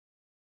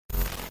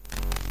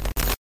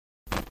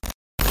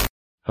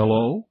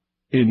Hello?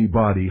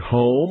 Anybody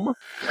home?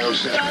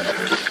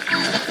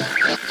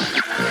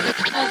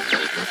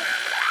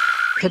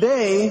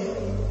 Today,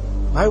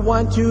 I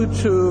want you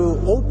to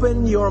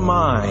open your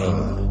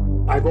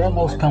mind. I've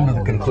almost come to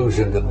the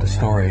conclusion that the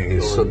story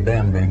is so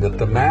damning that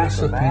the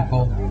mass of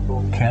people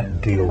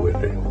can't deal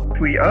with it.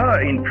 We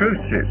are in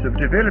process of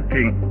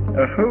developing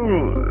a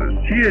whole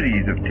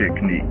series of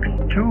techniques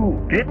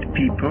to get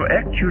people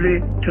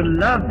actually to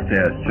love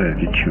their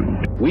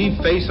servitude. We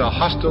face a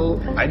hostile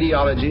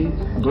ideology,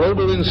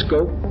 global in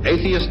scope,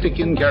 atheistic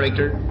in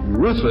character,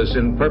 ruthless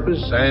in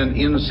purpose, and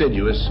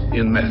insidious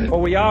in method.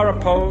 For we are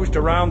opposed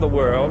around the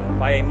world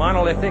by a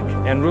monolithic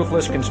and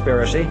ruthless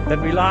conspiracy that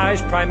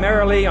relies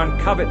primarily on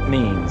covert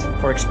means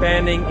for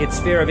expanding its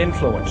sphere of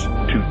influence.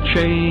 To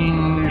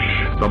change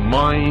the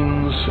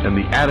minds and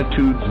the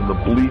attitudes and the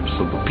beliefs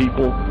of the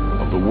people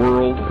of the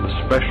world, and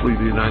especially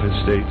the United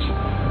States,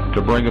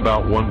 to bring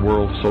about one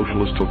world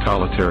socialist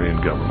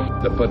totalitarian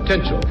government. The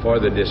potential for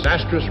the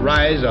disastrous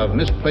rise of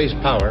misplaced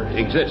power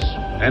exists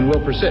and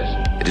will persist.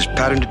 It has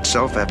patterned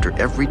itself after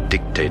every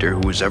dictator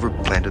who has ever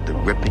planted the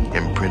ripping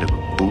imprint of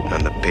a boot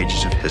on the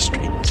pages of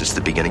history since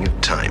the beginning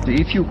of time.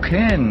 If you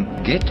can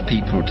get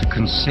people to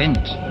consent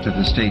to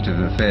the state of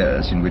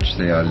affairs in which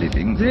they are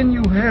living, then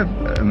you have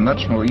a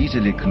much more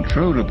easily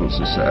controllable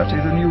society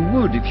than you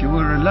would if you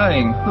were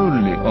relying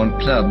wholly on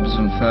clubs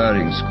and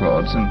firing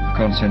squads and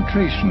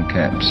concentration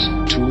camps.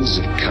 Tools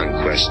of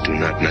conquest do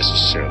not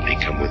necessarily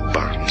come with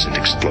bombs and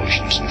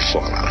explosions and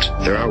fallout.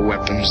 There are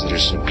weapons that are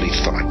simply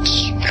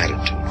thoughts,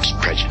 attitudes,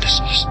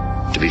 prejudices,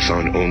 to be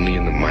found only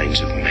in the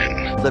minds of men.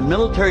 The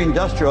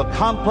military-industrial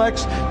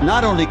complex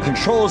not only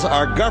controls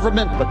our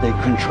government, but they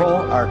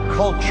control our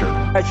culture.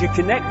 As you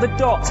connect the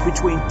dots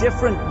between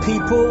different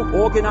people,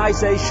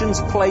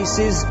 organizations,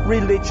 places,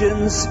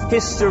 religions,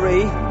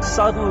 history,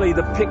 suddenly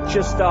the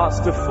picture starts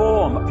to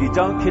form. If you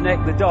don't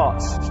connect the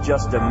dots, it's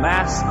just a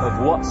mass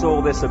of what's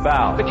all this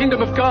about. The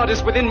kingdom of God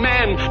is within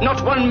man,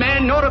 not one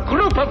man nor a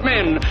group of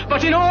men,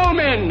 but in all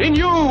men, in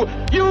you.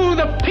 You,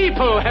 the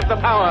people, have the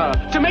power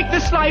to make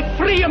this life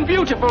free and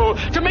beautiful,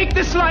 to make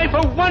this life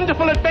a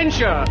wonderful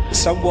adventure.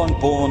 Someone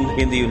born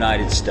in the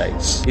United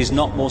States is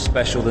not more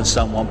special than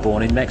someone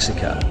born in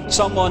Mexico.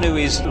 Someone who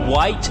is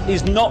white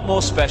is not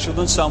more special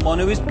than someone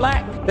who is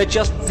black. They're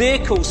just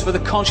vehicles for the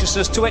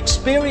consciousness to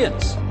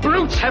experience.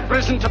 Brutes have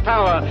risen to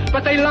power,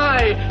 but they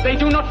lie. They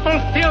do not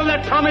fulfill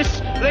that promise.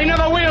 They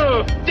never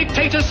will.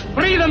 Dictators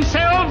free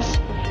themselves,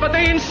 but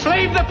they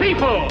enslave the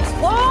people.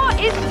 War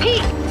is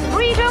peace.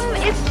 Freedom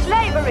is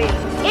slavery.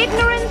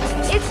 Ignorance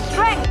is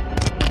strength.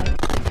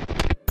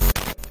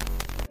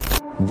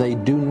 They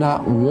do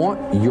not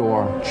want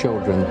your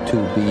children to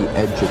be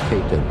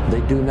educated.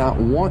 They do not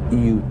want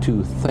you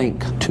to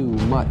think too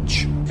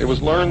much. It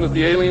was learned that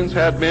the aliens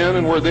had been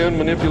and were then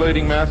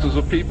manipulating masses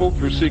of people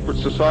through secret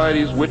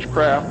societies,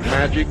 witchcraft,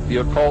 magic, the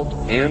occult,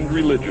 and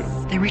religion.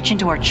 They reach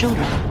into our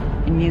children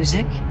in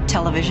music,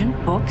 television,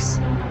 books.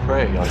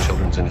 Prey on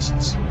children's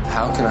innocence.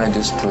 How can I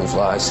disprove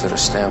lies that are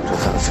stamped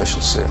with an official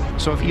seal?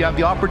 So if you have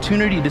the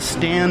opportunity to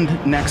stand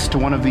next to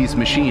one of these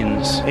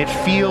machines, it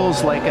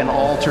feels like an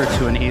altar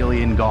to an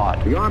alien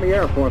god. The Army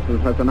Air Forces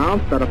has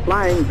announced that a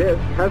flying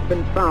disc has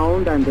been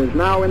found and is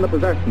now in the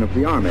possession of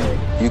the Army.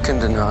 You can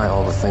deny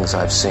all the things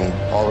I've seen,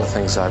 all the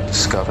things I've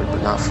discovered,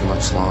 but not for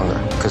much longer,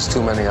 because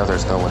too many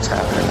others know what's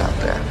happening out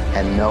there.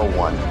 And no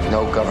one,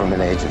 no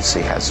government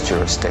agency has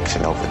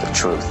jurisdiction over the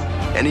truth.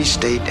 Any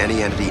state,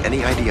 any entity,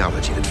 any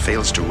ideology that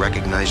fails to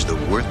recognize the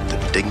worth, the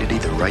dignity,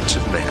 the rights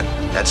of man,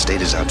 that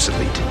state is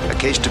obsolete. A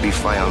case to be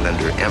filed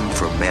under M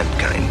for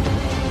Mankind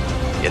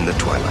in the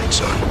Twilight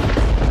Zone.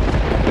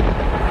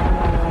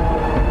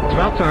 It's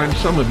about time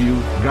some of you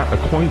got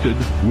acquainted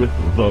with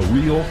the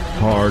real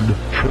hard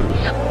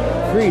truth.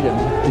 Freedom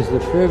is the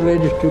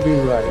privilege to be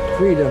right.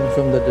 Freedom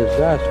from the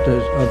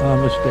disasters of our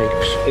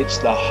mistakes. It's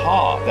the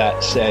heart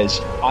that says,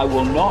 I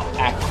will not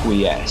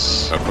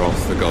acquiesce.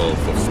 Across the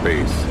gulf of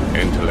space,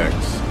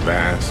 intellects,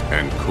 vast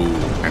and cool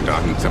and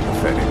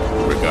unsympathetic,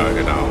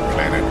 regarded our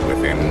planet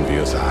with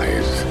envious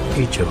eyes.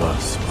 Each of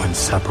us, when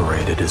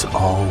separated, is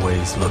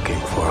always looking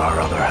for our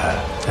other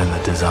half. And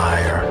the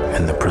desire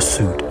and the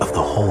pursuit of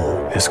the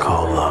whole is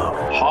called love.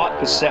 Heart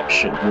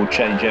perception will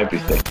change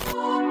everything.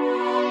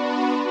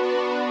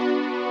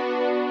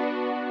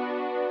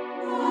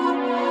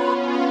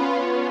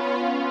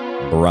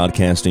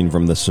 Broadcasting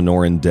from the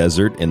Sonoran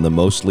Desert in the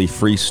mostly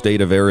free state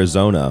of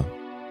Arizona,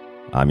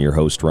 I'm your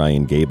host,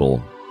 Ryan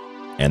Gable,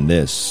 and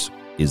this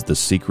is The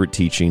Secret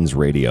Teachings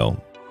Radio.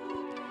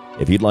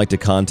 If you'd like to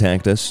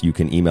contact us, you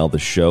can email the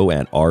show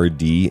at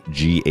rdgable,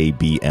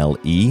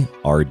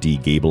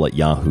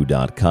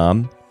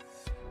 rdgable@yahoo.com.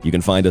 You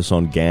can find us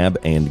on Gab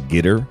and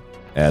Gitter,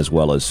 as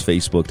well as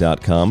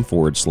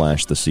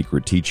facebook.com/The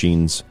Secret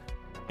Teachings,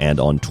 and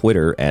on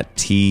Twitter at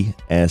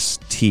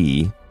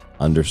TST__radio.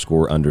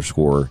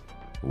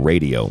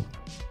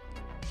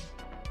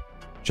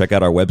 Check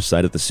out our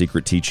website at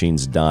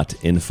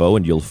thesecretteachings.info,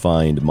 and you'll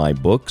find my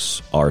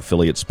books, our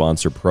affiliate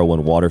sponsor, Pro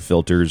and Water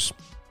Filters,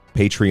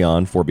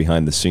 Patreon for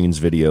behind-the-scenes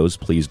videos.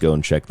 Please go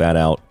and check that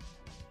out.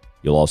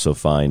 You'll also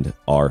find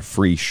our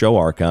free show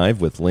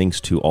archive with links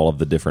to all of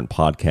the different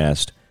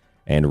podcast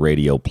and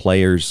radio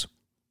players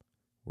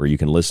where you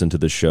can listen to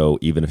the show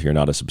even if you're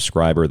not a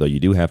subscriber, though you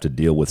do have to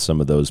deal with some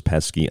of those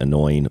pesky,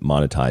 annoying,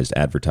 monetized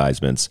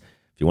advertisements.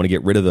 If you want to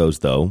get rid of those,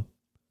 though,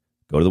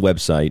 go to the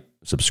website,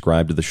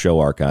 subscribe to the show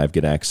archive,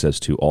 get access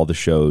to all the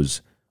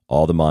shows,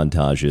 all the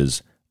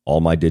montages,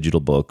 all my digital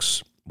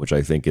books, which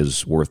I think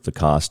is worth the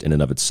cost in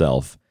and of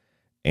itself,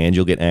 and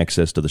you'll get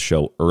access to the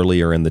show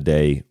earlier in the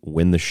day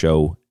when the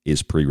show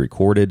is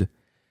pre-recorded.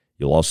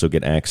 You'll also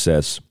get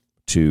access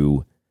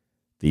to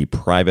the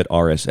private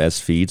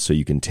RSS feed, so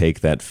you can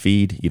take that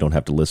feed. You don't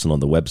have to listen on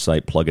the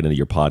website, plug it into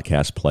your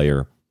podcast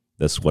player.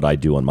 That's what I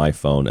do on my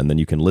phone, and then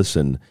you can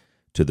listen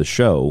to the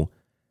show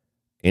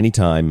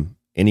anytime,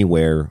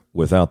 anywhere,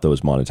 without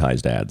those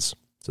monetized ads.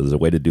 So there's a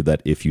way to do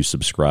that. If you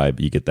subscribe,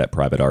 you get that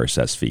private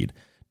RSS feed.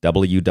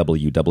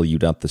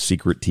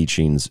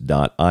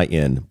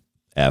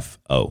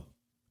 www.thesecretteachings.info.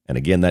 And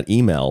again, that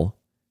email,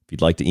 if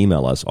you'd like to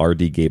email us,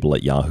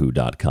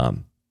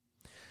 rdgable@yahoo.com.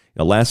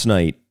 Now, last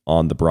night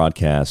on the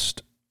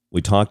broadcast,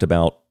 we talked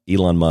about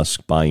Elon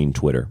Musk buying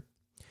Twitter.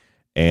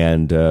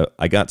 And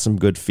I got some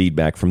good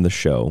feedback from the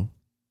show.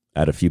 I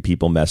had a few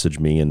people message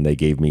me, and they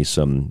gave me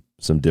some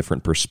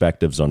different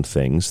perspectives on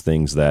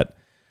things that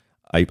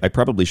I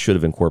probably should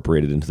have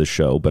incorporated into the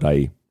show, but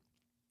I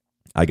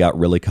got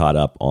really caught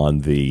up on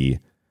the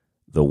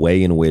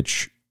way in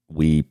which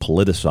we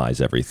politicize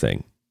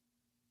everything.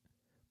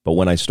 But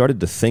when I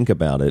started to think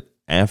about it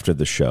after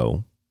the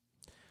show,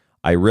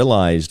 I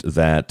realized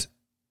that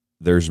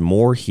there's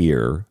more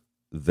here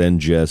than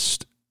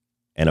just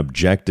an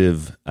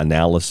objective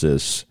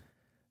analysis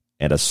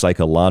and a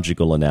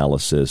psychological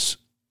analysis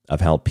of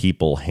how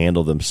people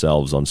handle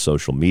themselves on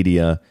social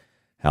media,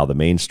 how the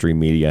mainstream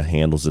media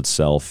handles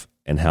itself,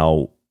 and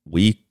how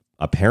we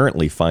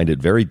apparently find it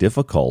very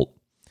difficult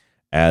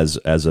as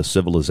a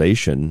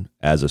civilization,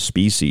 as a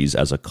species,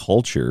 as a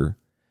culture,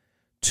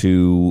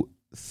 to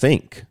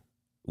think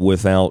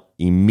without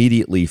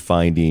immediately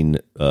finding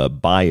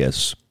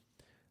bias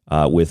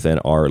within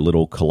our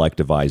little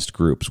collectivized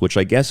groups, which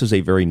I guess is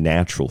a very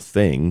natural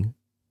thing.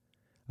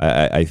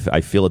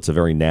 I feel it's a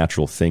very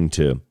natural thing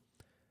to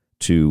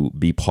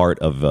be part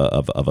of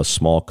a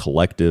small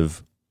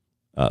collective,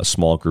 a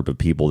small group of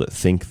people that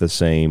think the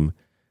same,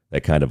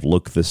 that kind of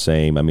look the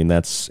same. I mean,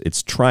 it's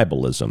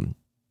tribalism.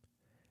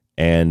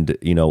 And,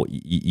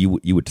 you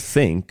would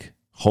think,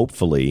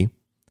 hopefully,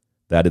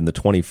 that in the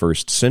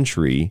 21st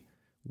century,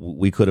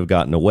 we could have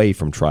gotten away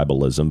from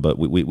tribalism, but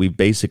we've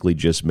basically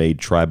just made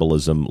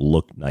tribalism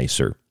look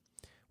nicer.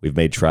 We've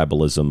made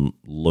tribalism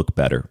look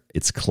better.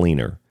 It's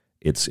cleaner.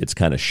 It's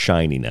kind of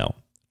shiny now.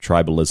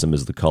 Tribalism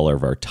is the color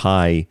of our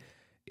tie.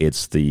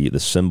 It's the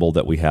symbol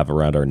that we have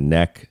around our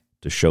neck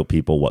to show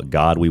people what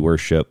God we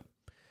worship.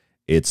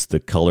 It's the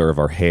color of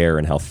our hair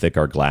and how thick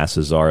our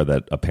glasses are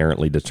that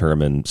apparently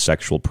determine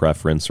sexual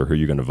preference or who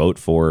you're going to vote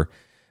for.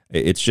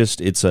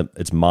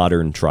 It's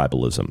modern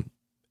tribalism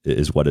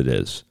is what it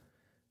is.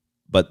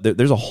 But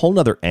there's a whole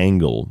other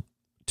angle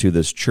to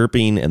this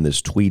chirping and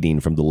this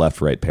tweeting from the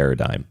left-right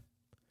paradigm.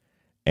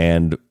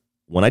 And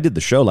when I did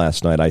the show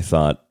last night, I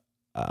thought,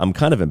 I'm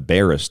kind of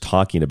embarrassed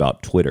talking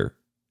about Twitter.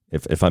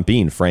 If I'm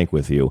being frank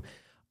with you,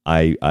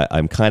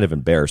 I'm kind of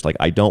embarrassed. Like,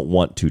 I don't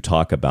want to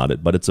talk about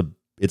it, but it's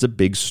a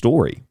big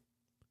story.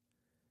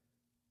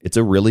 It's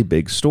a really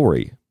big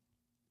story.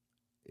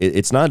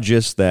 It's not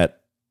just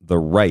that the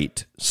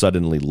right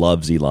suddenly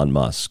loves Elon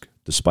Musk,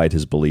 despite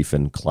his belief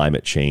in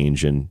climate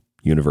change and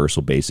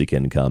universal basic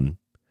income,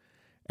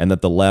 and that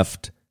the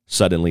left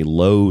suddenly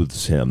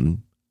loathes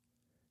him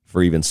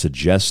for even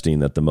suggesting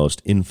that the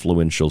most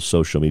influential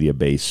social media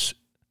base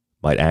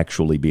might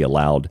actually be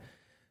allowed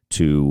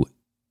to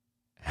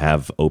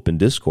have open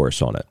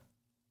discourse on it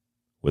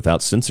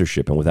without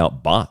censorship and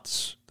without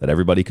bots, that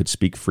everybody could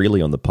speak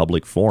freely on the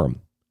public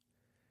forum.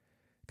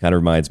 Kind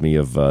of reminds me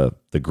of The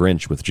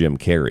Grinch with Jim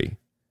Carrey.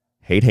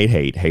 Hate, hate,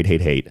 hate, hate,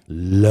 hate, hate,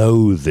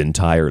 loathe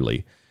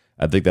entirely.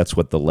 I think that's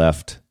what the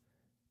left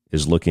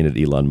is looking at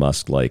Elon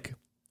Musk like.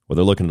 Well,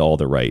 they're looking at all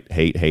the right.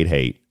 Hate, hate,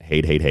 hate,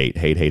 hate, hate, hate,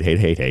 hate, hate, hate,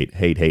 hate, hate,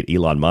 hate, hate,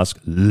 Elon Musk,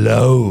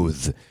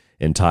 loathe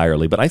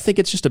entirely. But I think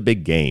it's just a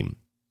big game.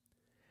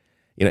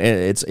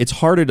 It's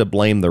harder to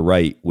blame the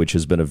right, which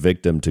has been a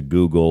victim to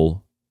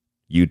Google,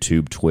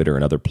 YouTube, Twitter,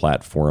 and other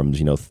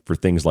platforms, for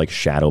things like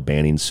shadow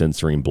banning,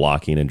 censoring,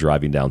 blocking, and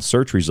driving down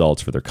search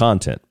results for their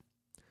content.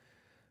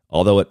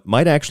 Although it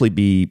might actually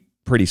be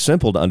pretty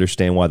simple to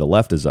understand why the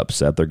left is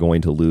upset. They're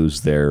going to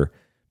lose their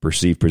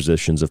perceived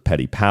positions of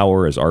petty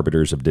power as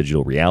arbiters of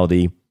digital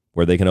reality,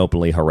 where they can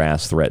openly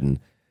harass, threaten,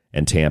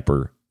 and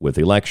tamper with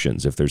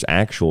elections. If there's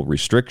actual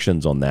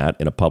restrictions on that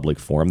in a public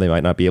forum, they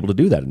might not be able to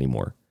do that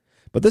anymore.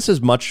 But this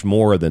is much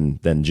more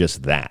than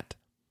just that.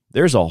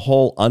 There's a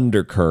whole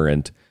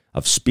undercurrent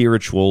of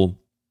spiritual,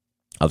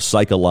 of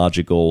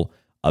psychological,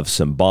 of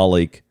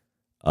symbolic,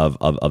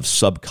 of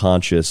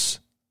subconscious,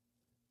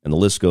 and the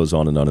list goes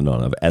on and on and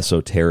on, of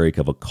esoteric,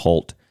 of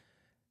occult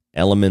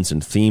elements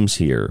and themes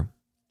here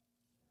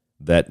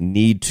that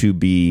need to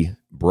be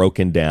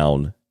broken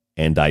down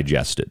and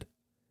digested.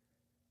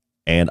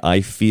 And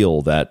I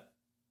feel that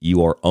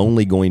you are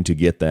only going to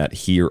get that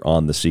here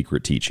on The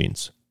Secret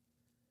Teachings.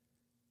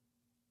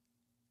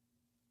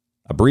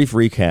 A brief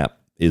recap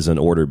is in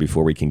order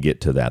before we can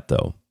get to that,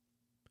 though.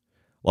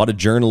 A lot of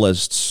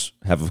journalists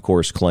have, of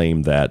course,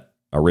 claimed that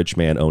a rich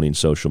man owning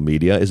social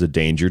media is a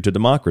danger to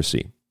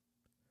democracy.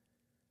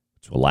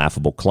 It's a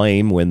laughable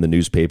claim when the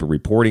newspaper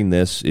reporting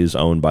this is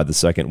owned by the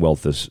second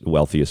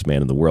wealthiest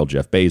man in the world,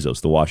 Jeff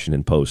Bezos. The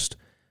Washington Post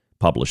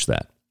published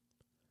that.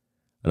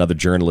 Another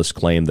journalist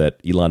claimed that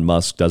Elon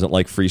Musk doesn't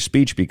like free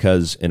speech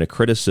because in a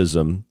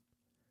criticism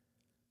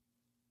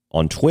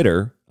on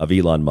Twitter of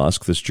Elon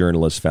Musk, this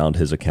journalist found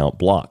his account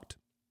blocked.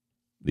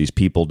 These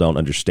people don't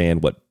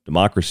understand what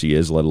democracy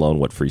is, let alone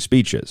what free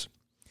speech is.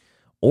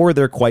 Or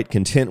they're quite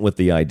content with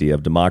the idea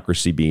of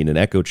democracy being an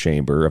echo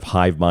chamber of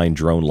hive mind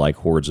drone-like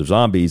hordes of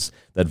zombies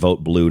that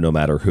vote blue no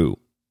matter who.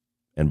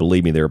 And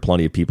believe me, there are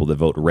plenty of people that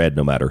vote red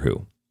no matter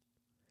who.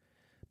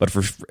 But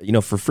for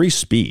free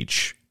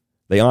speech,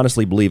 they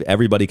honestly believe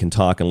everybody can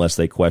talk unless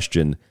they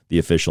question the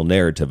official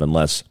narrative,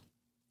 unless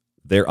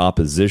their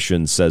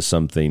opposition says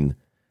something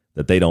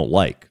that they don't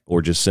like,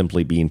 or just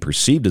simply being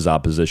perceived as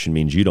opposition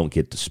means you don't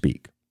get to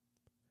speak.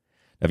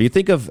 Now, if you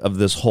think of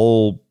this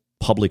whole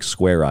public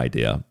square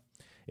idea,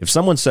 if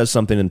someone says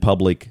something in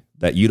public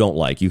that you don't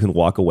like, you can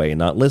walk away and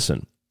not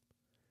listen.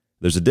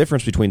 There's a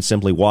difference between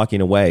simply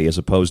walking away as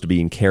opposed to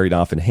being carried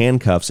off in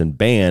handcuffs and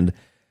banned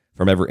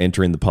from ever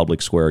entering the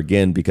public square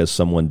again because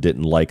someone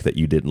didn't like that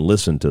you didn't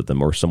listen to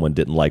them or someone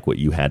didn't like what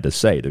you had to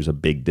say. There's a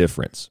big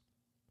difference.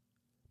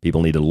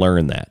 People need to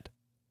learn that.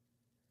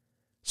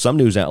 Some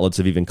news outlets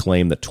have even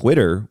claimed that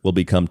Twitter will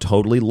become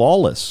totally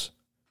lawless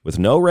with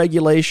no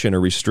regulation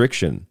or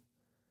restriction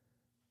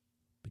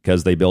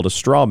because they built a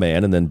straw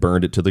man and then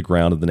burned it to the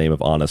ground in the name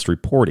of honest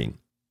reporting.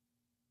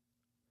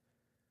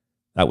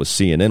 That was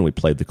CNN. We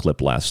played the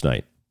clip last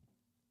night.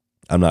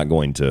 I'm not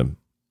going to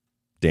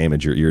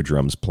damage your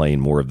eardrums playing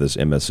more of this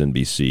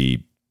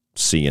MSNBC,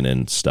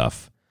 CNN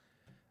stuff.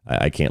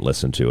 I can't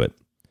listen to it.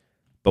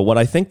 But what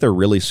I think they're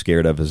really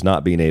scared of is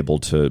not being able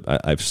to,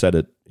 I've said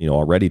it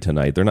already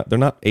tonight, they're not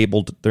going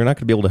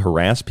to be able to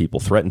harass people,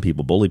 threaten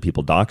people, bully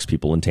people, dox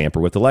people, and tamper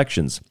with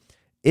elections.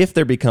 If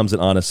there becomes an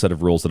honest set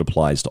of rules that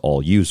applies to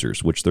all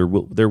users, which there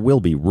will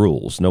be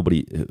rules.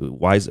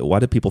 Why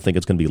do people think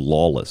it's going to be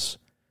lawless?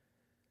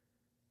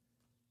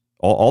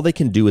 All they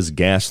can do is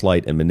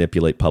gaslight and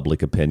manipulate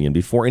public opinion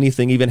before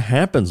anything even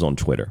happens on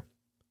Twitter.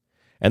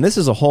 And this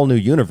is a whole new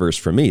universe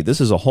for me.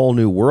 This is a whole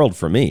new world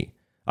for me.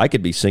 I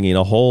could be singing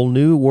a whole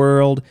new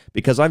world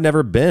because I've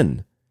never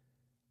been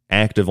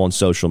active on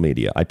social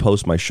media. I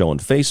post my show on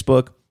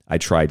Facebook. I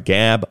tried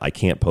Gab. I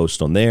can't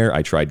post on there.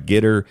 I tried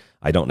Gitter.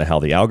 I don't know how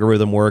the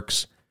algorithm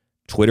works.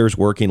 Twitter's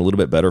working a little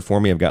bit better for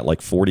me. I've got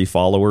like 40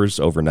 followers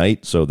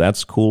overnight, so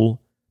that's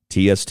cool.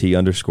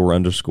 TST__radio.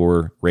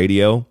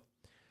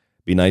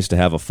 Be nice to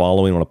have a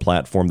following on a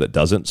platform that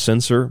doesn't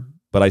censor,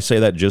 but I say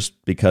that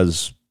just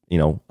because,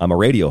 I'm a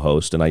radio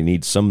host and I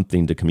need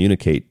something to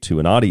communicate to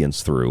an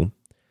audience through.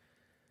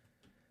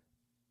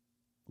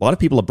 A lot of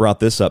people have brought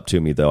this up to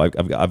me, though.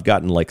 I've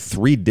gotten like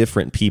 3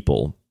 different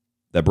people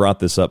that brought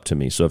this up to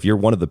me. So if you're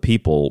one of the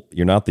people,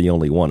 you're not the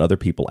only one. Other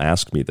people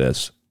asked me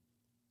this.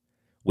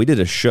 We did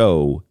a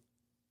show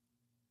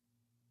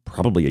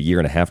probably a year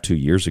and a half, 2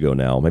 years ago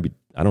now. Maybe,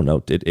 I don't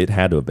know. It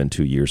had to have been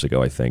 2 years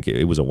ago, I think.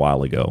 It was a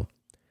while ago.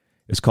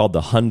 It's called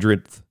the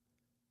 100th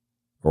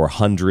or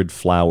 100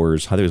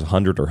 Flowers. I think it was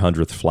 100 or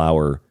 100th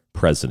Flower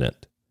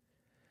President.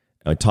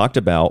 I talked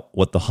about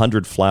what the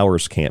 100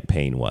 Flowers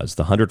campaign was.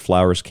 The 100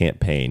 Flowers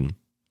campaign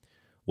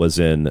was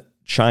in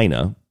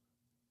China.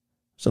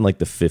 It's in like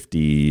the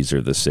 50s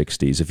or the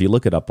 60s. If you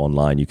look it up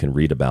online, you can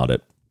read about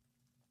it.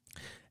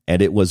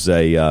 And it was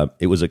a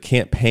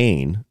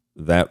campaign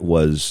that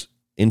was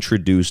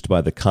introduced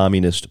by the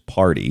Communist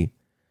Party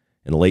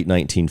in the late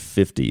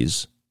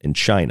 1950s in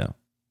China.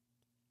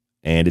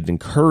 And it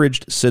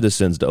encouraged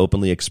citizens to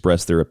openly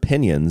express their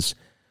opinions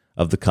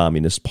of the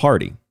Communist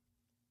Party.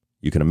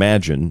 You can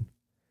imagine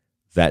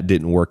that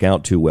didn't work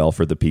out too well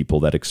for the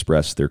people that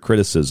expressed their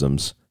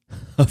criticisms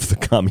of the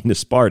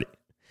Communist Party.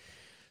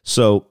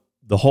 So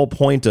the whole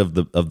point of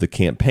the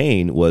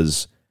campaign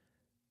was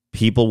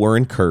people were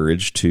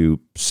encouraged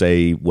to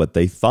say what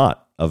they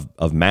thought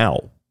of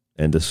Mao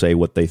and to say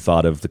what they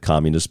thought of the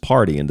Communist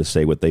Party and to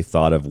say what they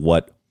thought of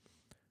what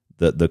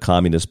the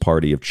Communist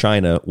Party of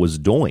China was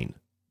doing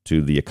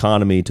to the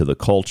economy, to the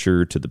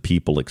culture, to the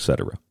people,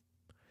 etc.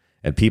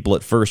 And people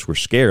at first were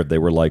scared. They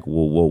were like,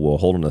 whoa,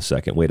 hold on a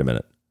second. Wait a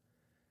minute.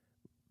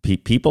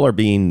 People are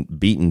being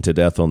beaten to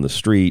death on the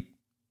street.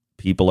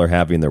 People are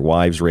having their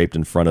wives raped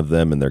in front of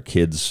them and their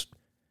kids,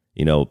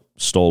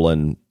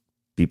 stolen.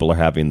 People are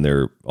having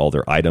all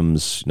their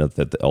items,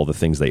 all the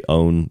things they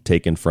own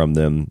taken from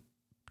them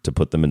to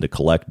put them into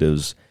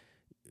collectives.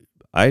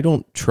 I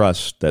don't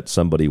trust that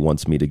somebody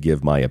wants me to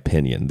give my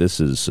opinion. This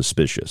is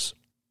suspicious.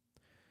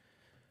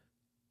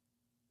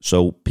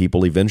 So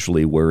people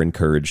eventually were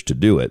encouraged to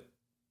do it.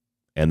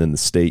 And then the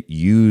state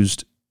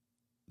used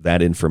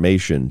that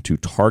information to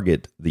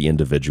target the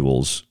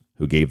individuals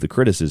who gave the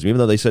criticism, even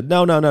though they said,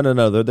 no,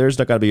 there's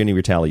not going to be any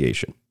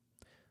retaliation.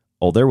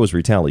 Oh, there was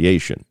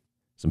retaliation.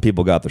 Some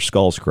people got their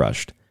skulls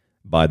crushed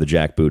by the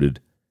jackbooted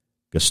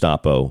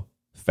Gestapo,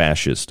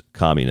 fascist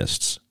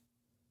communists.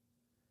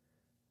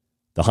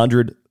 The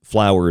 100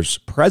 Flowers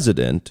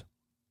president,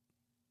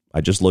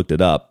 I just looked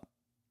it up,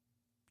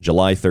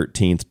 July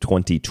 13th,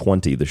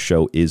 2020. The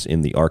show is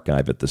in the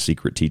archive at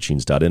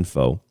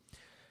thesecretteachings.info.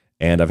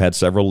 And I've had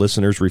several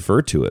listeners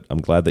refer to it.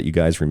 I'm glad that you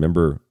guys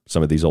remember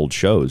some of these old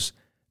shows.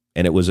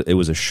 And it was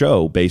a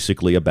show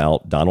basically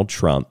about Donald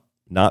Trump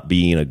not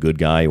being a good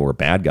guy or a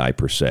bad guy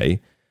per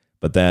se,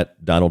 but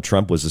that Donald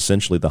Trump was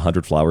essentially the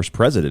 100 Flowers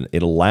president.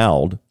 It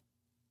allowed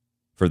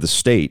for the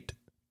state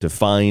to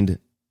find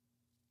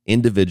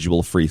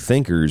individual free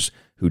thinkers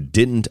who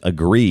didn't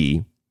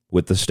agree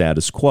with the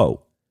status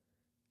quo,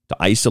 to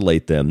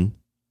isolate them,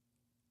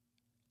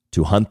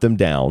 to hunt them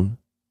down,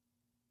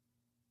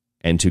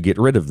 and to get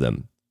rid of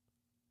them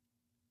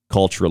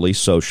culturally,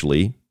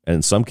 socially, and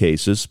in some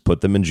cases,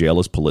 put them in jail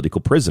as political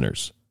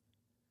prisoners.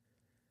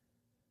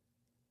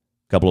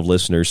 A couple of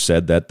listeners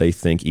said that they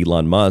think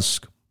Elon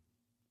Musk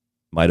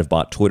might have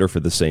bought Twitter for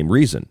the same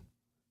reason,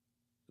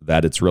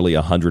 that it's really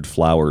 100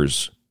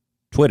 Flowers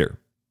Twitter,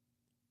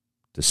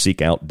 to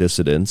seek out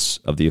dissidents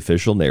of the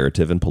official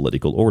narrative and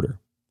political order.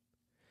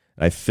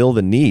 I feel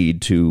the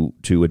need to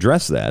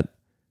address that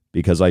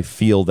because I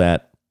feel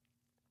that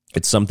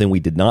it's something we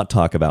did not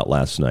talk about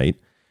last night.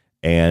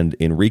 And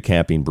in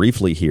recapping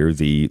briefly here,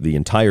 the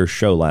entire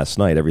show last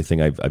night,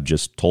 everything I've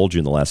just told you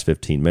in the last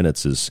 15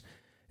 minutes is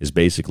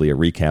basically a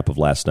recap of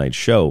last night's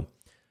show.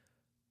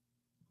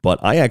 But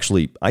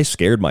I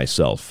scared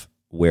myself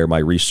where my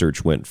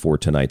research went for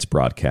tonight's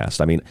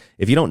broadcast. I mean,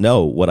 if you don't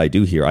know what I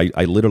do here,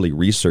 I literally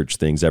research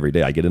things every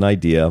day. I get an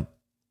idea.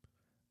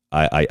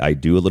 I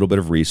do a little bit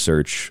of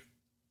research.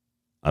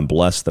 I'm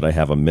blessed that I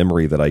have a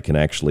memory that I can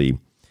actually,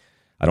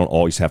 I don't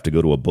always have to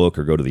go to a book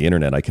or go to the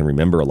internet. I can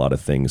remember a lot of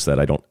things that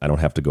I don't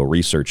have to go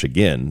research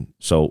again.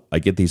 So I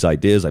get these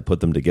ideas, I put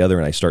them together,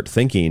 and I start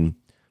thinking,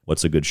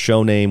 what's a good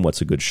show name?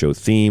 What's a good show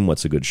theme?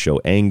 What's a good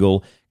show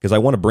angle? Because I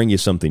want to bring you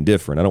something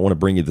different. I don't want to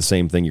bring you the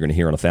same thing you're going to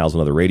hear on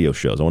 1,000 other radio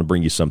shows. I want to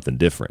bring you something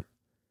different.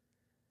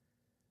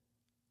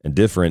 And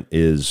different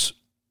is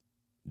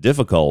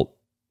difficult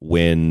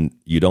when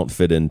you don't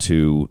fit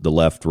into the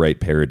left-right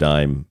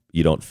paradigm.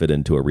 You don't fit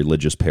into a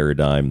religious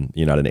paradigm.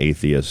 You're not an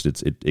atheist.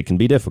 It can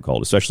be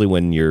difficult, especially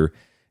when you're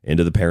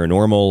into the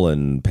paranormal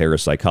and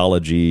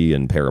parapsychology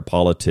and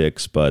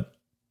parapolitics, but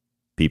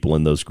people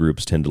in those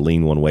groups tend to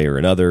lean one way or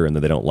another, and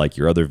then they don't like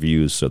your other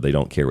views, so they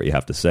don't care what you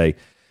have to say.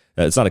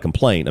 It's not a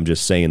complaint. I'm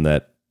just saying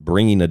that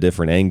bringing a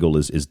different angle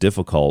is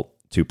difficult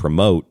to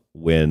promote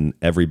when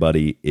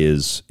everybody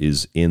is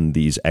in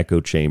these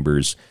echo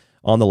chambers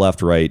on the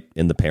left, right,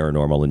 in the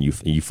paranormal, and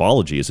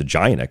ufology is a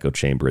giant echo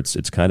chamber.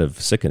 It's kind of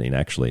sickening,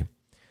 actually.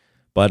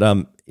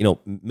 But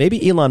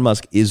maybe Elon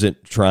Musk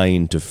isn't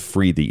trying to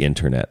free the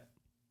internet.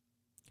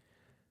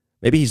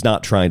 Maybe he's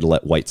not trying to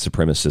let white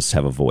supremacists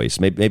have a voice.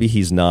 Maybe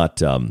he's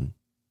not,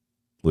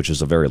 which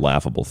is a very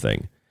laughable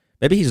thing.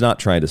 Maybe he's not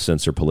trying to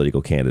censor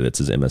political candidates,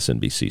 as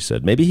MSNBC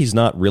said. Maybe he's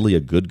not really a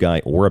good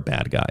guy or a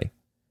bad guy.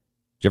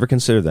 Did you ever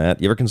consider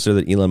that? You ever consider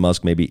that Elon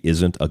Musk maybe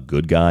isn't a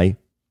good guy?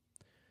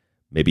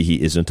 Maybe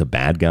he isn't a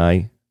bad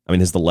guy? I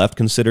mean, has the left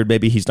considered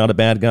maybe he's not a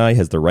bad guy?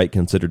 Has the right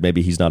considered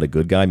maybe he's not a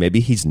good guy? Maybe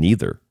he's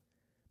neither.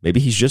 Maybe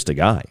he's just a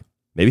guy.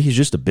 Maybe he's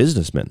just a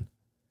businessman.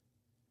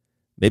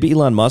 Maybe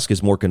Elon Musk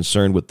is more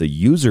concerned with the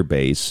user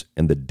base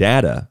and the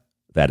data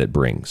that it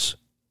brings.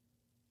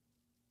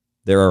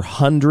 There are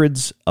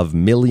hundreds of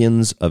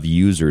millions of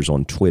users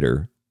on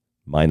Twitter,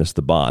 minus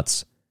the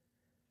bots.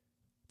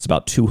 It's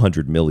about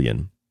 200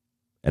 million.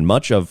 And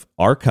much of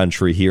our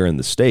country here in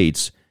the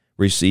States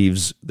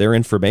receives their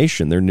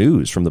information, their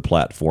news from the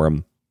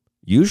platform,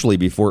 usually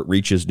before it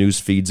reaches news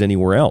feeds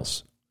anywhere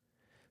else.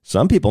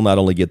 Some people not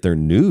only get their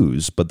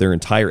news, but their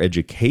entire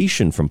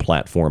education from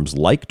platforms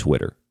like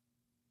Twitter.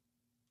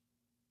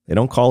 They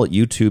don't call it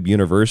YouTube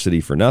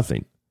University for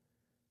nothing.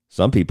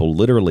 Some people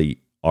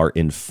literally are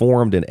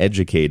informed and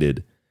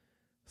educated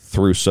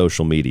through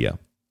social media,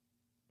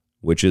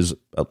 which is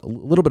a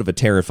little bit of a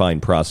terrifying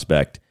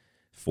prospect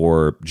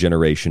for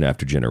generation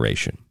after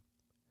generation.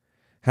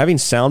 Having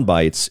sound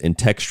bites in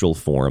textual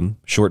form,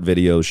 short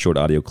videos, short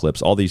audio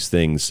clips, all these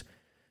things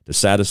to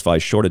satisfy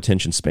short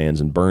attention spans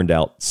and burned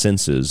out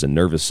senses and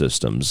nervous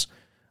systems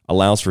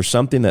allows for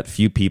something that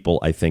few people,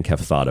 I think,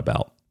 have thought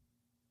about.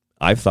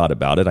 I've thought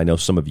about it. I know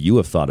some of you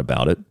have thought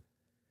about it.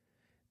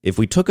 If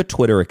we took a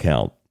Twitter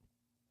account,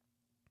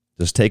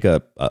 just take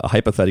a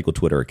hypothetical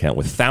Twitter account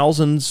with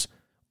thousands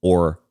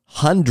or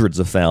hundreds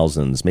of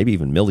thousands, maybe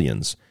even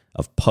millions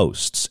of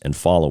posts and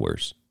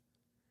followers,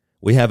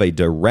 we have a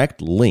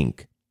direct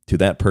link to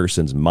that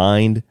person's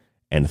mind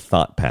and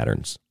thought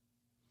patterns.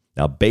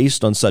 Now,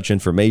 based on such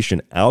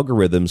information,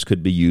 algorithms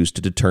could be used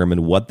to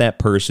determine what that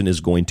person is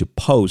going to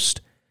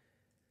post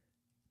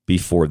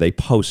before they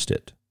post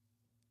it.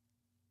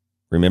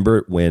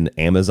 Remember when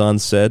Amazon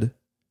said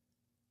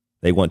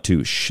they want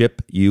to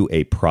ship you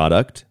a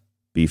product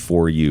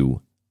before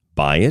you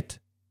buy it?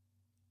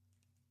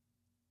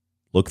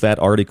 Look that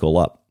article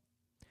up.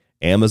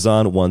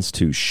 Amazon wants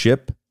to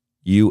ship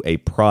you a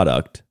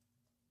product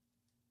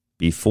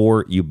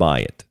before you buy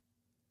it.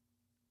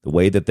 The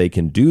way that they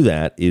can do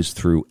that is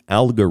through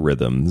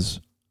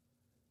algorithms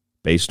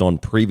based on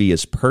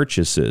previous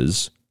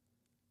purchases.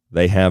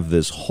 They have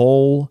this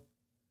whole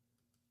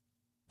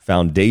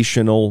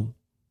foundational,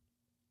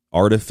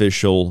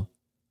 artificial,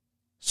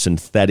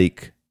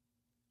 synthetic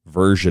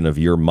version of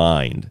your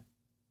mind.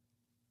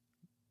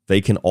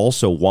 They can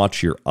also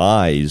watch your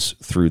eyes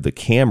through the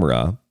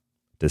camera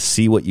to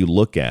see what you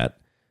look at.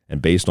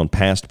 And based on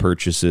past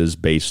purchases,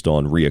 based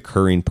on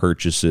reoccurring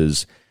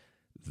purchases,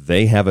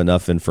 they have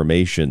enough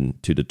information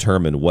to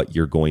determine what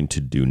you're going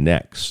to do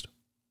next.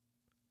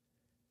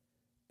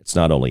 It's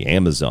not only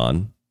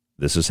Amazon.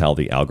 This is how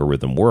the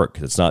algorithm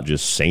works. It's not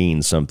just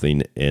saying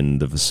something in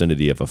the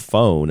vicinity of a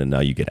phone and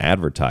now you get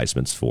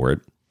advertisements for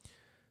it.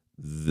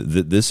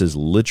 This is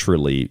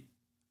literally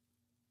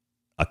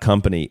a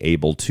company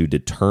able to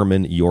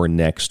determine your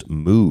next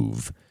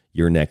move,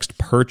 your next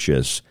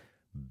purchase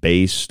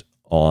based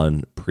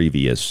on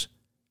previous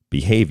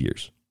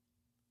behaviors.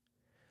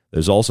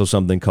 There's also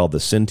something called the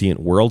Sentient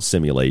World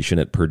Simulation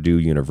at Purdue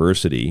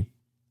University.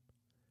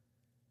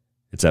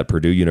 It's at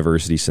Purdue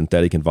University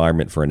Synthetic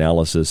Environment for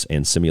Analysis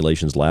and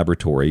Simulations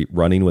Laboratory,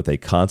 running with a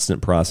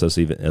constant process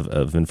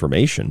of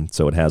information.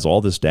 So it has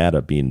all this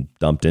data being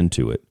dumped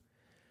into it.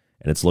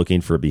 And it's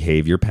looking for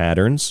behavior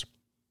patterns,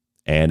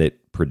 and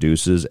it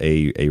produces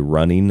a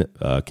running,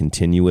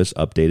 continuous,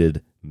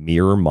 updated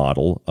mirror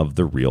model of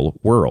the real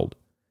world.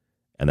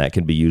 And that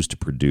can be used to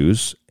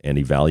produce and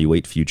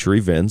evaluate future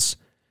events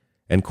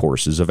and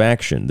courses of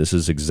action. This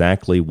is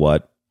exactly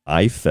what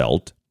I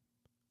felt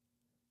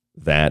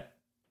that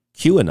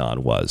QAnon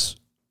was: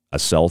 a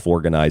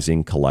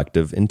self-organizing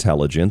collective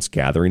intelligence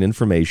gathering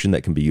information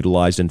that can be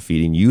utilized in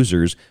feeding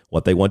users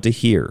what they want to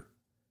hear,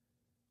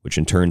 which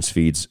in turn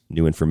feeds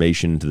new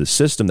information into the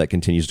system that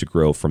continues to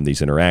grow from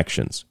these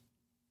interactions.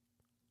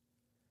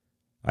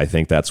 I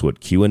think that's what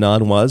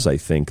QAnon was. I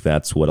think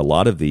that's what a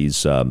lot of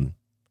these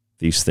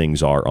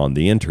things are on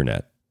the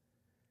internet.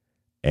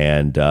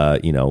 And,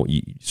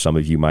 some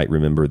of you might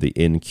remember the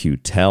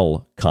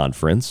In-Q-Tel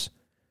conference.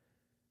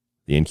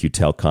 The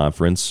In-Q-Tel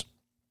conference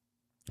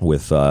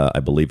with, I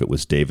believe it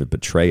was David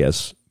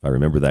Petraeus, if I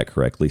remember that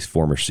correctly,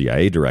 former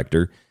CIA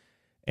director.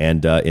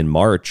 And in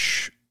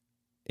March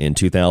in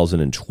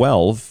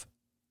 2012,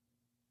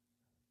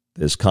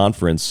 this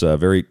conference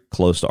very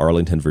close to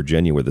Arlington,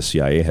 Virginia, where the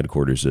CIA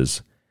headquarters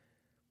is,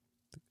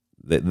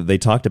 they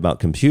talked about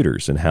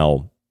computers and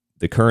how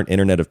the current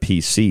internet of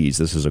PCs,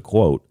 this is a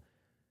quote,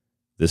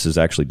 this is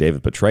actually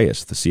David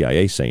Petraeus, the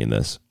CIA, saying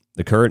this.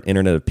 The current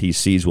internet of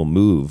PCs will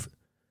move,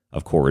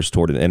 of course,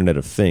 toward an internet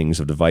of things,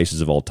 of devices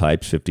of all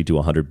types, 50 to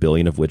 100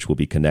 billion of which will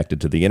be connected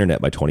to the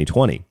internet by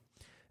 2020.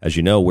 As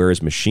you know,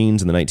 whereas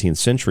machines in the 19th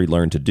century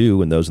learned to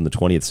do and those in the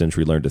 20th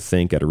century learned to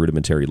think at a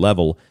rudimentary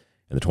level,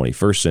 in the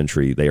 21st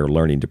century, they are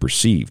learning to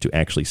perceive, to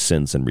actually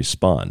sense and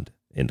respond,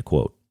 end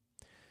quote.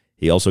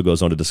 He also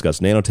goes on to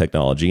discuss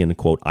nanotechnology and,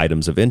 quote,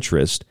 items of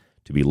interest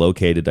to be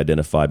located,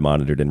 identified,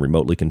 monitored, and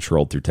remotely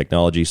controlled through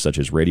technologies such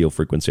as radio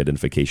frequency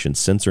identification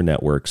sensor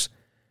networks,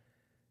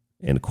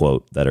 end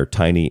quote, that are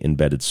tiny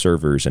embedded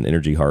servers and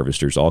energy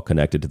harvesters all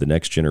connected to the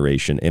next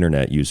generation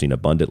internet using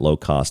abundant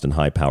low-cost and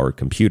high-powered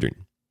computing.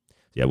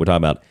 Yeah, we're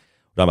talking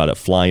about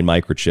flying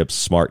microchips,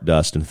 smart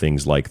dust, and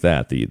things like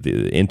that.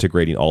 The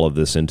integrating all of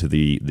this into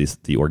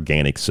the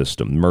organic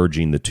system,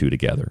 merging the two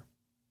together.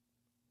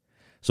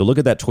 So look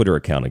at that Twitter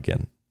account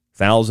again.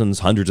 Thousands,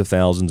 hundreds of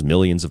thousands,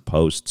 millions of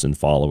posts and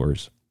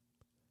followers.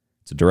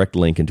 It's a direct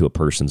link into a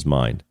person's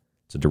mind.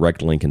 It's a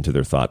direct link into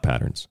their thought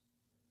patterns.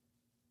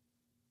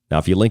 Now,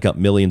 if you link up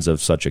millions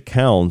of such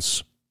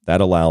accounts, that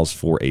allows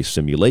for a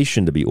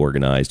simulation to be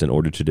organized in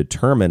order to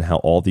determine how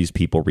all these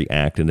people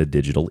react in a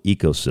digital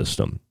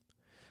ecosystem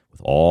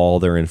with all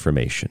their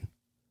information.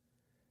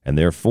 And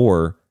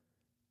therefore,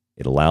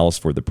 it allows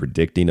for the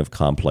predicting of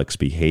complex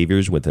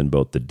behaviors within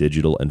both the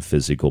digital and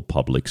physical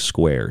public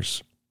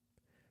squares.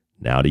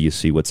 Now do you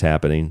see what's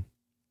happening?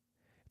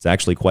 It's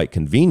actually quite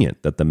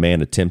convenient that the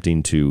man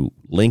attempting to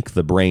link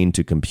the brain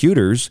to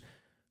computers,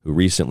 who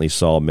recently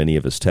saw many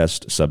of his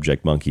test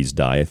subject monkeys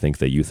die, I think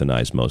they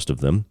euthanized most of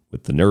them,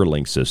 with the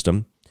Neuralink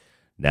system,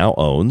 now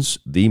owns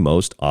the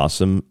most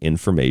awesome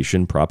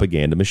information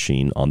propaganda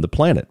machine on the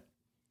planet.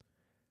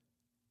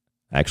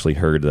 I actually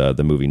heard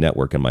the movie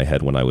Network in my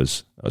head when I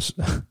was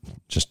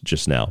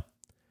just now.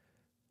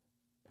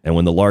 And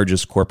when the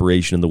largest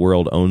corporation in the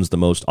world owns the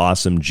most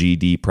awesome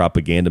GD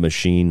propaganda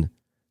machine,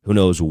 who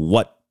knows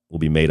what will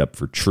be made up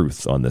for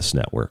truth on this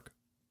network.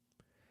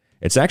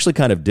 It's actually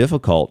kind of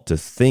difficult to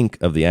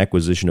think of the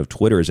acquisition of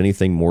Twitter as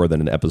anything more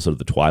than an episode of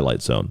The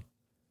Twilight Zone.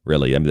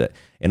 Really. I mean,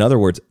 in other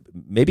words,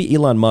 maybe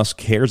Elon Musk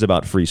cares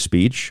about free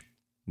speech.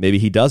 Maybe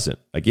he doesn't.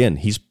 Again,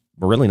 he's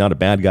really not a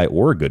bad guy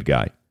or a good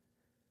guy.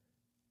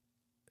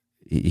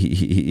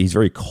 He's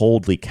very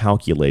coldly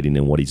calculating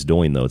in what he's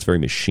doing, though. It's very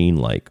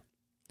machine-like.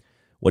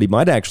 What he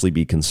might actually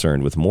be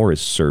concerned with more is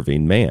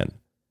serving man.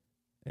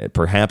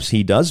 Perhaps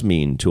he does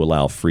mean to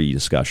allow free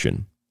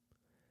discussion.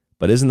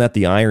 But isn't that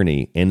the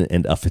irony in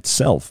and of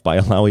itself? By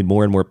allowing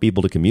more and more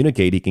people to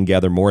communicate, he can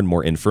gather more and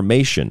more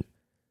information.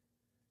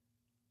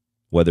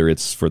 Whether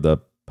it's for the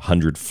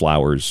 100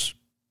 Flowers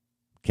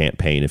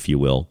campaign, if you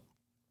will,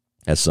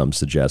 as some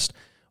suggest,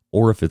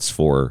 or if it's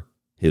for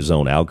his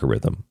own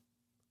algorithm.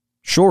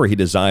 Sure, he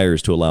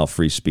desires to allow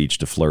free speech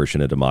to flourish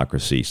in a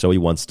democracy, so he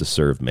wants to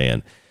serve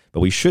man. But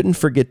we shouldn't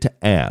forget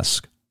to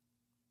ask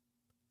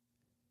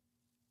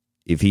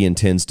if he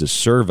intends to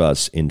serve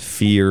us in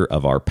fear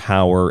of our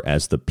power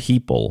as the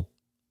people,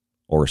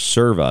 or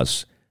serve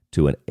us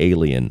to an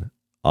alien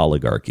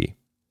oligarchy.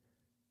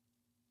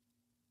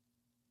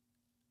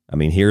 I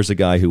mean, here's a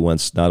guy who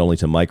wants not only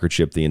to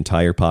microchip the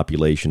entire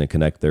population and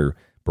connect their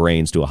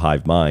brains to a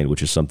hive mind,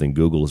 which is something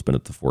Google has been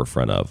at the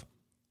forefront of,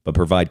 but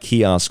provide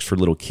kiosks for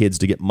little kids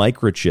to get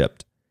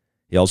microchipped.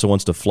 He also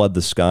wants to flood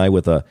the sky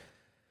with a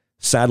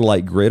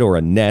satellite grid or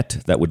a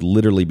net that would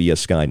literally be a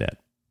Skynet.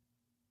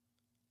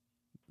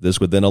 This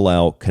would then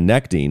allow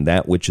connecting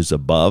that which is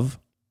above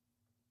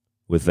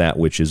with that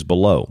which is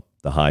below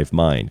the hive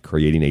mind,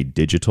 creating a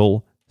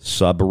digital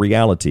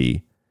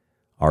sub-reality,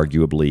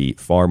 arguably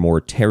far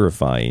more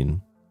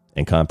terrifying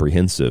and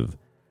comprehensive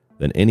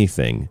than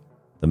anything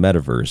the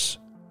metaverse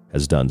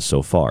has done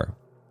so far.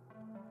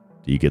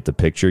 Do you get the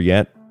picture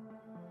yet?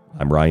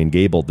 I'm Ryan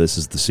Gable. This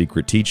is The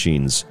Secret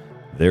Teachings.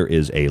 There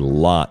is a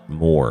lot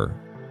more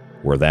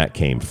where that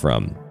came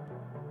from.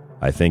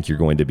 I think you're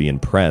going to be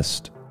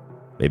impressed,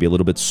 maybe a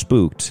little bit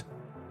spooked.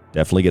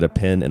 Definitely get a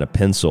pen and a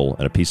pencil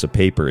and a piece of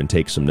paper and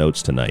take some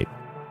notes tonight.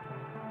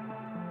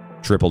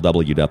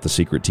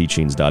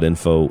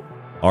 www.thesecretteachings.info,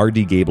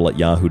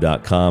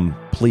 rdgable@yahoo.com.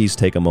 Please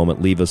take a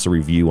moment, leave us a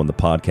review on the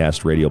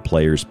podcast radio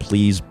players.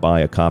 Please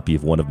buy a copy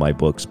of one of my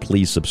books.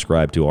 Please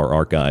subscribe to our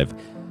archive.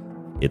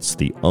 It's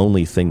the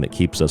only thing that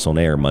keeps us on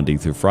air Monday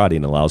through Friday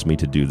and allows me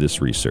to do this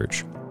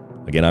research.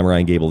 Again, I'm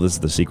Ryan Gable. This is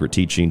The Secret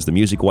Teachings. The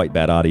music, White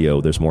Bat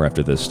Audio. There's more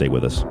after this. Stay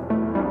with us.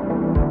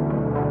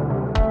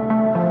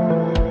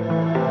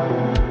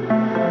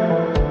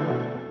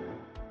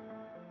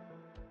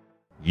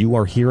 You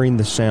are hearing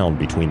the sound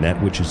between that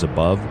which is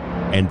above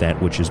and that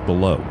which is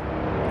below.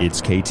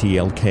 It's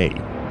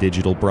KTLK,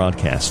 Digital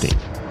Broadcasting,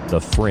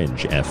 The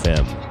Fringe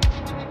FM.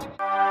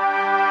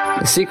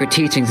 The Secret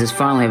Teachings is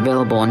finally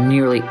available on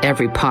nearly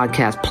every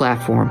podcast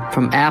platform,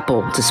 from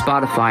Apple to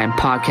Spotify and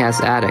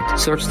Podcast Addict.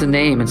 Search the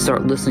name and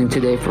start listening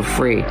today for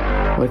free.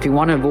 But if you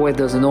want to avoid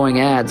those annoying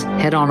ads,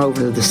 head on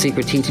over to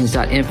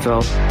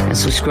thesecretteachings.info and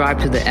subscribe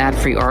to the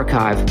ad-free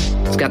archive.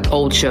 It's got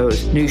old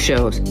shows, new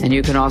shows, and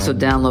you can also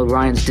download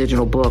Ryan's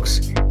digital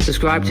books.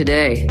 Subscribe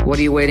today. What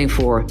are you waiting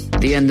for?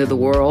 The end of the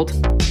world?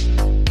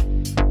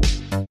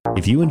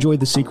 If you enjoyed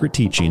The Secret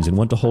Teachings and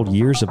want to hold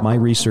years of my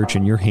research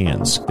in your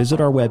hands,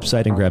 visit our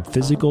website and grab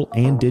physical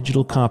and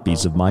digital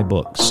copies of my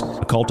books.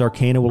 Occult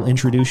Arcana will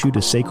introduce you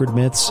to sacred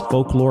myths,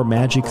 folklore,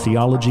 magic,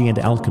 theology, and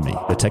alchemy.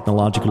 The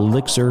Technological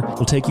Elixir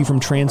will take you from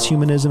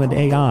transhumanism and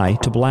AI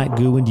to black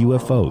goo and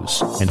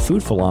UFOs. And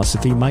Food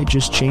Philosophy might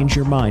just change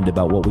your mind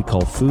about what we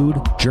call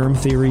food, germ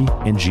theory,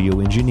 and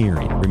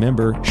geoengineering.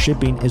 Remember,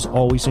 shipping is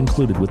always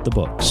included with the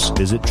books.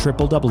 Visit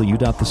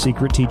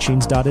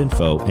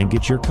www.thesecretteachings.info and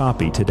get your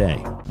copy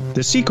today.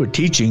 The Secret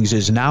Teachings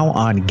is now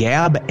on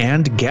Gab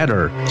and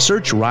Getter.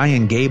 Search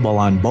Ryan Gable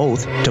on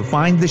both to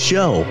find the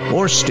show,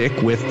 or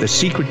stick with The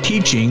Secret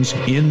Teachings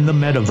in the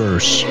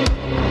metaverse.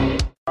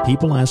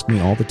 People ask me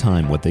all the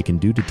time what they can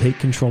do to take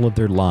control of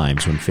their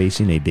lives when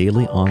facing a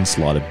daily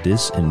onslaught of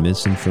dis and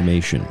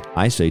misinformation.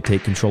 I say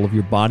take control of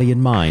your body and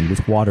mind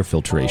with water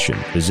filtration.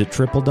 Visit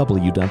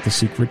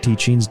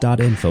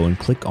www.thesecretteachings.info and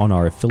click on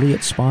our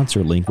affiliate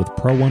sponsor link with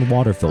Pro One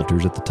water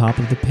filters at the top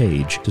of the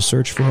page to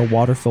search for a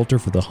water filter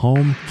for the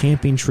home,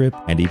 camping trip,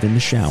 and even the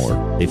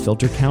shower. They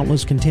filter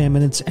countless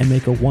contaminants and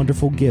make a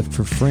wonderful gift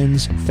for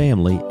friends,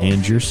 family,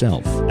 and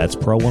yourself. That's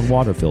Pro One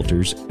water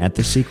filters at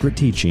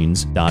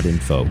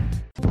thesecretteachings.info.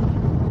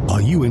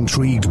 Are you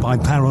intrigued by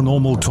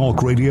Paranormal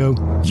Talk Radio?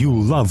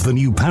 You'll love the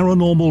new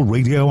Paranormal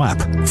Radio app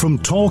from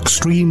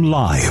TalkStream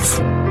Live.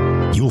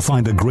 You'll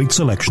find a great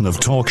selection of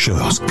talk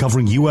shows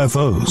covering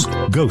UFOs,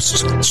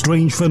 ghosts,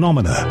 strange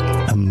phenomena,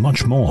 and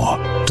much more.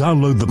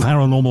 Download the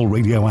Paranormal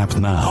Radio app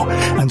now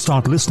and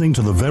start listening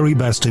to the very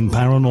best in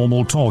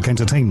paranormal talk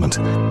entertainment,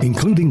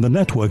 including the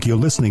network you're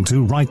listening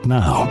to right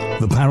now,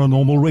 the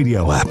Paranormal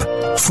Radio app.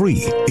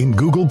 Free in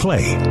Google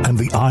Play and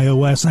the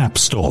iOS App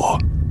Store.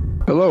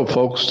 Hello,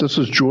 folks. This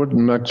is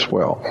Jordan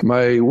Maxwell.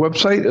 My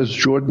website is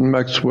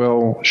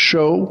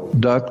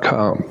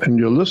jordanmaxwellshow.com, and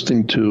you're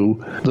listening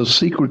to The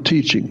Secret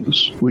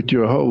Teachings with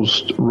your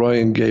host,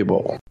 Ryan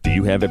Gable. Do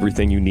you have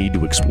everything you need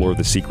to explore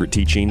the secret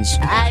teachings?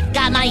 I've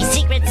got my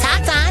secret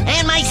socks on,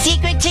 and my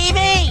secret TV,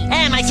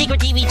 and my secret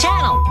TV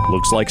channel.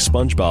 Looks like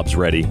SpongeBob's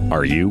ready.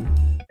 Are you?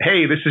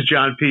 Hey, this is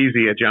John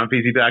Peasy at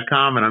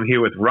johnpeasy.com, and I'm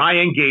here with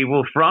Ryan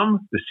Gable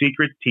from The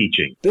Secret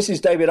Teaching. This is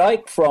David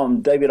Icke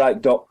from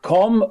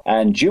davidicke.com,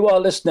 and you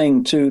are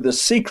listening to The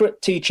Secret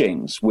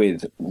Teachings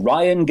with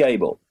Ryan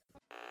Gable.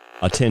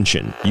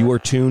 Attention, you are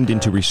tuned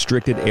into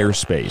restricted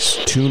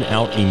airspace. Tune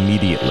out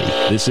immediately.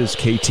 This is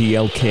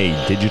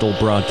KTLK Digital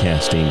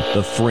Broadcasting,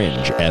 The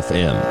Fringe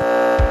FM.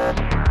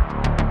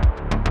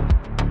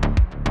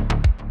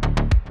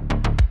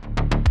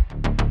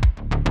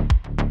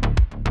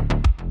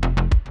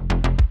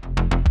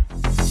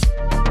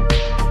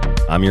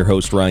 I'm your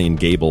host, Ryan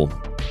Gable,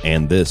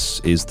 and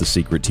this is The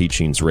Secret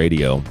Teachings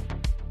Radio.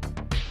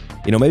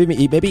 You know,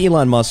 maybe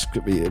Elon Musk,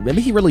 maybe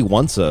he really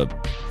wants a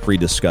free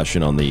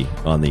discussion on the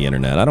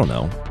internet. I don't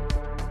know.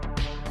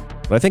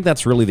 But I think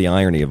that's really the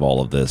irony of all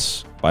of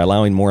this. By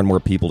allowing more and more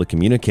people to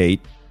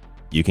communicate,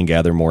 you can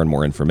gather more and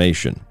more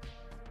information.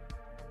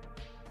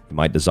 He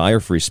might desire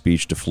free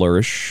speech to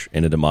flourish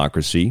in a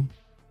democracy,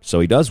 so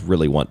he does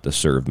really want to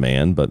serve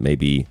man, but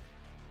maybe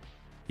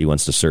he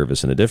wants to serve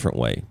us in a different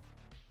way.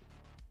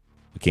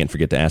 We can't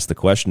forget to ask the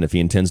question if he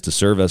intends to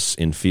serve us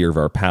in fear of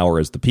our power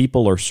as the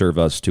people or serve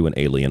us to an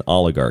alien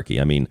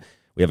oligarchy. I mean,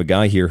 we have a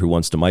guy here who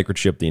wants to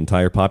microchip the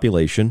entire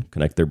population,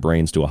 connect their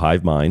brains to a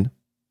hive mind.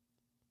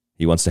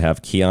 He wants to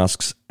have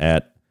kiosks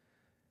at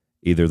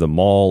either the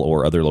mall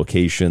or other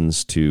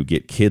locations to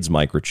get kids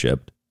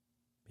microchipped.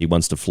 He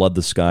wants to flood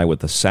the sky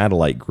with a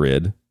satellite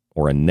grid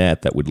or a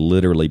net that would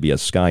literally be a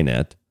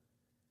Skynet,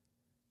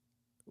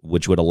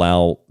 which would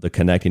allow the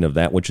connecting of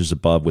that which is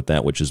above with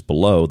that which is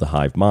below the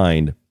hive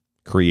mind,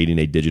 creating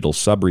a digital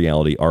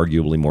sub-reality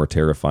arguably more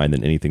terrifying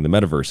than anything the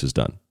metaverse has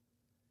done.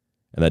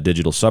 And that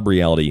digital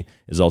sub-reality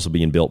is also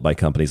being built by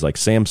companies like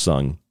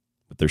Samsung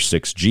with their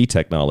 6G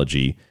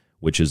technology,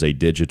 which is a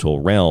digital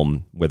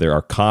realm where there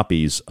are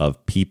copies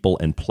of people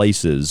and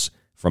places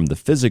from the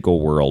physical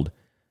world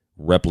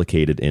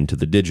replicated into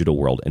the digital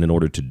world. And in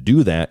order to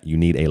do that, you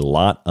need a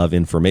lot of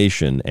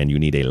information and you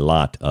need a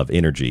lot of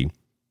energy.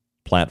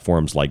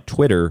 Platforms like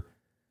Twitter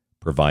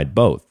provide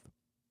both.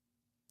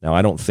 Now,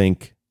 I don't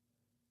think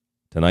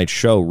tonight's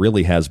show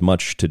really has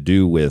much to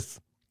do with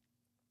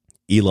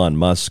Elon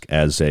Musk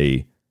as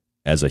a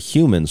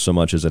human so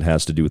much as it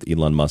has to do with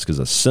Elon Musk as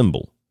a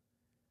symbol.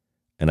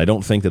 And I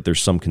don't think that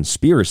there's some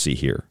conspiracy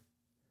here.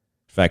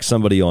 In fact,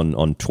 somebody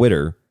on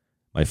Twitter,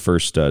 my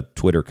first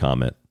Twitter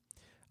comment,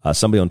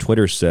 somebody on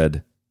Twitter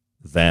said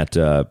that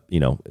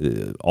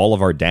all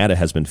of our data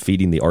has been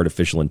feeding the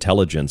artificial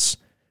intelligence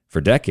for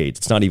decades.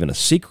 It's not even a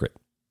secret.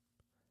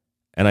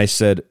 And I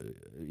said,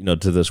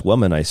 to this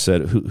woman, I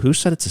said, who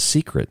said it's a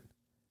secret?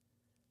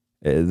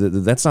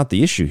 That's not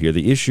the issue here.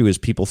 The issue is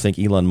people think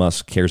Elon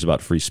Musk cares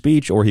about free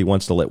speech or he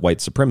wants to let white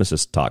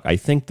supremacists talk. I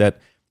think that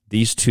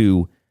these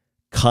two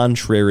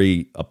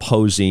contrary,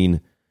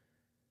 opposing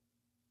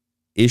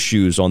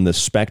issues on the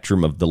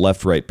spectrum of the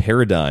left-right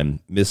paradigm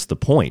miss the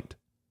point.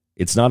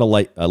 It's not a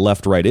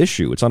left-right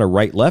issue. It's not a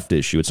right-left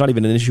issue. It's not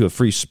even an issue of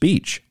free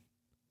speech.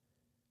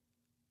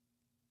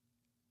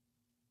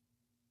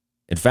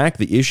 In fact,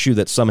 the issue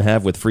that some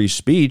have with free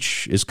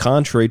speech is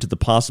contrary to the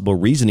possible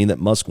reasoning that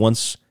Musk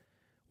wants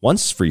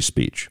free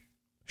speech.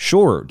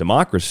 Sure,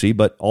 democracy,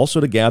 but also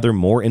to gather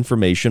more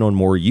information on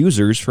more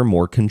users for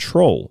more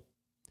control.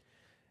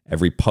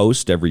 Every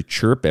post, every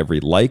chirp, every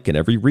like, and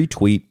every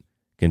retweet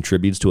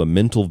contributes to a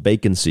mental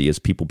vacancy as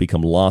people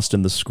become lost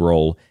in the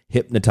scroll,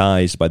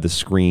 hypnotized by the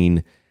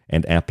screen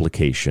and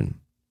application.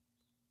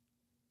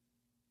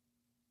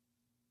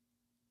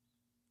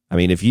 I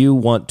mean, if you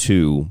want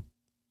to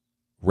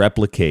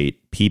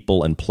replicate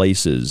people and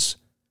places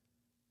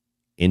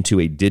into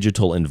a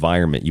digital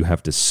environment, you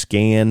have to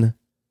scan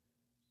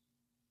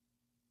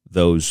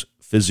those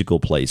physical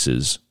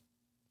places.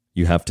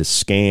 You have to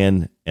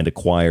scan and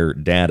acquire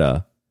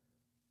data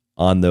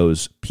on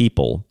those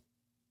people,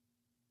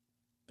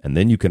 and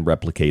then you can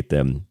replicate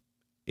them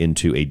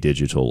into a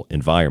digital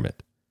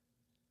environment.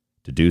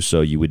 To do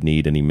so, you would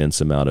need an immense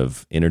amount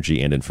of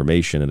energy and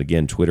information, and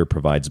again, Twitter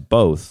provides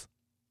both,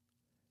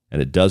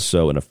 and it does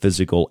so in a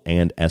physical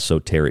and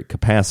esoteric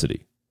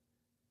capacity.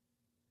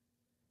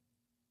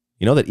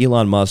 You know that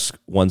Elon Musk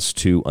wants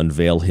to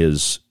unveil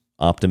his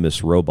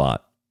Optimus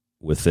robot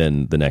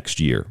within the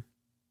next year.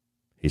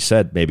 He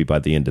said maybe by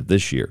the end of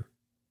this year.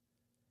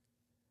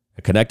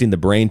 Connecting the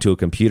brain to a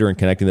computer and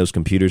connecting those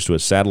computers to a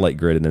satellite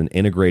grid and then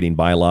integrating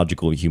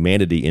biological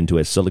humanity into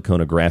a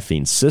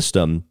siliconographene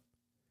system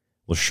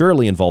will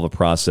surely involve a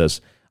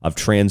process of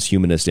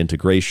transhumanist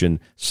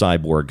integration,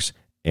 cyborgs,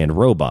 and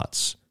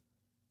robots.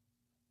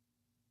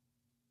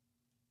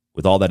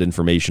 With all that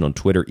information on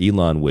Twitter,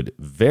 Elon would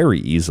very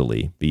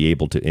easily be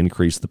able to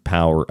increase the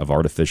power of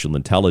artificial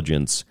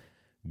intelligence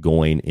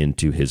going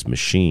into his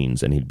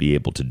machines, and he'd be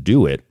able to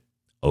do it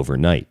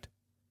overnight.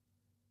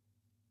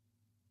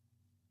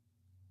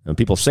 And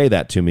people say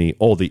that to me,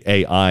 the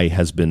AI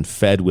has been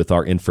fed with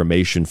our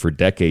information for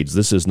decades.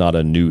 This is not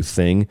a new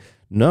thing.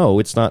 No,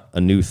 it's not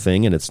a new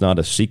thing, and it's not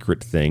a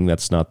secret thing.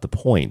 That's not the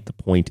point. The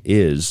point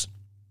is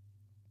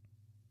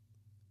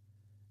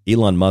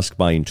Elon Musk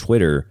buying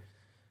Twitter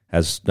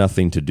has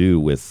nothing to do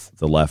with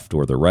the left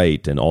or the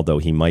right, and although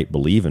he might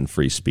believe in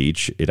free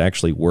speech, it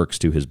actually works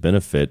to his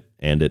benefit,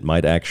 and it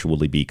might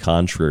actually be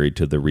contrary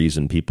to the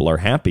reason people are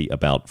happy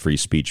about free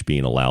speech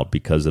being allowed,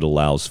 because it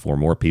allows for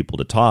more people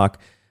to talk,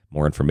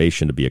 more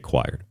information to be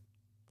acquired.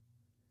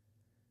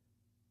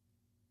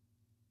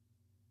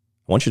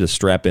 I want you to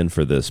strap in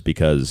for this,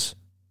 because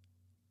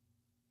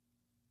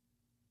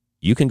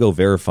you can go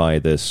verify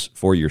this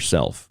for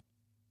yourself.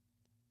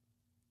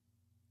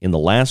 In the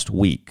last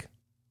week,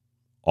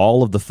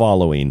 all of the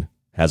following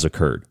has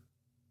occurred.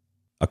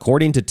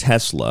 According to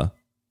Tesla,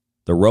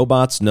 The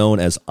robots known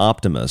as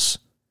Optimus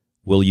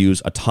will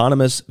use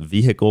autonomous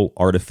vehicle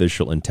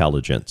artificial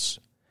intelligence.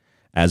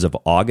 As of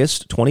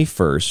August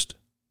 21st,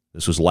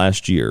 this was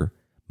last year,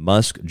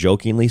 Musk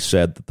jokingly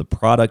said that the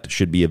product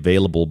should be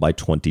available by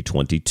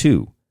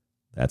 2022.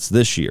 That's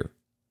this year.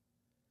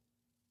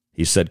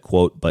 He said,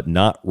 quote, but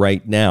not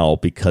right now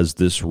because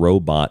this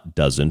robot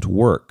doesn't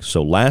work.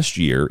 So last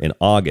year in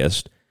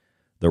August,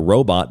 the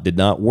robot did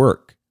not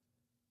work.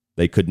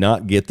 They could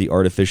not get the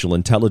artificial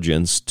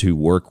intelligence to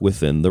work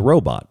within the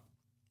robot.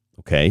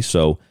 Okay,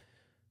 so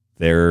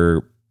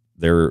they're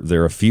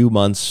a few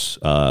months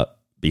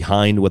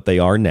behind what they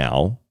are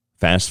now.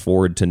 Fast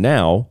forward to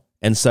now,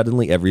 and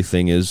suddenly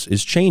everything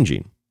is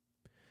changing.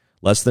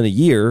 Less than a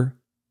year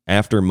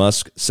after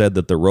Musk said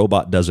that the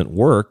robot doesn't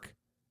work,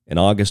 in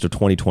August of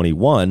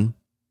 2021,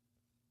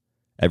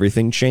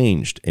 everything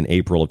changed in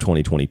April of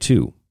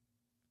 2022.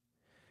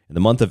 In the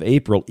month of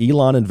April,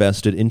 Elon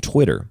invested in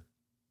Twitter,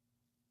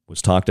 was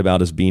talked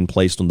about as being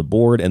placed on the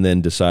board, and then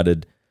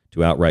decided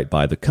to outright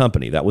buy the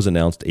company. That was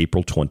announced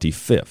April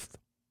 25th.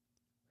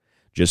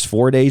 Just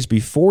 4 days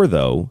before,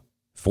 though,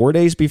 4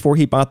 days before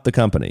he bought the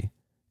company,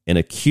 in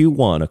a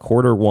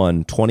quarter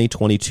one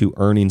 2022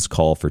 earnings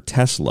call for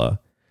Tesla,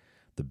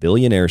 the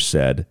billionaire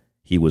said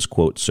he was,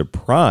 quote,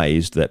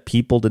 surprised that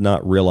people did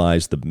not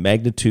realize the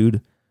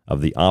magnitude of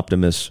the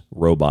Optimus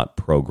robot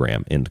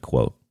program, end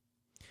quote.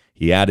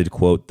 He added,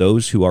 quote,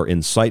 those who are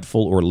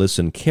insightful or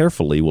listen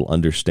carefully will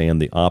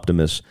understand the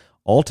Optimus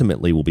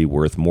ultimately will be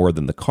worth more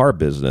than the car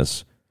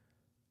business,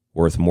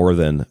 worth more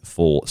than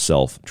full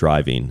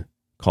self-driving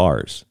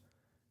cars.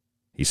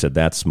 He said,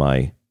 that's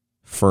my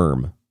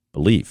firm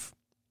belief.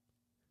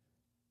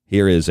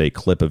 Here is a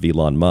clip of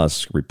Elon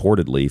Musk,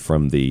 reportedly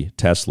from the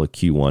Tesla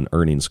Q1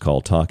 earnings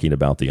call, talking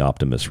about the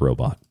Optimus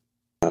robot.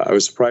 I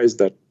was surprised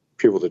that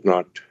people did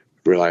not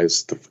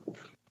realize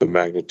the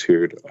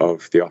magnitude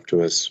of the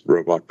Optimus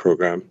robot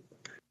program.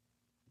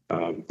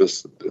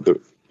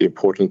 The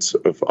importance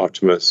of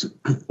Optimus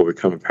will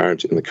become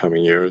apparent in the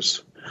coming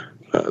years.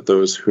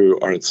 Those who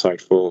are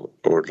insightful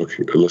or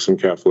listen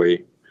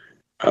carefully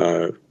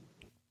will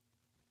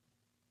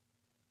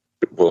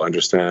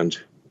understand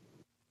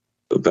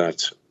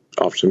that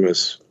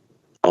Optimus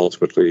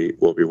ultimately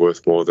will be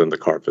worth more than the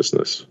car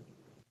business,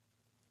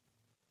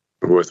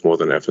 worth more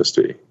than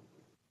FSD.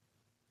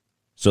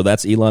 So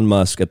that's Elon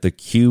Musk at the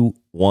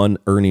Q1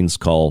 earnings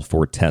call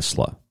for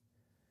Tesla.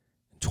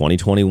 In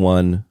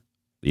 2021,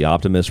 the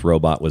Optimus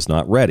robot was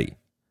not ready.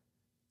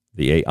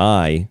 The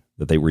AI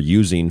that they were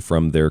using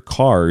from their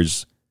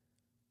cars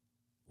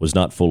was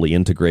not fully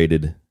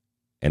integrated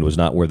and was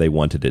not where they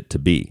wanted it to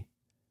be.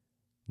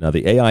 Now,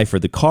 the AI for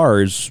the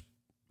cars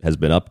has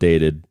been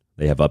updated.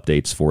 They have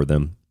updates for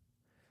them.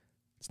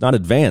 It's not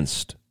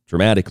advanced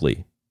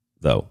dramatically,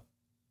 though.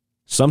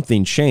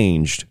 Something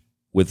changed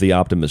with the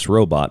Optimus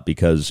robot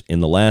because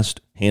in the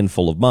last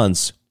handful of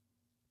months,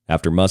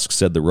 after Musk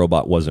said the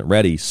robot wasn't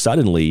ready,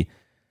 suddenly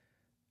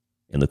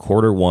in the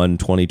quarter one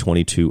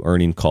 2022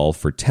 earning call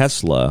for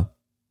Tesla,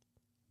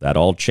 that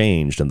all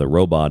changed and the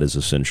robot is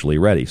essentially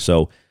ready.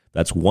 So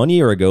that's 1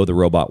 year ago, the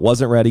robot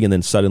wasn't ready, and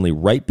then suddenly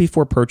right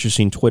before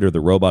purchasing Twitter, the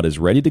robot is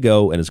ready to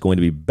go and is going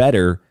to be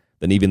better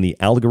than even the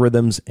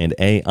algorithms and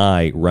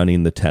AI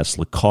running the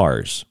Tesla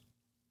cars.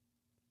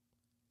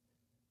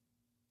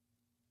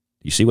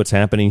 Do you see what's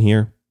happening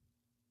here?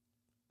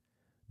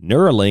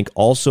 Neuralink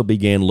also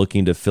began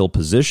looking to fill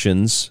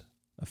positions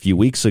a few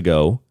weeks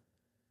ago,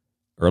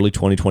 early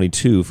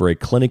 2022, for a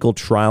clinical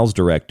trials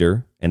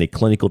director and a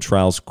clinical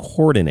trials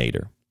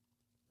coordinator.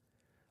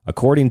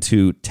 According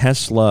to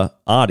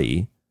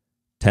Teslarati,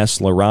 I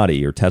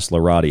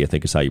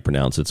think is how you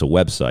pronounce it. It's a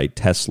website,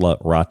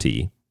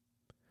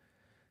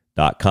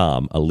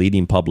 Teslarati.com, a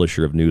leading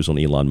publisher of news on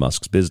Elon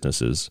Musk's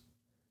businesses.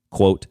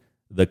 Quote,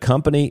 the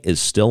company is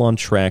still on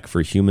track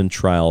for human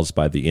trials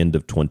by the end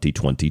of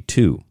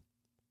 2022.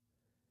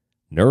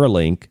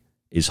 Neuralink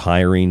is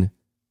hiring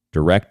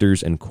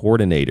directors and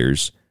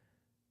coordinators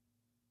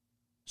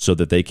so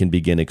that they can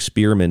begin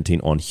experimenting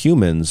on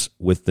humans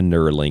with the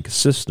Neuralink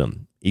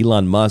system.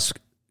 Elon Musk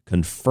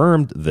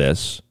confirmed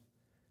this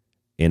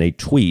in a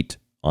tweet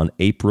on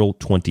April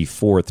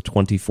 24th,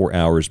 24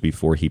 hours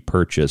before he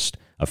purchased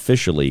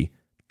officially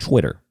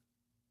Twitter.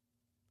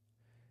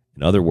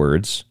 In other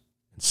words,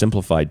 in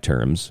simplified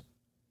terms,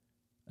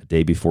 a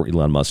day before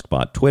Elon Musk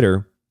bought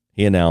Twitter,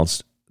 he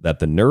announced that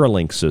the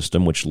Neuralink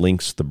system, which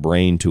links the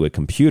brain to a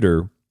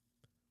computer,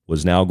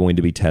 was now going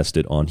to be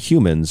tested on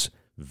humans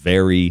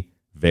very,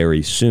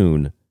 very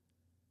soon,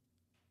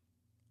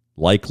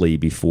 likely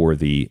before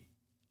the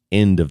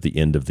end of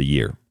the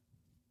year.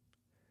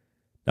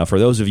 Now, for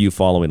those of you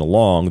following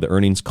along, the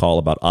earnings call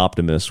about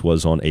Optimus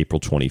was on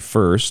April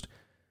 21st.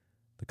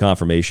 The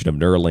confirmation of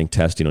Neuralink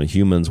testing on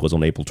humans was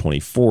on April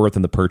 24th,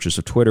 and the purchase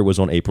of Twitter was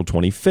on April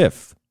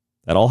 25th.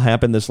 That all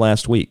happened this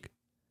last week.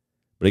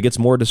 But it gets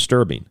more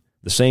disturbing.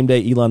 The same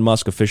day Elon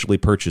Musk officially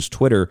purchased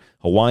Twitter,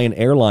 Hawaiian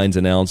Airlines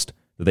announced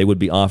that they would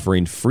be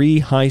offering free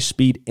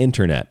high-speed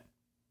internet.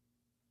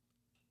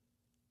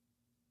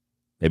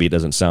 Maybe it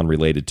doesn't sound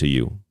related to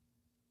you.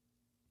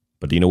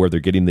 But do you know where they're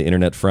getting the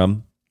internet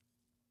from?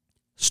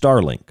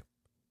 Starlink.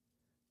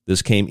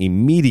 This came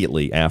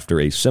immediately after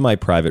a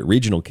semi-private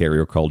regional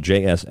carrier called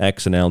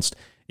JSX announced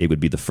it would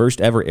be the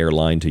first ever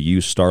airline to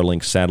use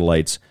Starlink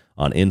satellites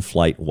on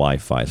in-flight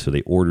Wi-Fi. So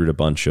they ordered a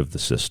bunch of the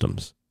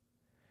systems.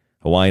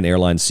 Hawaiian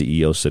Airlines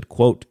CEO said,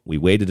 quote, "We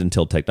waited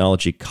until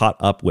technology caught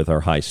up with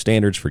our high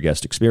standards for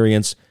guest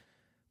experience,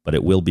 but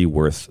it will be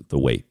worth the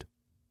wait."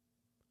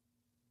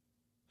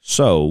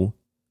 So,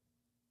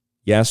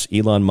 yes,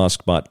 Elon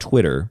Musk bought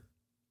Twitter,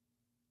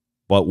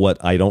 but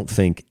what I don't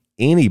think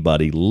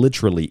anybody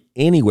literally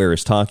anywhere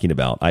is talking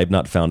about, I have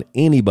not found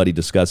anybody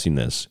discussing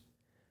this.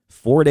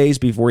 4 days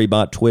before he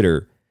bought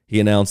Twitter,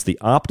 he announced the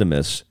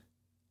Optimus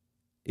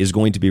is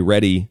going to be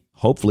ready,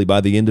 hopefully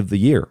by the end of the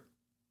year.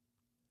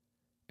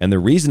 And the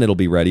reason it'll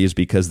be ready is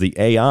because the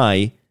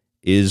AI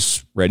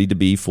is ready to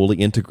be fully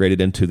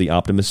integrated into the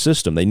Optimus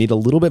system. They need a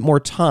little bit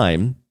more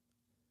time,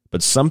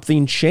 but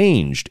something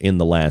changed in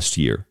the last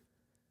year.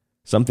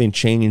 Something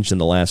changed in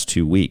the last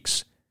 2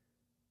 weeks.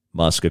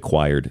 Musk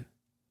acquired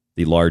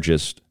the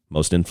largest,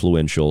 most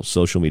influential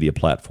social media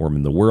platform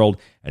in the world,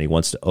 and he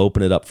wants to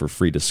open it up for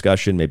free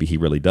discussion. Maybe he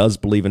really does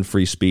believe in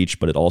free speech,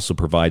 but it also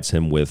provides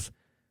him with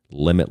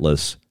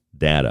limitless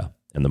data.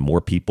 And the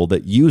more people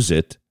that use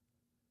it,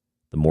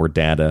 the more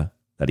data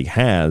that he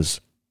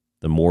has,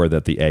 the more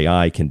that the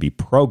AI can be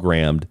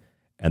programmed,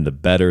 and the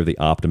better the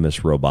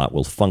Optimus robot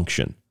will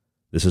function.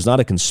 This is not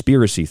a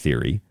conspiracy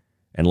theory.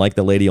 And like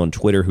the lady on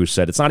Twitter who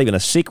said, it's not even a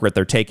secret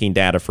they're taking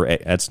data for,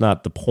 that's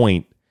not the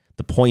point.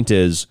 The point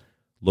is,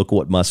 look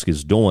what Musk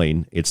is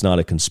doing. It's not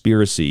a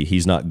conspiracy.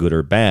 He's not good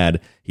or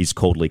bad. He's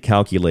coldly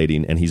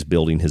calculating, and he's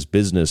building his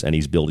business, and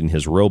he's building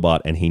his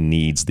robot, and he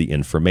needs the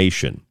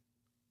information.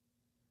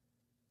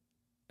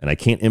 And I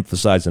can't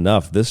emphasize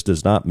enough, this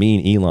does not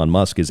mean Elon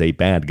Musk is a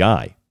bad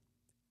guy.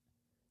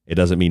 It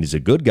doesn't mean he's a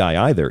good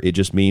guy either. It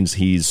just means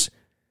he's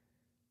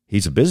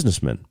a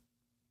businessman.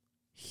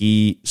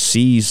 He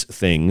sees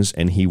things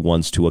and he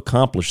wants to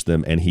accomplish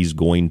them, and he's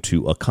going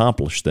to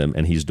accomplish them,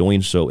 and he's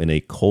doing so in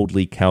a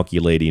coldly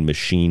calculating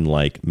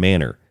machine-like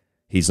manner.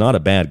 He's not a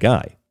bad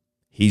guy.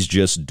 He's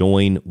just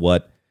doing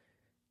what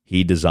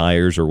he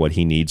desires or what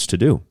he needs to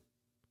do.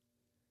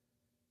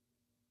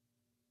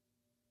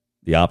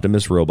 The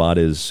Optimus robot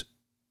is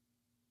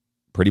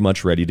pretty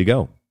much ready to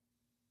go.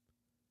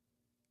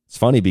 It's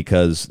funny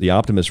because the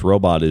Optimus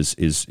robot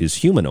is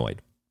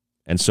humanoid,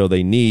 and so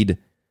they need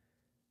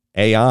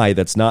AI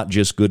that's not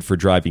just good for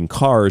driving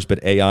cars,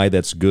 but AI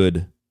that's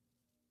good,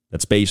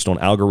 that's based on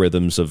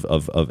algorithms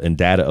of and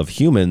data of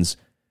humans,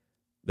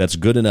 that's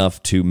good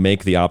enough to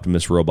make the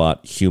Optimus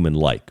robot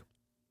human-like.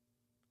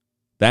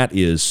 That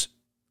is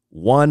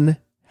one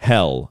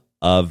hell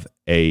of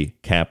a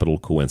capital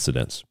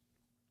coincidence.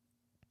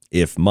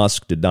 If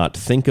Musk did not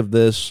think of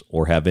this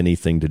or have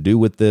anything to do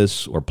with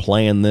this or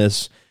plan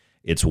this,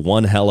 it's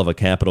one hell of a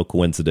capital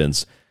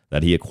coincidence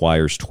that he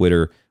acquires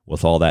Twitter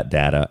with all that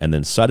data, and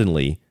then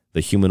suddenly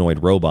the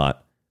humanoid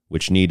robot,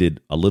 which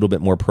needed a little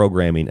bit more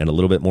programming and a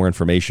little bit more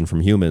information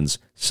from humans,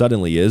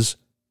 suddenly is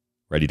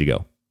ready to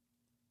go.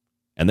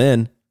 And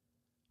then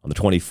on the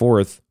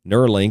 24th,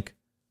 Neuralink,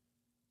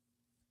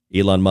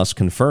 Elon Musk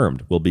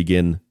confirmed, will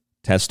begin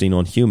testing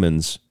on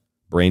humans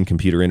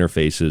brain-computer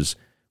interfaces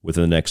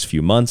within the next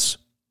few months.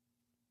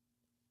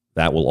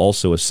 That will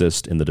also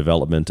assist in the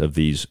development of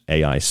these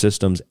AI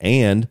systems,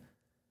 and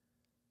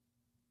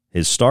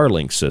his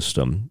Starlink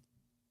system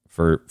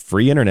for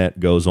free internet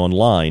goes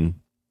online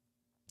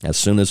as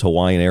soon as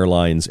Hawaiian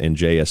Airlines and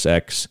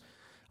JSX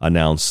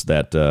announce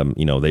that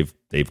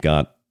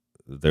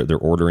they're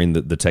ordering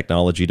the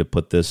technology to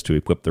put this, to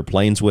equip their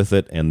planes with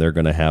it, and they're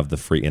going to have the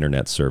free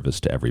internet service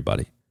to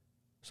everybody.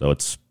 So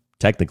it's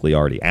technically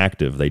already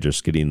active. They're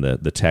just getting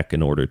the tech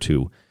in order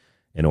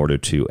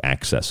to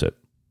access it.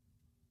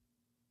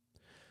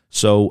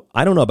 So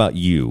I don't know about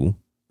you,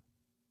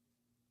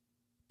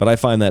 but I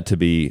find that to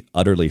be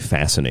utterly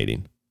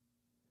fascinating.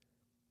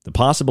 The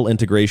possible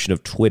integration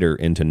of Twitter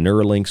into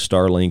Neuralink,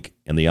 Starlink,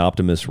 and the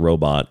Optimus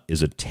robot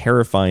is a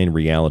terrifying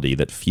reality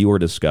that few are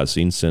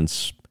discussing,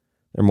 since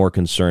they're more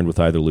concerned with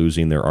either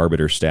losing their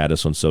arbiter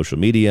status on social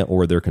media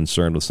or they're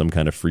concerned with some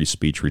kind of free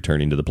speech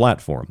returning to the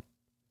platform.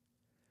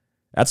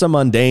 That's a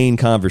mundane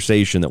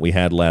conversation that we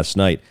had last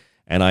night,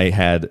 and I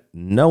had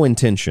no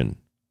intention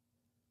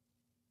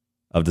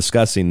of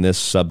discussing this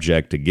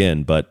subject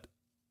again, but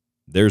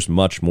there's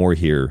much more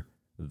here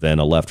than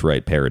a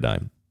left-right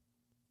paradigm.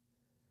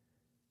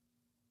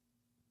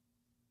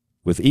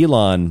 With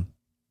Elon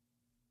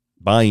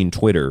buying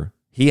Twitter,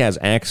 he has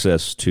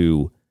access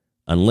to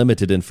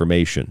unlimited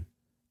information,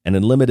 an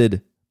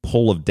unlimited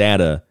pool of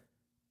data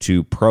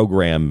to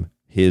program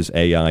his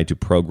AI, to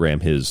program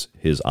his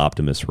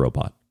Optimus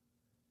robot.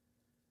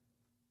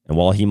 And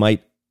while he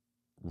might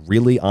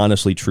really,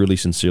 honestly, truly,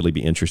 sincerely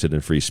be interested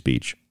in free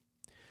speech,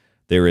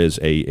 there is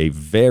a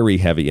very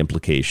heavy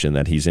implication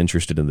that he's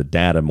interested in the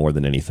data more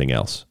than anything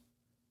else.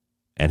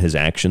 And his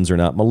actions are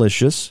not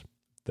malicious.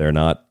 They're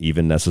not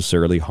even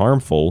necessarily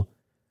harmful.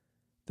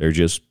 They're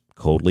just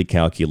coldly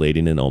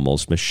calculating and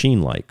almost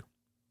machine-like.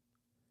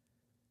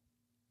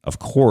 Of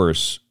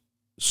course,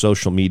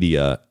 social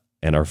media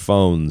and our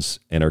phones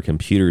and our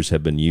computers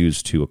have been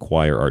used to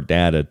acquire our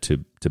data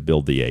to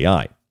build the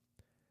AI.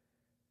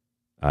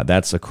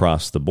 That's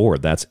across the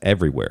board. That's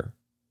everywhere.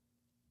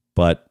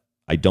 But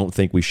I don't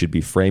think we should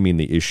be framing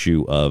the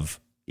issue of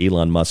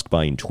Elon Musk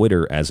buying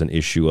Twitter as an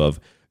issue of,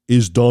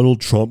 is Donald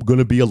Trump going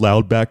to be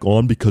allowed back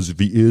on? Because if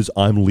he is,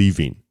 I'm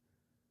leaving.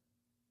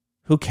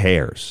 Who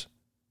cares?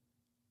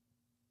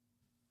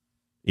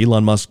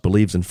 Elon Musk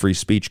believes in free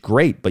speech.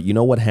 Great. But you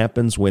know what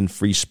happens when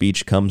free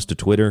speech comes to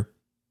Twitter?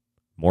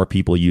 More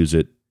people use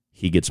it.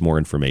 He gets more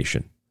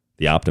information.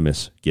 The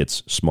optimist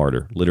gets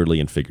smarter, literally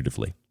and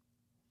figuratively.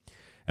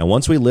 And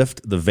once we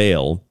lift the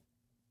veil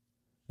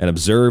and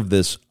observe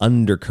this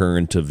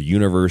undercurrent of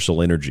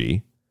universal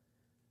energy,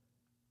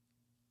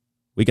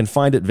 we can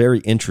find it very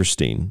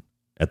interesting,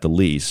 at the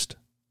least,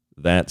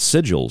 that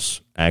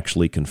sigils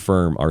actually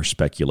confirm our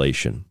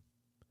speculation.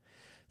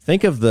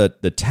 Think of the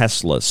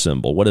Tesla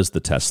symbol. What is the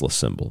Tesla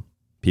symbol?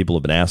 People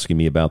have been asking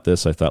me about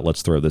this. I thought,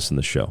 let's throw this in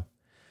the show.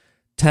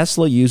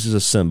 Tesla uses a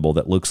symbol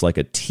that looks like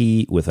a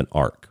T with an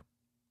arc.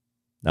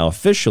 Now,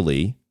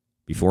 officially,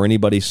 before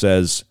anybody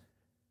says,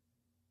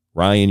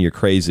 Ryan, you're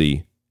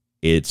crazy,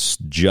 it's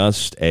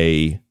just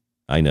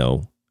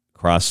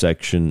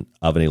cross-section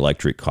of an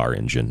electric car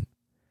engine.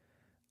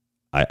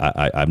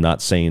 I'm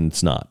not saying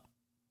it's not.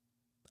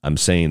 I'm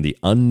saying the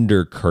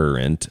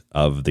undercurrent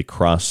of the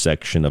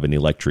cross-section of an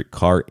electric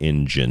car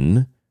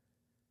engine,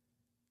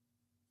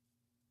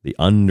 the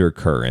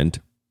undercurrent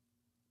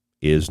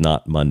is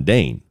not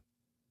mundane.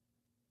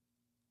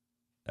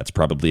 That's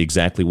probably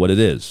exactly what it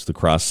is, the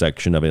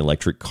cross-section of an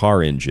electric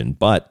car engine.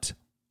 But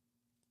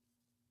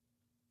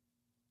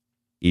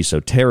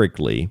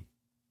esoterically,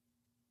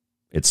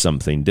 it's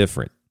something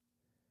different.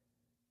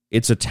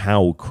 It's a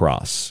Tau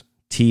cross.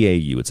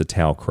 T-A-U, it's a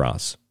Tau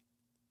cross.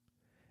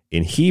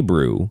 In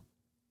Hebrew,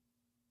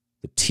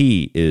 the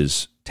T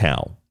is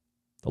Tau,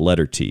 the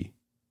letter T,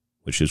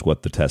 which is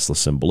what the Tesla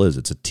symbol is.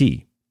 It's a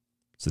T.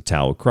 It's a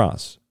Tau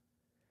cross.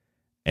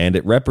 And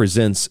it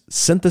represents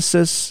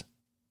synthesis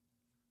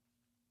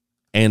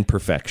and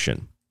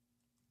perfection.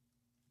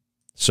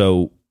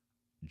 So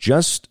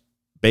just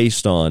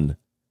based on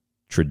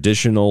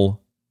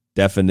traditional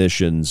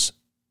definitions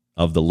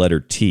of the letter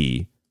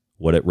T,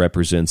 what it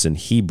represents in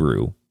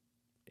Hebrew,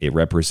 it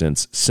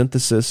represents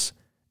synthesis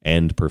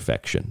and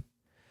perfection.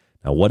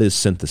 Now, what is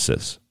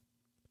synthesis?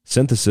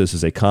 Synthesis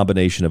is a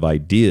combination of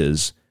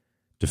ideas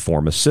to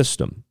form a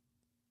system.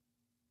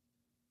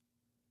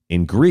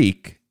 In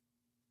Greek,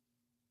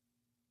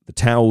 the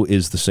Tau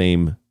is the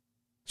same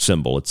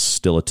symbol. It's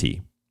still a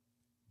T.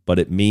 But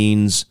it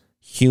means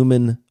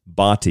human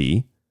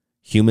body,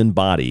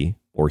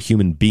 or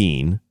human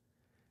being,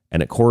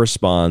 and it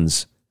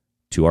corresponds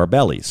to our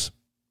bellies.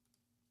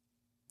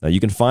 Now, you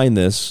can find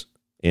this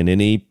in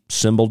any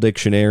symbol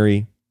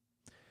dictionary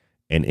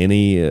and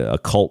any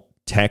occult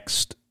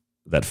text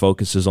that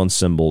focuses on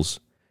symbols.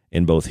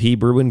 In both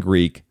Hebrew and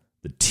Greek,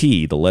 the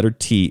T, the letter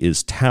T,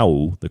 is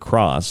Tau, the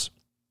cross.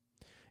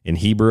 In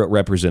Hebrew, it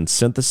represents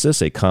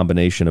synthesis, a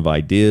combination of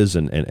ideas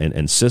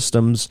and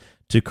systems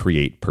to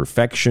create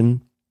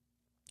perfection.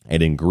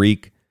 And in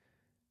Greek,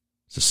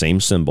 it's the same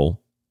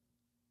symbol.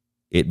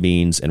 It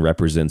means and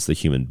represents the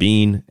human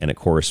being, and it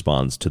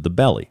corresponds to the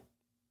belly.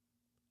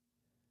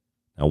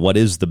 Now, what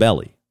is the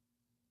belly?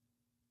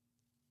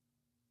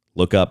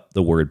 Look up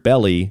the word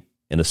belly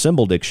in a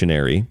symbol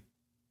dictionary.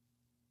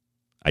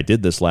 I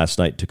did this last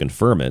night to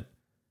confirm it,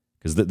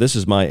 because this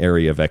is my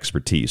area of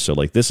expertise. So,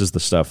 this is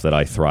the stuff that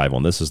I thrive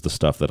on. This is the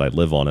stuff that I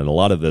live on, and a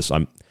lot of this,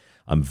 I'm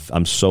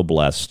so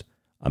blessed.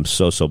 I'm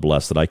so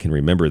blessed that I can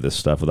remember this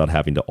stuff without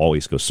having to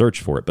always go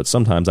search for it. But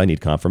sometimes I need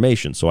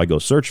confirmation, so I go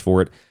search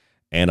for it,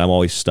 and I'm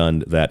always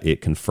stunned that it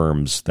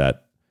confirms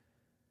that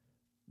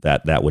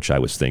which I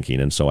was thinking.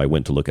 And so I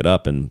went to look it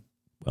up, and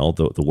well,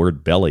 the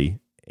word belly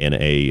in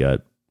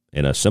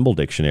a symbol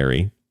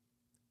dictionary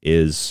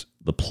is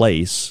the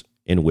place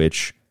in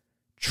which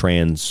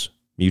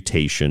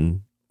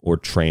transmutation or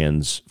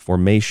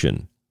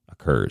transformation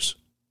occurs.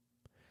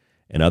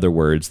 In other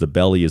words, the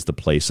belly is the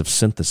place of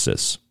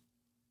synthesis.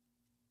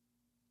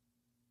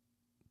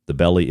 The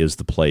belly is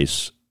the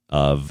place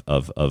of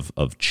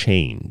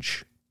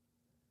change.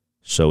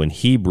 So in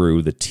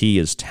Hebrew, the T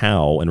is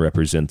Tau and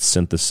represents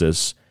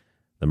synthesis,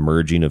 the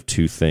merging of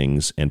two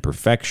things, and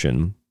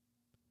perfection,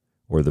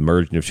 or the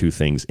merging of two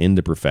things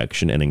into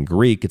perfection. And in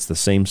Greek, it's the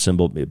same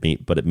symbol,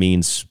 but it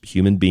means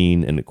human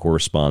being, and it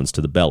corresponds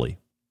to the belly.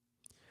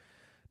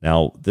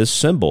 Now, this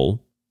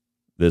symbol,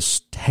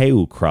 this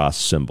Tau cross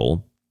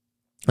symbol,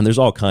 and there's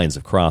all kinds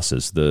of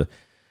crosses.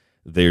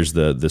 There's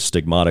the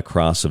stigmata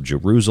cross of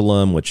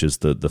Jerusalem, which is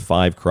the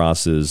five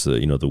crosses,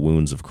 the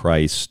wounds of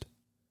Christ.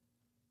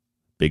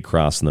 Big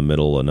cross in the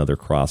middle, another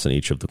cross in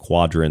each of the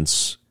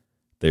quadrants.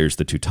 There's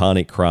the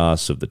Teutonic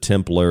cross of the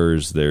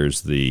Templars.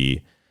 There's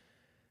the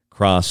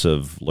cross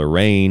of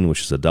Lorraine,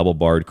 which is a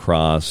double-barred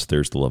cross.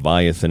 There's the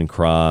Leviathan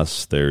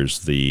cross. There's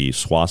the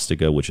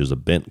swastika, which is a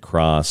bent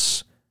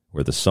cross,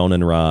 or the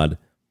Sonnenrad.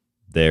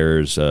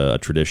 There's a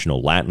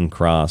traditional Latin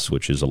cross,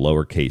 which is a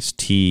lowercase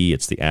t.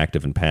 It's the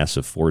active and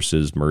passive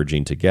forces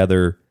merging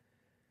together.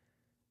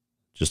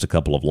 Just a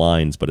couple of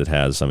lines, but it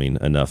has,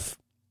 enough.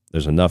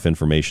 There's enough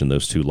information,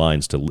 those 2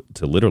 lines, to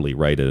literally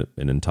write an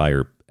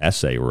entire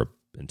essay or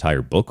an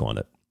entire book on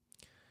it,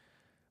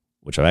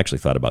 which I've actually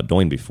thought about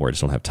doing before. I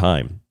just don't have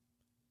time.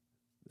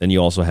 Then you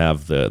also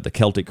have the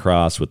Celtic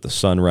cross with the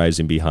sun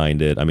rising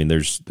behind it.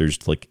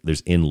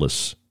 There's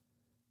endless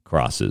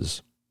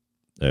crosses.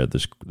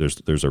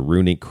 There's a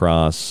runic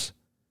cross.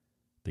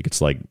 I think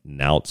it's like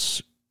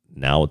Nauts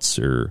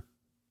or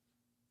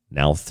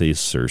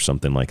Nauthis or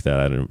something like that.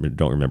 I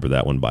don't remember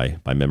that one by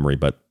memory,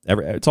 but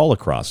it's all a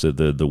cross.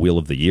 The wheel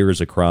of the year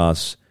is a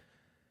cross.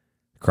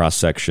 Cross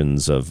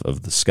sections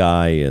of the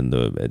sky, and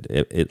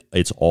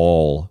it's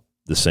all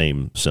the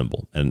same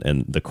symbol.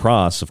 And the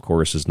cross, of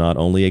course, is not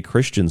only a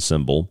Christian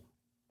symbol,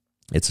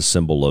 it's a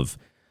symbol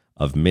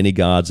of many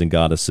gods and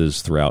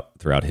goddesses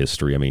throughout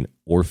history.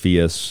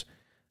 Orpheus,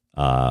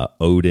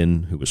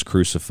 Odin, who was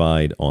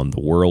crucified on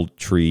the world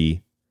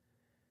tree.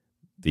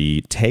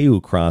 The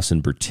Teu cross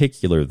in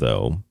particular,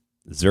 though,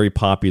 is very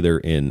popular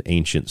in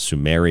ancient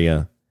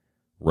Sumeria,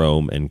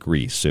 Rome, and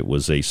Greece. It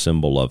was a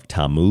symbol of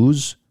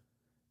Tammuz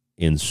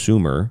in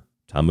Sumer.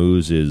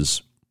 Tammuz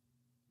is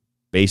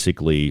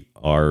basically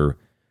our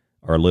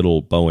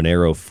little bow and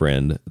arrow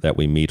friend that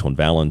we meet on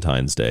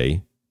Valentine's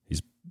Day.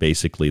 He's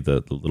basically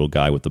the little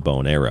guy with the bow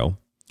and arrow,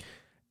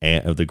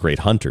 and the great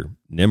hunter,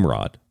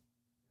 Nimrod.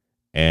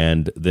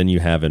 And then you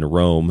have in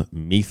Rome,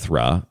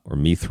 Mithra, or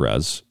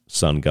Mithras,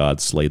 sun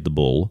god, slayed the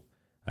bull.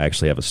 I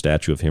actually have a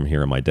statue of him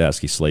here on my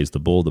desk. He slays the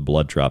bull, the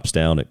blood drops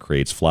down, it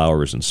creates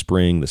flowers in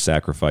spring, the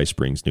sacrifice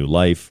brings new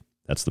life.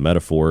 That's the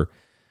metaphor.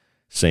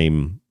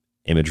 Same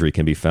imagery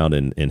can be found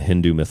in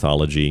Hindu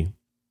mythology.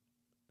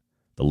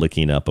 The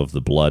licking up of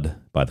the blood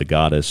by the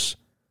goddess,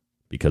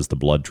 because the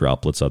blood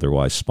droplets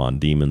otherwise spawn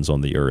demons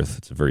on the earth.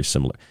 It's very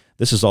similar.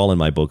 This is all in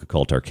my book,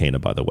 Occult Arcana,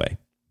 by the way.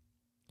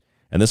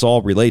 And this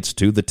all relates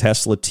to the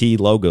Tesla T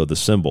logo, the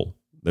symbol.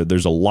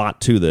 There's a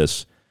lot to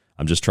this.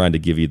 I'm just trying to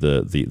give you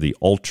the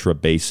ultra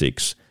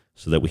basics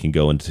so that we can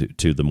go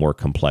into the more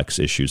complex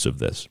issues of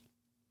this.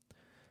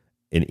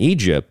 In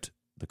Egypt,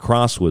 the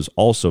cross was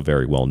also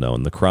very well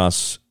known. The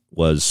cross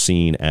was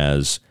seen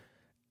as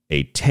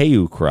a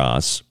Teu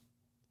cross,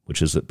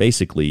 which is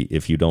basically,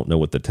 if you don't know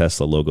what the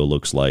Tesla logo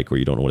looks like, or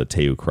you don't know what a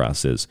Teu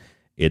cross is,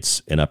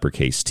 it's an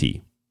uppercase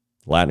T.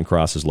 Latin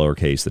cross is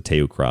lowercase, the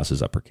Teu cross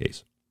is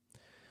uppercase.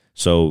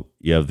 So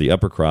you have the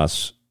upper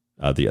cross,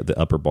 the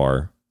upper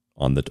bar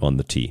on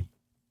the T.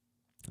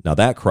 Now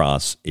that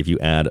cross, if you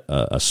add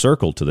a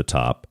circle to the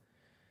top,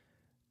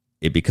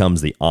 it becomes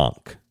the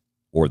Ankh,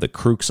 or the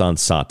Crux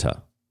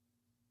Ansata.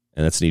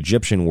 And that's an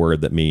Egyptian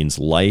word that means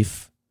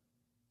life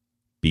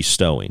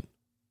bestowing.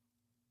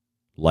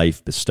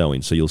 Life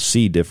bestowing. So you'll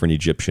see different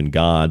Egyptian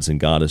gods and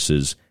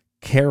goddesses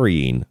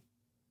carrying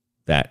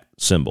that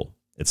symbol.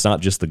 It's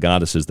not just the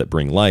goddesses that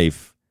bring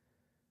life,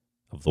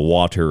 of the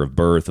water, of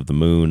birth, of the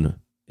moon.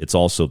 It's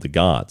also the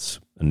gods.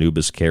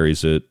 Anubis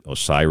carries it.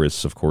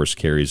 Osiris, of course,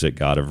 carries it,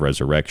 god of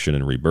resurrection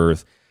and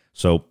rebirth.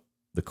 So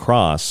the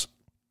cross,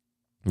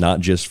 not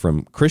just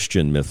from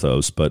Christian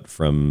mythos, but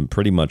from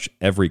pretty much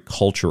every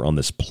culture on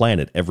this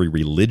planet, every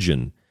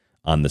religion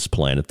on this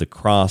planet, the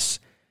cross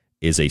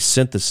is a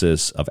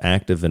synthesis of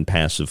active and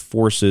passive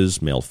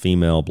forces, male,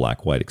 female,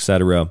 black, white,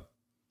 etc.,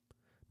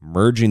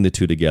 merging the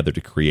two together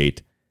to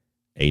create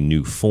a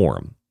new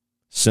form.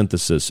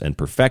 Synthesis and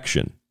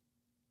perfection,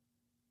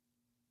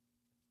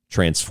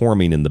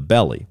 transforming in the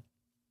belly,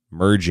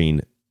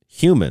 merging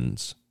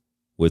humans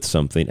with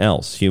something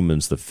else.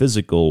 Humans, the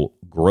physical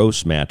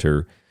gross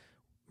matter,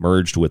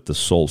 merged with the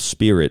soul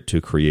spirit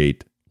to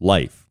create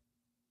life.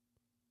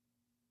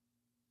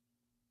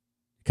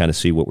 Kind of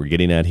see what we're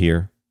getting at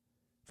here?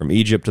 From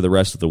Egypt to the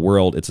rest of the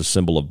world, it's a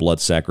symbol of blood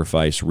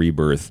sacrifice,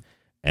 rebirth,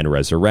 and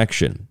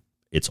resurrection.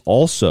 It's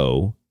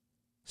also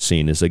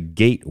seen as a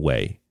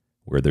gateway.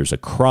 Where there's a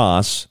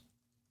cross,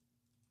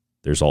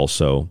 there's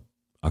also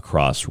a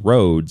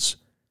crossroads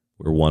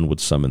where one would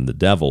summon the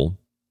devil.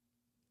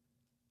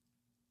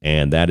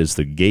 And that is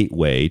the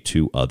gateway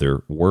to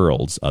other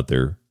worlds,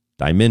 other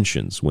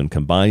dimensions. When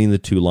combining the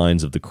 2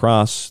 lines of the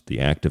cross,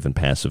 the active and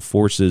passive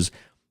forces,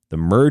 the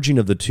merging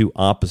of the 2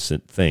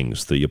 opposite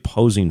things, the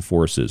opposing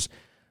forces,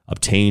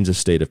 obtains a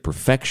state of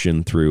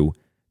perfection through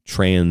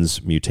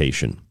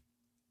transmutation,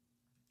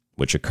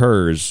 which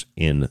occurs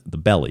in the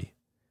belly.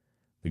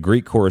 The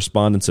Greek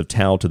correspondence of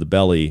Tau to the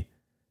belly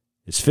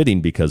is fitting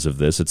because of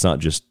this. It's not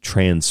just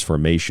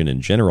transformation in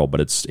general,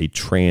 but it's a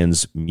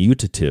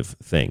transmutative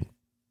thing.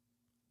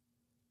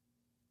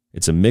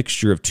 It's a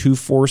mixture of 2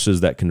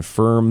 forces that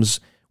confirms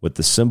with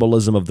the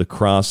symbolism of the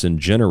cross in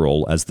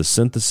general as the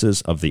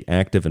synthesis of the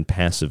active and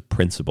passive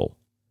principle.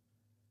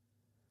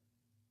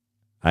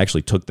 I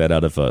actually took that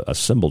out of a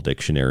symbol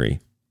dictionary.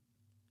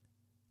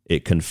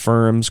 It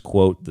confirms,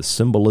 quote, the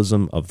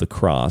symbolism of the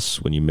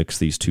cross when you mix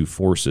these 2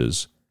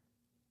 forces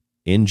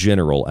in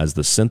general as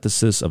the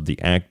synthesis of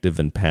the active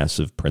and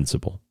passive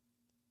principle.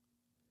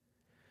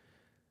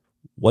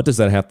 What does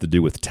that have to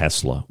do with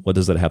Tesla? What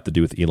does that have to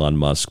do with Elon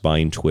Musk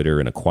buying Twitter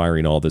and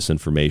acquiring all this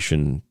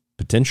information,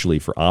 potentially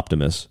for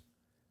Optimus,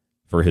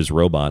 for his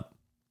robot?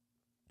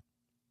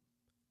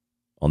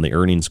 On the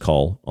earnings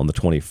call on the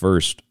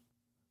 21st,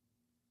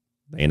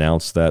 they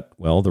announced that,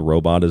 well, the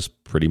robot is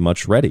pretty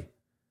much ready.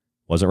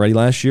 Wasn't ready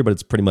last year, but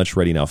it's pretty much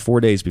ready now,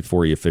 4 days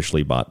before he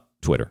officially bought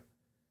Twitter.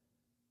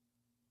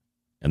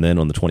 And then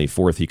on the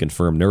 24th, he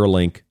confirmed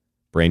Neuralink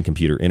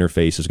brain-computer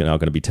interface is now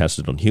going to be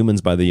tested on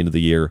humans by the end of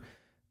the year,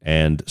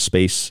 and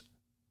space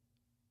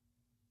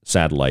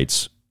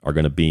satellites are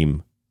going to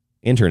beam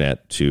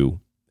internet to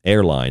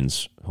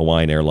airlines,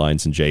 Hawaiian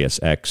Airlines and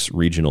JSX,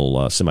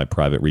 regional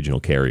semi-private regional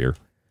carrier.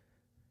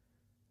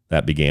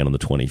 That began on the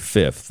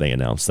 25th. They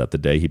announced that the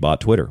day he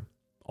bought Twitter.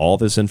 All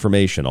this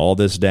information, all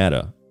this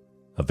data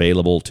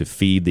available to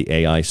feed the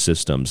AI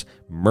systems,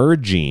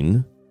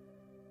 merging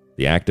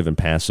the active and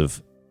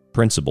passive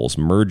principles,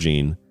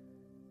 merging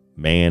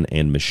man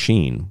and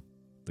machine,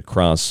 the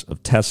cross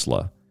of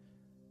Tesla.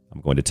 I'm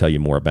going to tell you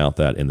more about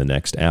that in the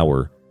next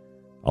hour,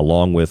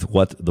 along with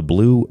what the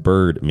blue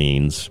bird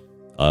means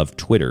of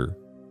Twitter.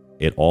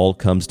 It all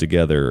comes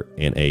together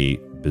in a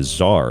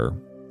bizarre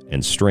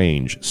and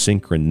strange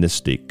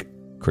synchronistic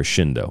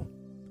crescendo.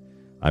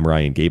 I'm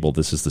Ryan Gable.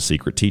 This is The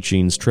Secret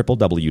Teachings,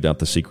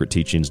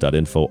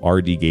 www.thesecretteachings.info,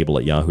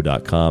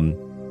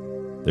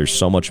 rdgable@yahoo.com. There's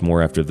so much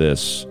more after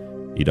this.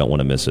 You don't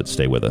want to miss it.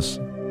 Stay with us.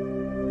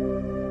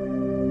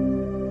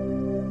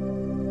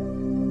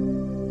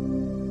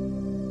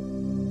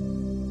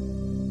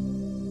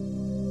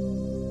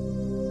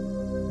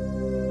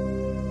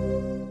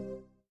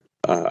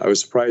 I was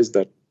surprised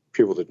that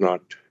people did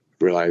not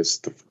realize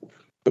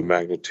the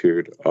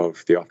magnitude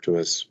of the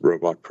Optimus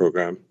robot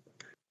program.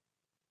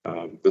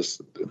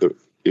 The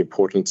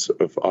importance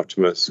of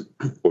Optimus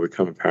will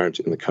become apparent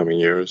in the coming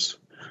years.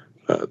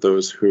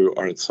 Those who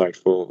are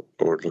insightful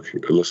or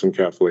listen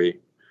carefully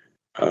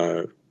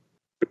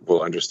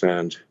will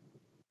understand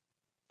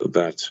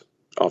that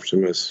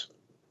Optimus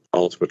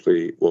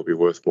ultimately will be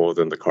worth more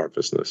than the car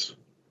business.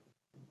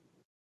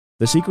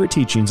 The Secret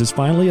Teachings is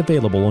finally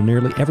available on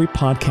nearly every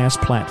podcast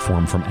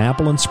platform, from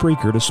Apple and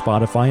Spreaker to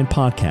Spotify and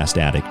Podcast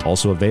Addict.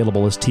 Also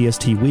available as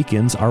TST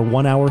Weekends, our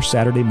 1-hour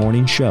Saturday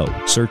morning show.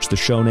 Search the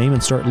show name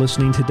and start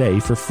listening today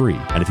for free.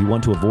 And if you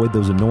want to avoid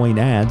those annoying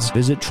ads,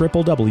 visit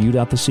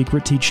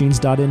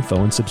www.thesecretteachings.info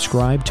and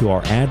subscribe to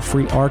our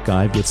ad-free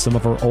archive with some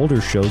of our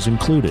older shows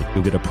included.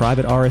 You'll get a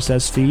private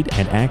RSS feed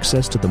and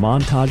access to the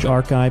montage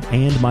archive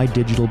and my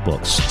digital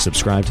books.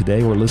 Subscribe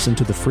today or listen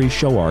to the free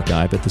show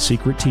archive at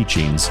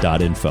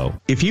thesecretteachings.info.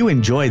 If you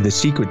enjoy The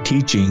Secret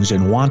Teachings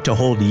and want to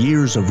hold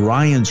years of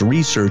Ryan's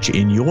research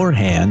in your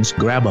hands,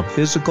 grab a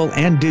physical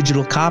and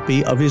digital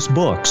copy of his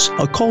books.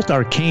 Occult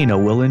Arcana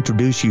will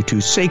introduce you to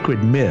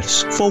sacred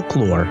myths,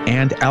 folklore,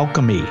 and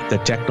alchemy. The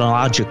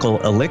Technological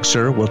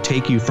Elixir will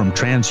take you from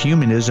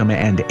transhumanism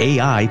and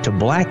AI to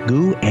black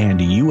goo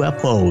and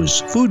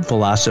UFOs. Food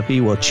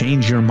Philosophy will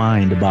change your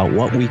mind about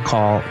what we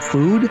call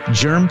food,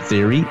 germ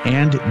theory,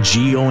 and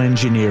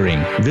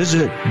geoengineering.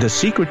 Visit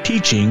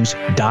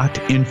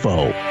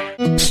thesecretteachings.info.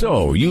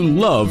 So, you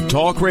love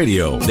talk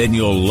radio? Then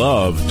you'll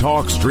love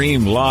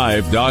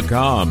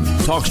TalkStreamLive.com.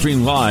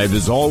 TalkStream Live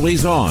is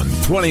always on,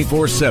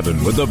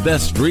 24/7, with the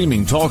best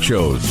streaming talk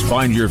shows.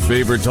 Find your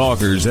favorite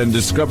talkers and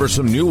discover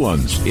some new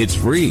ones. It's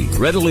free,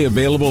 readily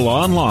available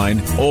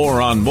online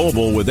or on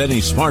mobile with any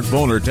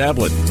smartphone or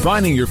tablet.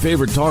 Finding your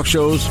favorite talk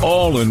shows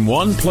all in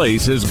one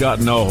place has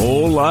gotten a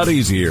whole lot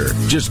easier.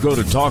 Just go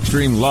to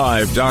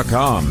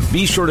TalkStreamLive.com.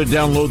 Be sure to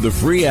download the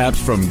free apps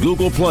from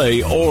Google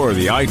Play or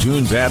the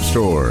iTunes App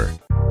Store.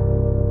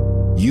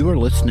 You are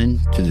listening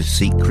to The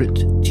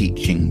Secret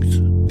Teachings.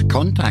 To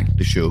contact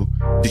the show,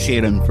 to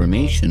share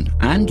information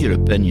and your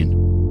opinion,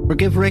 or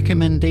give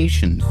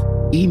recommendations,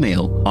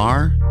 email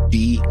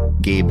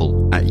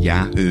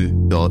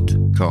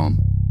rdgable@yahoo.com.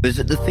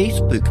 Visit the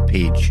Facebook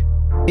page,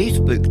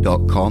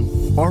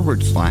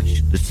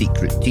 facebook.com/The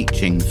Secret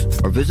Teachings,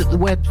 or visit the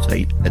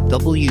website at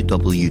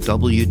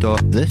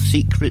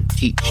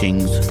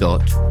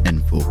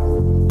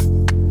www.thesecretteachings.info.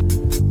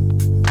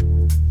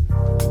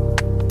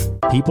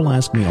 People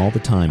ask me all the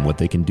time what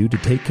they can do to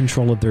take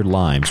control of their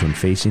lives when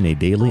facing a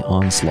daily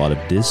onslaught of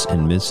dis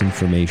and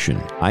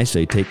misinformation. I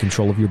say take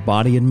control of your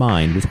body and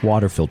mind with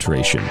water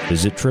filtration.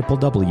 Visit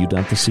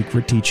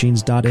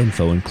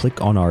www.thesecretteachings.info and click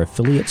on our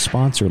affiliate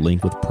sponsor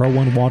link with Pro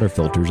One water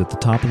filters at the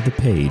top of the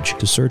page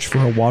to search for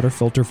a water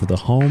filter for the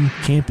home,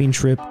 camping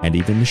trip, and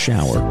even the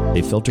shower.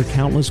 They filter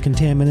countless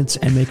contaminants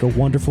and make a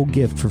wonderful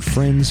gift for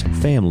friends,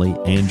 family,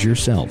 and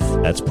yourself.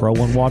 That's Pro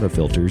One water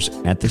filters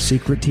at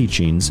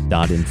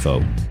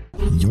thesecretteachings.info.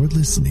 You're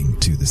listening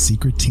to The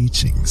Secret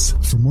Teachings.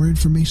 For more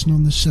information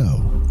on the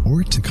show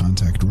or to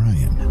contact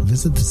Ryan,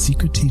 visit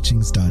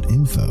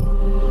thesecretteachings.info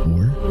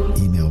or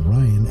email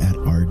Ryan at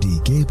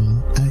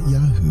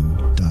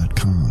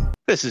rdgable@yahoo.com.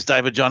 This is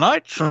David John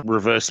Oates from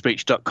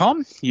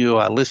ReverseSpeech.com. You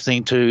are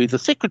listening to The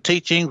Secret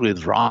Teachings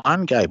with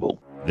Ryan Gable.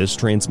 This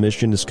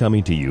transmission is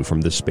coming to you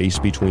from the space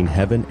between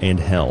heaven and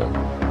hell.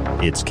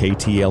 It's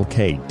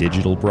KTLK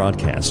Digital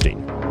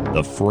Broadcasting,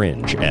 The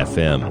Fringe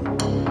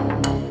FM.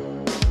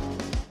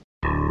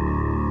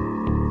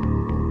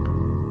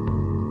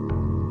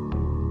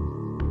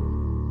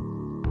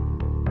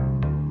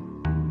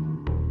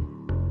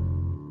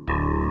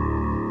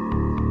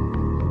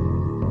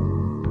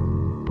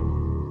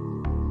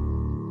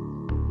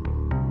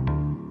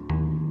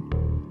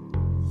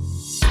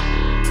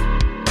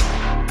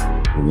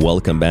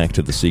 Welcome back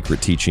to the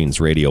Secret Teachings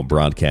radio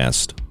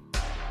broadcast.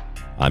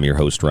 I'm your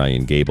host,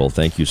 Ryan Gable.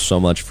 Thank you so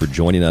much for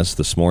joining us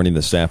this morning,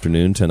 this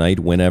afternoon,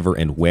 tonight, whenever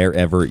and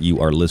wherever you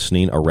are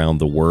listening around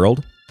the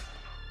world.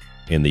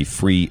 In the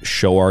free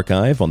show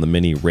archive on the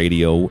many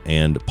radio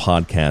and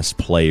podcast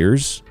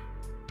players.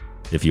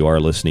 If you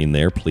are listening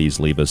there, please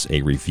leave us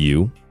a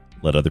review.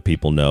 Let other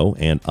people know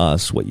and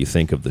us what you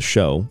think of the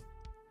show.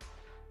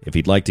 If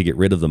you'd like to get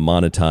rid of the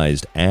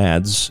monetized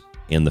ads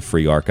in the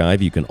free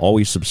archive, you can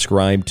always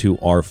subscribe to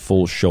our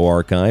full show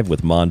archive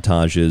with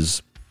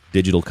montages,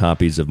 digital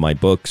copies of my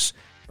books,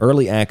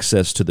 early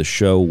access to the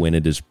show when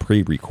it is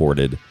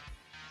pre-recorded,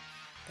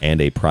 and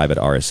a private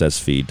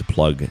RSS feed to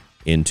plug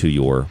into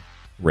your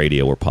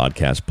radio or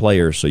podcast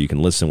player so you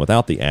can listen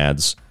without the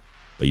ads,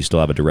 but you still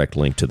have a direct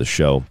link to the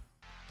show.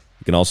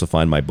 You can also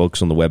find my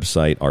books on the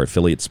website, our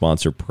affiliate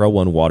sponsor, Pro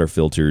One Water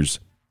Filters,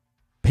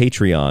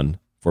 Patreon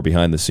for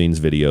behind-the-scenes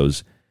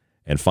videos,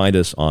 and find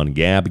us on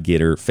Gab,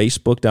 Gitter,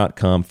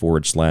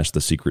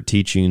 Facebook.com/The Secret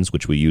Teachings,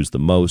 which we use the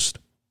most,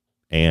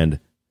 and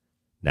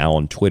now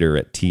on Twitter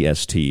at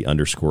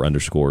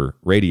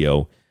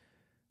TST__radio.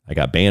 I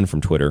got banned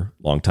from Twitter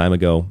a long time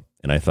ago,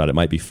 and I thought it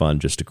might be fun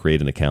just to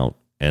create an account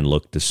and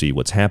look to see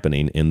what's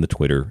happening in the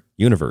Twitter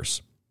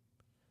universe.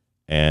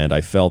 And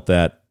I felt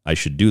that I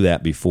should do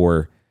that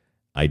before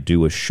I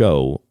do a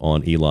show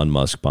on Elon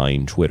Musk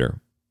buying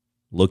Twitter,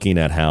 looking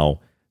at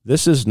how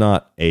this is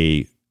not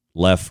a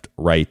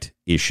left-right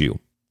issue.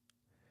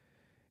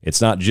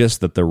 It's not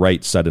just that the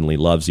right suddenly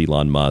loves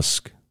Elon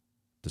Musk,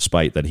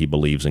 despite that he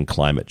believes in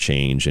climate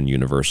change and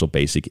universal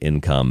basic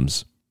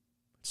incomes.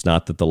 It's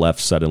not that the left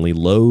suddenly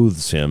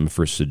loathes him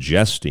for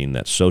suggesting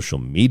that social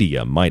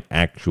media might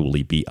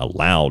actually be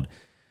allowed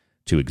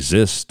to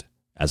exist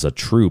as a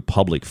true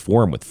public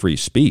forum with free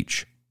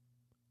speech.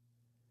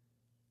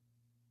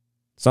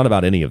 It's not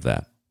about any of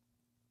that.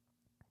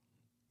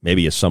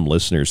 Maybe, as some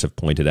listeners have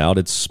pointed out,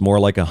 it's more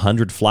like a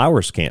 100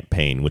 Flowers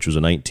campaign, which was a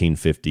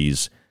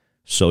 1950s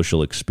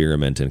social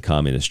experiment in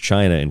communist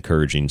China,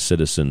 encouraging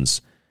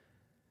citizens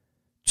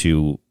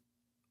to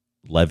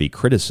levy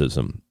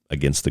criticism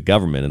against the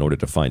government in order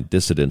to find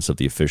dissidents of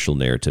the official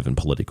narrative and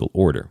political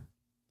order.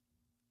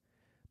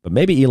 But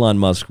maybe Elon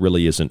Musk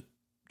really isn't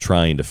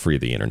trying to free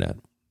the internet.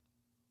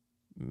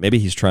 Maybe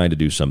he's trying to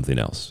do something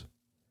else.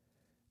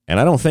 And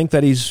I don't think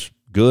that he's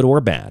good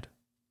or bad.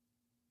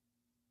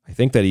 I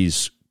think that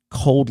he's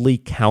coldly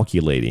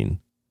calculating.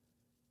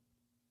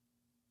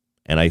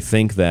 And I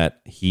think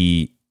that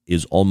he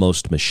is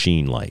almost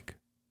machine-like.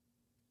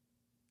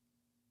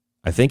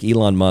 I think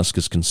Elon Musk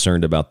is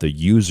concerned about the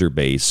user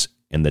base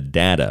and the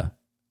data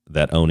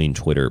that owning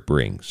Twitter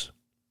brings.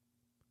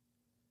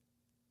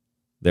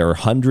 There are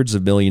hundreds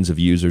of millions of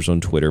users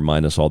on Twitter,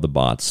 minus all the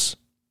bots.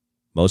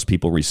 Most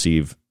people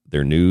receive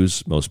their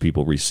news. Most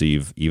people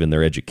receive even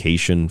their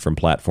education from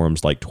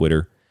platforms like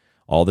Twitter.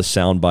 All the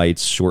sound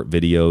bites, short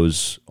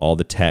videos, all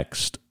the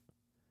text,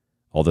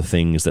 all the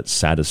things that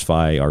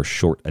satisfy our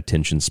short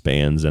attention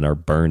spans and our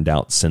burned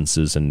out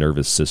senses and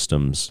nervous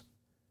systems.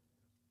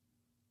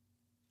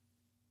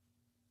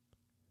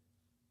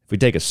 If we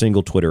take a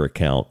single Twitter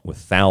account with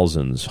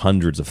thousands,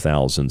 hundreds of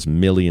thousands,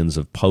 millions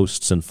of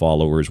posts and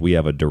followers, we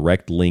have a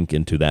direct link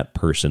into that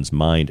person's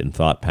mind and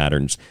thought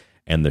patterns.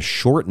 And the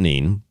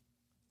shortening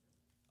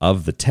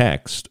of the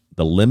text,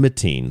 the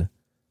limiting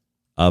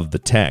of the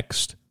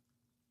text,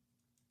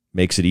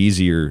 makes it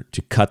easier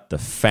to cut the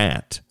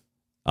fat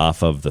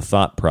off of the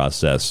thought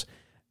process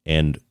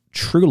and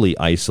truly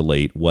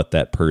isolate what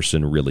that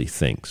person really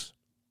thinks.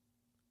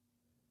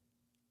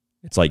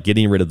 It's like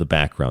getting rid of the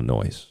background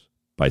noise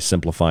by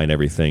simplifying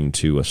everything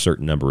to a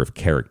certain number of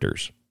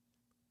characters.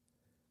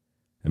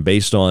 And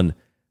based on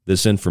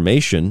this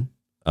information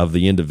of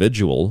the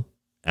individual,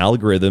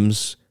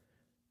 algorithms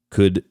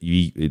could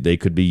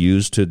be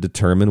used to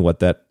determine what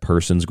that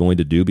person's going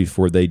to do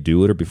before they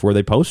do it or before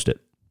they post it.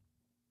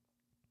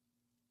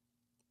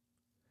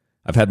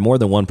 I've had more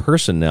than one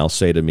person now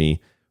say to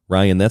me,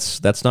 Ryan,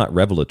 that's not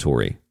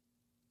revelatory.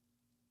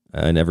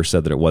 I never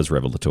said that it was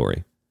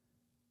revelatory.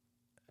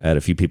 I had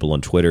a few people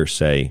on Twitter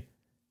say,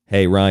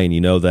 hey, Ryan,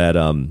 you know that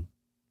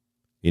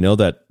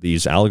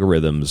these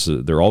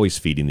algorithms, they're always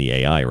feeding the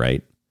AI,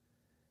 right?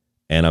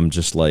 And I'm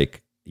just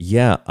like,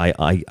 yeah,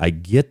 I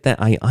get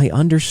that. I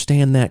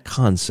understand that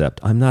concept.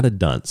 I'm not a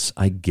dunce.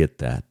 I get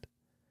that.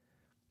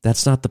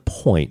 That's not the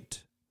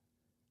point.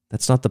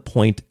 That's not the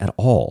point at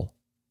all,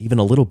 even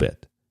a little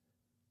bit.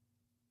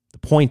 The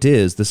point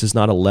is, this is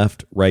not a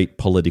left-right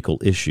political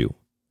issue.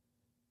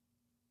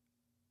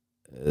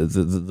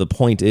 The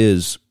point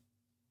is,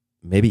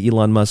 maybe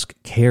Elon Musk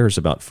cares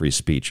about free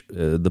speech.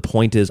 The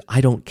point is,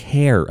 I don't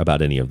care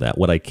about any of that.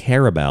 What I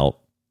care about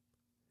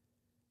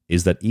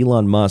is that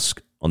Elon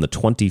Musk, on the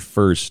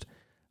 21st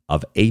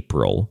of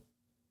April,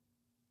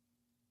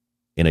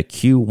 in a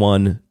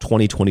Q1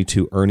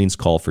 2022 earnings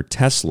call for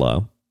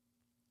Tesla,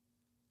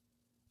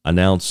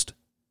 announced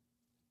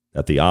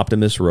that the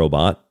Optimus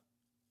robot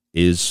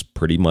is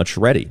pretty much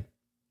ready.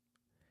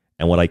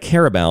 And what I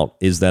care about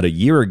is that a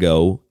year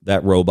ago,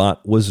 that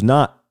robot was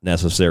not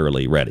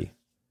necessarily ready.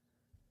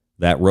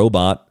 That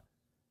robot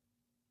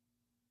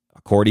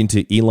according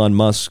to Elon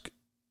Musk,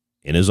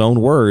 in his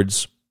own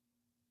words,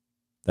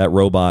 that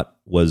robot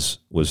was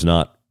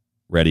not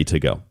ready to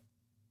go.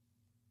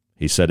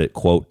 He said it,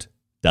 quote,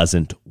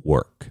 doesn't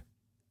work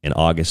in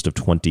August of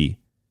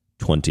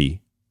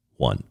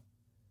 2021.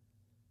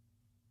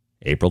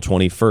 April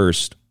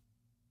 21st,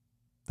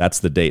 that's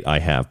the date I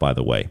have, by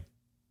the way.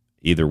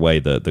 Either way,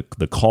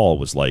 the call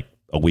was like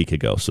a week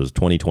ago, so it's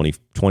 20th,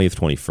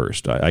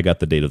 21st. I got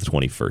the date of the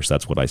 21st.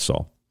 That's what I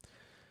saw.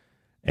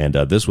 And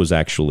this was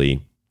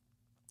actually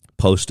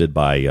posted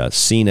by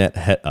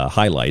CNET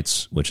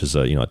Highlights, which is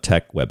a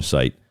tech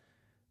website.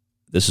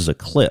 This is a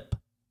clip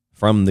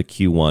from the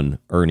Q1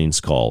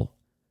 earnings call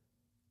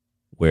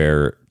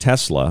where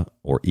Tesla,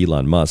 or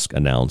Elon Musk,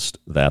 announced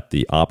that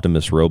the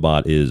Optimus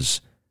robot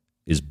is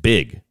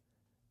big,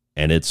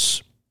 and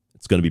it's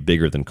going to be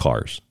bigger than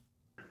cars.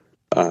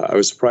 I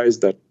was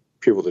surprised that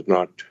people did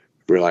not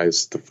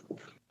realize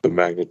the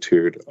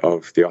magnitude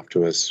of the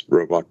Optimus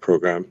robot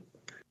program.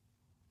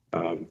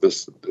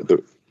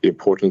 The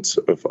importance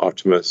of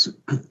Optimus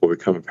will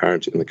become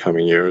apparent in the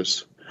coming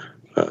years.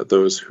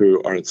 Those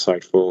who are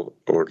insightful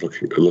or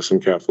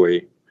listen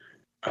carefully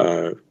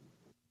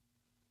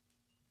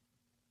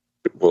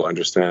will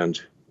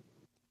understand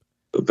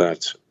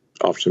that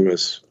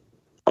Optimus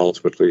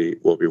ultimately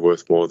will be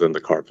worth more than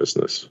the car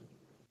business,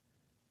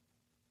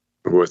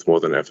 worth more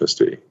than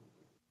FSD.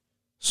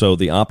 So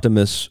the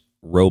Optimus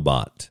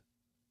robot,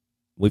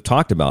 we've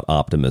talked about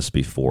Optimus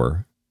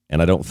before,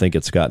 and I don't think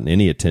it's gotten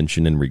any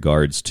attention in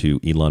regards to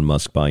Elon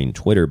Musk buying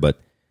Twitter, but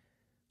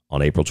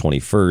on April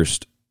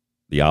 21st,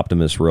 the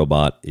Optimus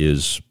robot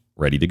is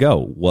ready to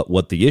go.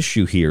 What the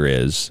issue here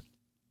is,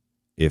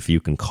 if you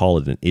can call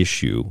it an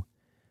issue,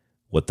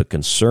 what the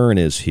concern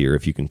is here,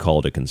 if you can call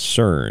it a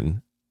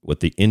concern, what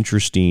the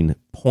interesting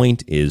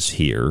point is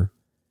here,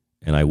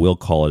 and I will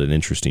call it an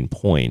interesting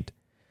point,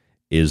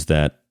 is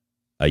that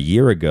a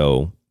year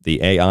ago,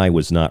 the AI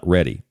was not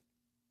ready.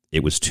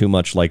 It was too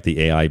much like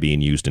the AI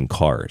being used in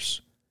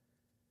cars.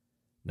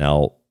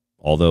 Now,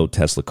 although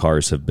Tesla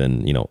cars have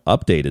been,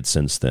 updated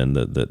since then,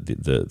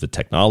 the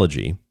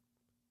technology,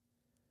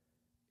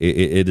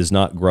 it has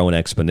not grown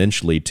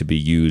exponentially to be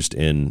used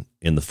in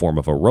the form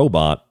of a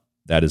robot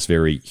that is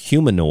very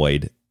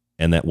humanoid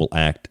and that will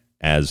act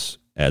as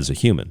a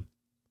human.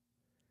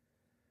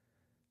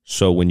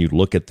 So when you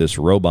look at this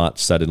robot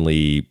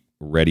suddenly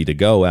ready to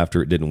go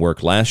after it didn't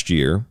work last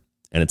year,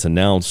 and it's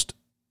announced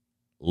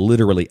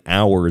literally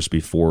hours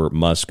before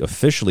Musk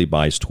officially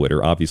buys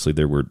Twitter. Obviously,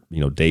 there were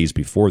days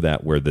before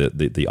that where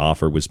the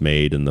offer was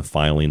made and the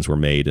filings were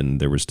made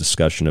and there was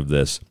discussion of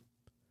this.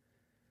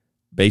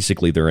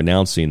 Basically, they're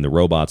announcing the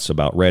robot's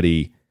about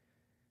ready,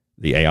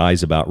 the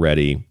AI's about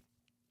ready,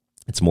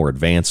 it's more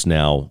advanced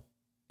now,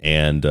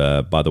 and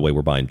by the way,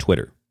 we're buying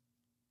Twitter.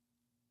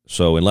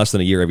 So in less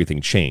than a year,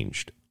 everything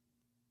changed.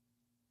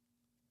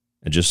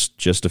 And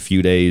just a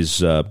few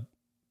days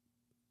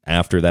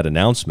after that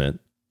announcement,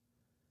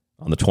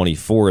 on the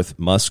 24th,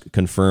 Musk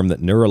confirmed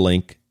that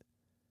Neuralink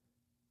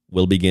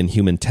will begin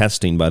human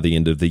testing by the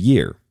end of the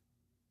year.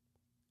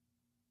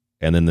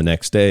 And then the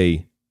next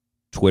day,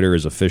 Twitter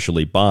is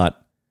officially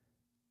bought.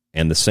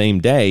 And the same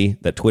day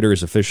that Twitter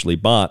is officially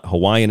bought,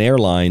 Hawaiian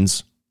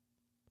Airlines,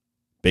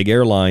 big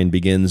airline,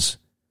 begins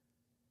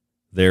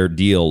their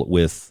deal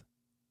with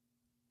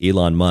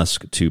Elon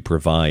Musk to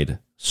provide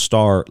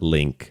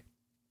Starlink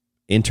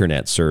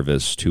internet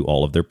service to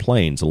all of their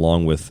planes,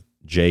 along with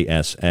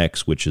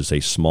JSX, which is a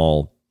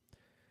small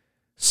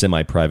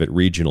semi-private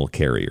regional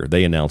carrier.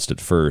 They announced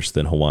it first,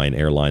 then Hawaiian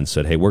Airlines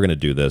said, hey, we're going to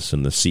do this.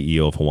 And the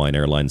CEO of Hawaiian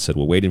Airlines said,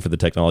 we're waiting for the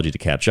technology to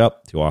catch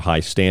up to our high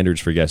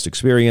standards for guest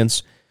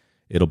experience.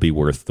 It'll be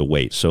worth the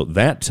wait. So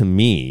that, to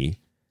me,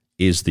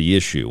 is the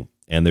issue.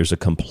 And there's a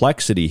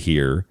complexity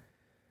here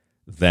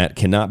that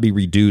cannot be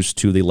reduced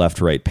to the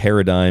left-right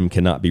paradigm,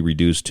 cannot be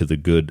reduced to the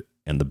good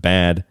and the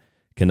bad,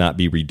 cannot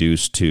be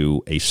reduced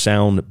to a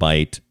sound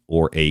bite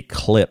or a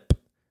clip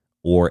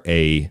or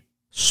a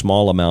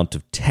small amount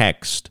of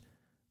text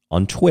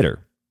on Twitter.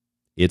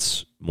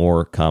 It's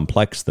more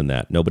complex than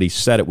that. Nobody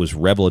said it was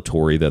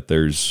revelatory that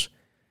there's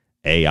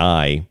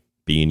AI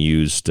being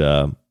used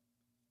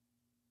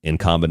in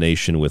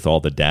combination with all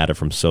the data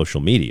from social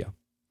media.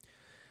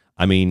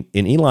 I mean,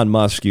 in Elon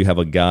Musk, you have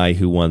a guy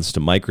who wants to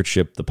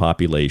microchip the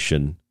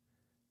population,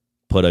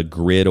 put a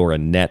grid or a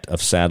net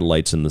of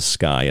satellites in the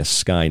sky, a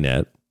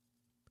Skynet,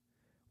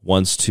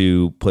 wants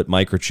to put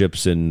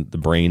microchips in the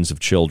brains of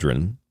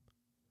children,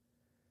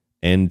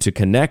 and to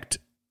connect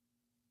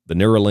the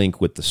Neuralink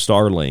with the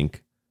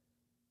Starlink,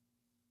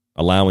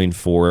 allowing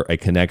for a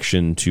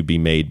connection to be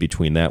made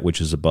between that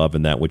which is above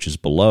and that which is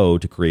below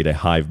to create a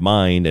hive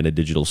mind and a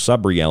digital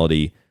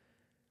sub-reality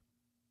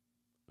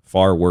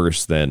far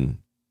worse than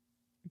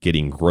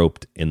getting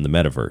groped in the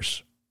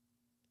metaverse.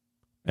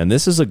 And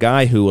this is a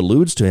guy who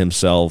alludes to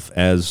himself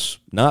as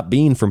not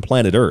being from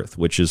planet Earth,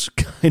 which is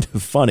kind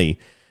of funny,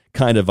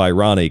 kind of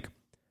ironic,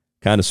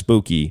 kind of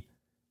spooky,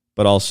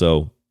 but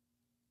also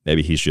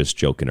maybe he's just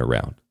joking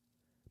around.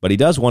 But he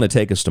does want to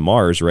take us to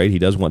Mars, right? He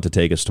does want to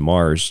take us to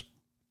Mars.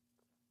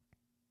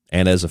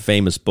 And as a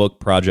famous book,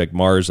 Project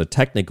Mars, A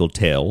Technical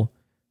Tale,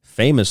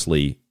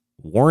 famously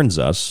warns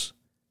us,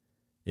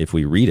 if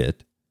we read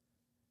it,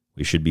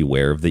 we should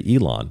beware of the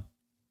Elon,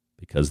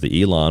 because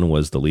the Elon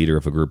was the leader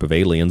of a group of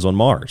aliens on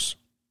Mars.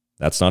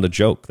 That's not a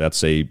joke.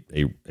 That's a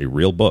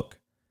real book.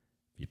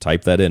 You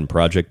type that in,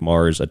 Project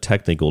Mars, A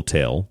Technical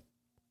Tale,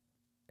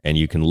 and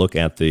you can look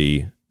at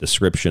the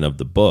description of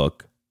the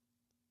book.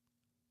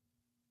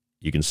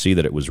 You can see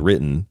that it was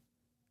written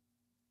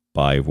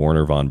by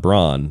Wernher von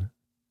Braun,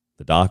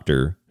 the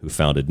doctor who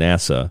founded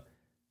NASA,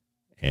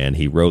 and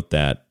he wrote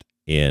that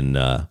in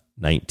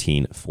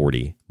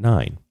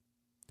 1949.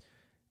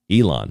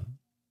 Elon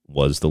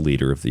was the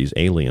leader of these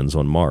aliens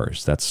on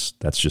Mars. That's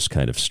just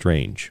kind of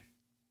strange.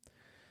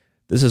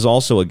 This is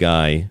also a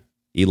guy,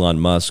 Elon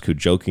Musk, who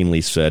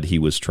jokingly said he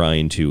was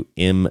trying to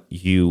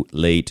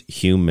emulate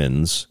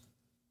humans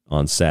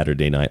on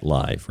Saturday Night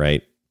Live,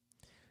 right?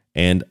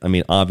 And, I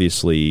mean,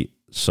 obviously,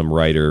 some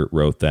writer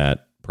wrote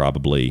that,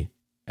 probably,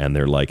 and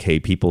they're like, hey,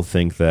 people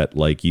think that,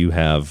 like,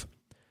 you've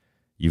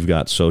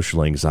got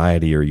social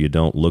anxiety or you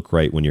don't look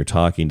right when you're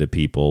talking to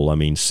people. I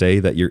mean, say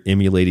that you're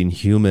emulating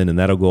human, and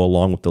that'll go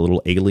along with the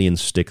little alien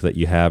stick that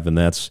you have, and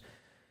that's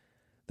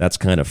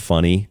kind of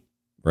funny,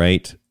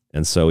 right?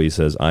 And so he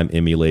says, I'm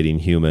emulating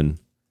human,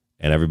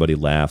 and everybody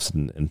laughs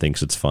and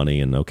thinks it's funny,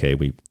 and okay,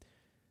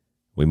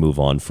 we move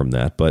on from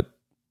that. But,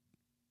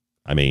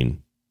 I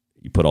mean,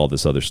 you put all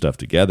this other stuff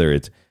together,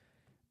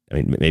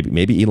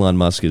 maybe Elon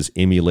Musk is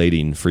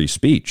emulating free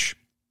speech.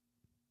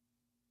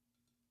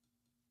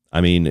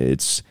 I mean,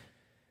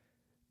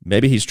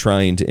 maybe he's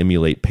trying to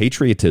emulate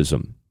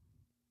patriotism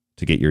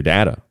to get your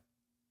data.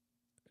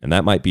 And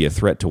that might be a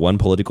threat to one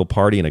political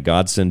party and a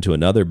godsend to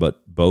another,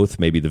 but both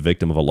may be the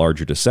victim of a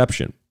larger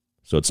deception.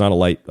 So it's not a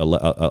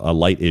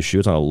light issue.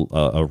 It's not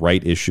a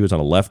right issue. It's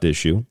not a left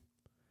issue.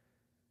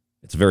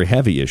 It's a very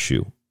heavy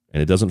issue.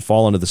 And it doesn't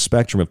fall into the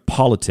spectrum of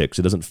politics.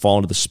 It doesn't fall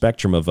into the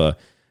spectrum of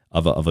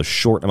a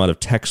short amount of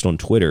text on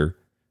Twitter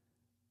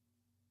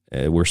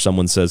where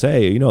someone says,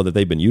 hey, you know that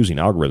they've been using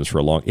algorithms for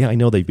a long... Yeah, I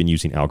know they've been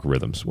using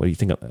algorithms. What do you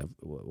think?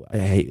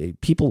 Hey,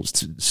 people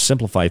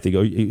simplify it. They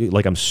go,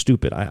 like I'm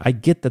stupid. I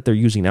get that they're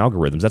using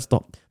algorithms.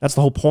 That's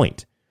the whole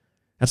point.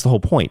 That's the whole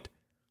point.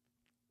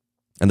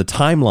 And the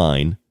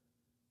timeline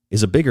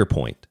is a bigger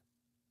point.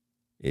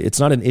 It's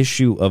not an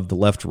issue of the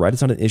left or right.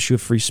 It's not an issue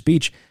of free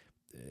speech.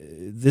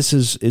 This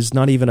is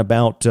not even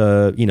about,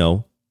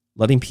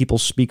 letting people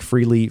speak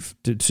freely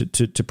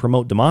to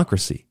promote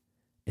democracy.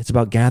 It's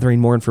about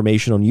gathering more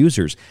information on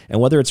users. And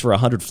whether it's for a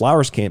 100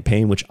 Flowers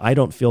campaign, which I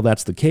don't feel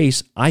that's the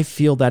case, I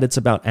feel that it's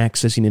about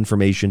accessing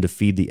information to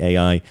feed the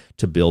AI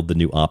to build the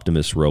new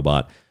Optimus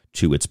robot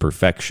to its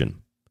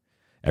perfection.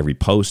 Every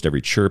post,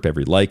 every chirp,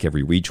 every like,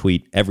 every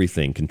retweet,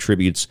 everything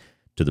contributes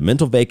to the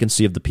mental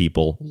vacancy of the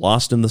people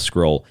lost in the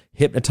scroll,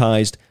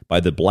 hypnotized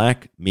by the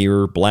black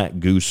mirror, black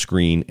goose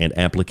screen and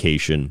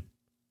application,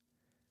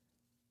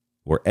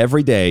 where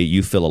every day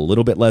you feel a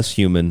little bit less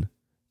human,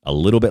 a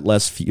little bit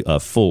less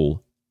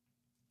full.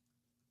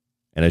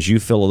 And as you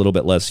feel a little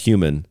bit less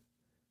human,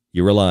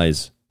 you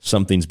realize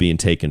something's being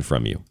taken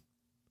from you.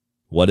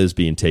 What is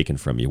being taken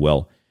from you?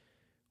 Well,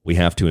 we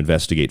have to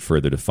investigate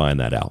further to find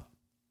that out.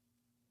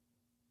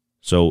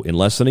 So in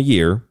less than a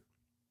year,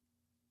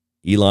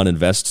 Elon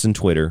invests in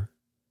Twitter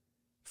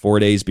 4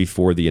 days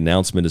before the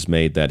announcement is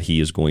made that he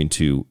is going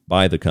to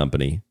buy the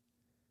company.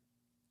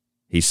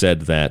 He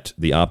said that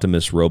the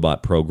Optimus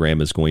robot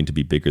program is going to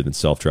be bigger than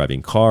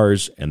self-driving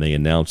cars, and they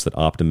announced that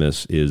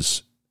Optimus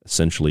is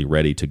essentially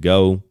ready to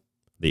go.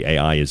 The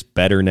AI is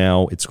better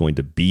now. It's going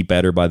to be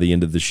better by the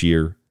end of this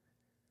year.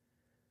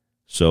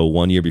 So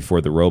 1 year before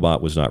the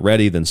robot was not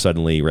ready, then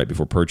suddenly, right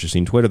before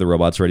purchasing Twitter, the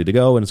robot's ready to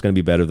go, and it's going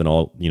to be better than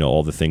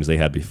all the things they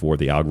had before,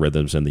 the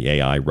algorithms and the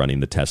AI running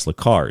the Tesla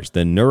cars.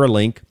 Then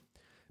Neuralink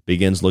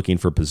begins looking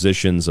for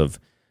positions of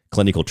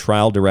clinical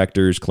trial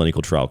directors,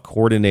 clinical trial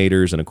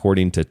coordinators, and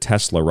according to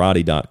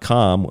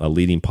Teslarati.com, a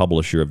leading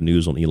publisher of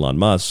news on Elon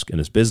Musk and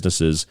his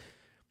businesses,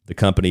 the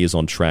company is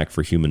on track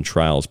for human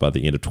trials by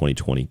the end of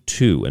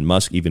 2022. And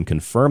Musk even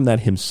confirmed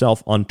that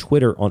himself on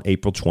Twitter on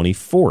April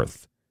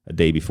 24th, a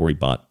day before he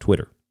bought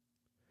Twitter.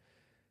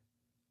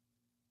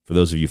 For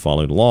those of you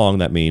following along,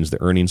 that means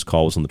the earnings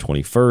call was on the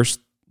 21st.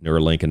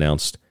 Neuralink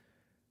announced,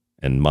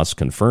 and Musk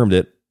confirmed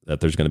it, that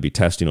there's going to be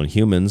testing on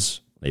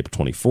humans on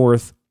April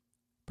 24th,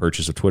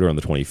 purchase of Twitter on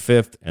the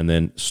 25th, and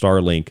then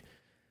Starlink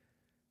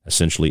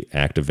essentially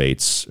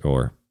activates,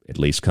 or at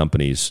least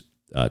companies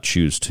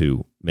choose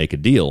to make a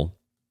deal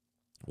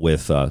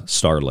with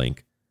Starlink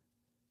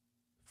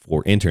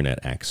for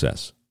internet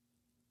access.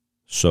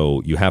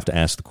 So you have to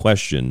ask the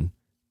question,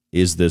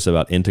 is this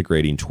about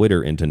integrating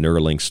Twitter into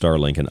Neuralink,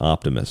 Starlink, and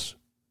Optimus?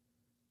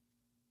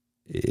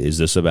 Is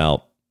this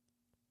about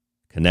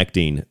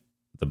connecting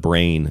the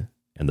brain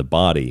and the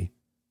body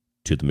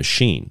to the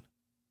machine?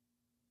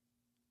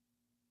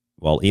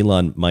 While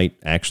Elon might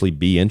actually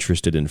be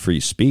interested in free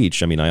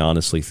speech, I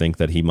honestly think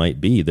that he might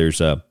be. There's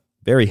a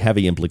very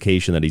heavy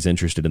implication that he's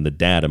interested in the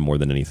data more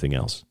than anything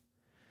else.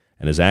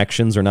 And his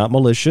actions are not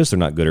malicious, they're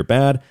not good or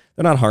bad,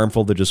 they're not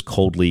harmful, they're just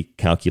coldly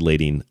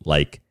calculating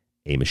like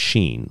a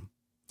machine.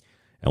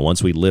 And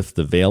once we lift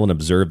the veil and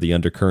observe the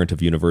undercurrent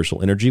of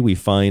universal energy, we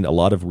find a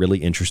lot of really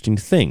interesting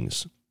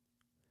things.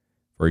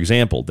 For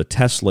example, the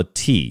Tesla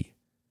T.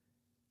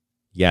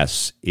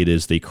 Yes, it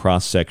is the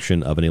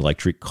cross-section of an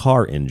electric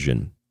car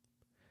engine.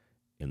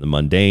 In the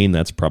mundane,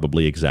 that's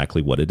probably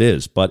exactly what it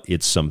is, but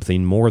it's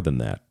something more than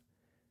that.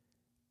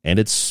 And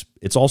it's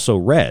also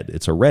red.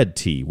 It's a red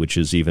T, which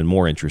is even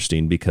more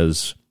interesting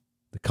because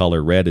the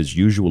color red is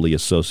usually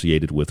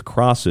associated with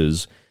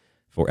crosses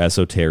for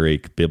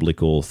esoteric,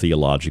 biblical,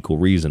 theological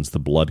reasons, the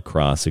blood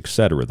cross,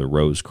 etc., the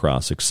rose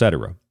cross,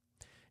 etc.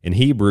 In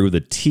Hebrew,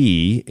 the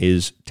T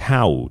is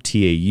tau,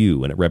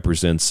 T-A-U, and it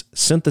represents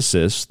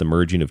synthesis, the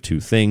merging of two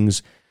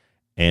things,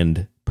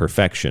 and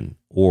perfection,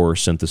 or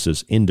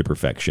synthesis into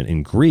perfection.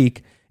 In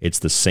Greek, it's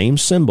the same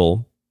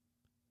symbol,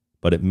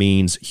 but it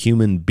means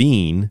human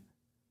being,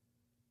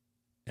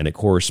 and it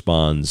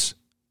corresponds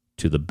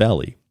to the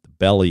belly. The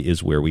belly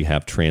is where we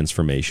have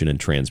transformation and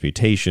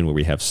transmutation, where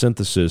we have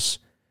synthesis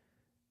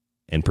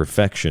and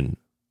perfection,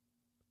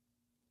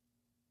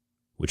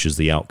 which is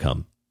the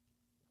outcome.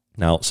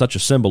 Now, such a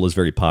symbol is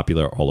very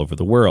popular all over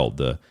the world.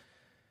 The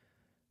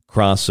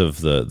cross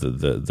of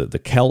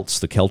the Celts,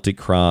 the Celtic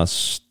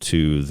cross,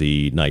 to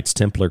the Knights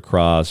Templar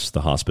cross,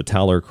 the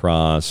Hospitaller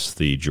cross,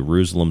 the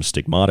Jerusalem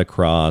Stigmata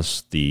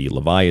cross, the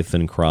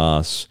Leviathan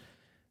cross,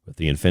 with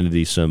the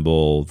infinity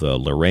symbol, the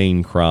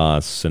Lorraine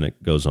cross, and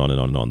it goes on and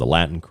on and on. The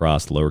Latin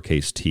cross, the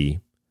lowercase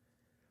t.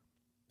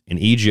 In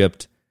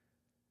Egypt,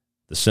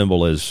 the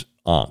symbol is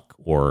Ankh,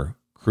 or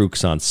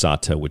Crux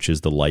Ansata, which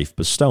is the life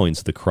bestowing.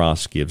 So the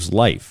cross gives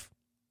life.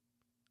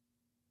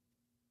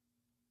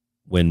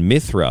 When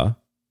Mithra,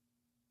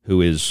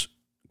 who is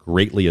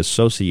greatly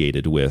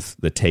associated with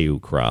the Teu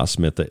cross,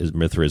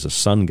 Mithra is a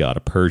sun god, a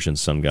Persian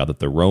sun god that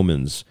the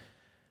Romans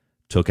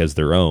took as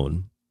their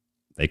own.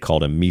 They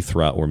called him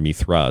Mithra or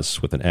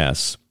Mithras with an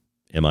S,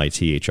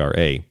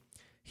 M-I-T-H-R-A.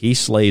 He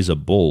slays a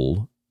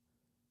bull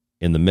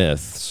in the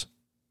myths.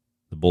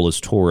 The bull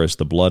is Taurus.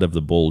 The blood of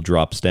the bull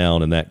drops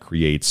down, and that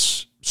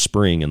creates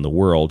spring in the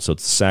world. So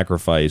it's the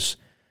sacrifice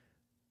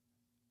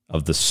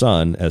of the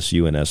sun,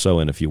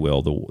 S-U-N-S-O-N, if you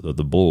will,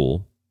 the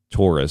bull,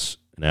 Taurus,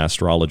 in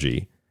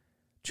astrology,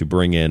 to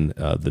bring in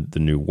the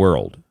new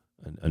world,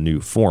 a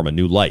new form, a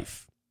new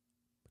life.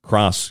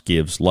 Cross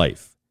gives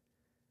life.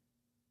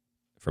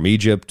 From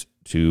Egypt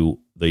to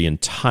the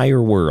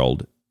entire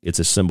world, it's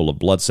a symbol of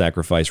blood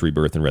sacrifice,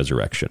 rebirth, and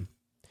resurrection.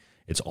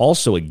 It's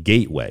also a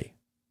gateway.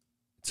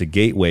 It's a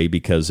gateway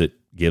because it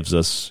gives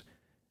us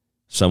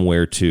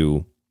somewhere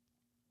to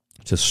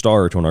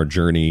start on our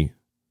journey,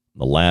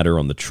 the ladder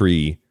on the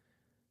tree,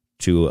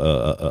 to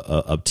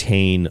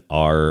obtain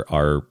our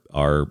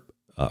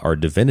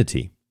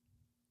divinity,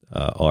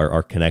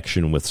 our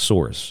connection with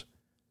Source,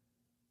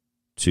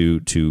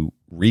 to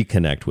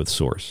reconnect with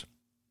Source.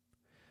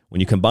 When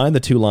you combine the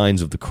two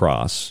lines of the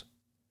cross,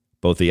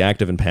 both the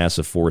active and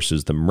passive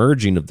forces, the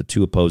merging of the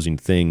two opposing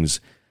things,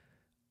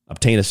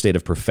 obtain a state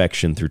of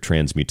perfection through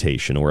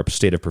transmutation, or a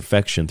state of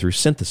perfection through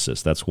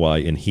synthesis. That's why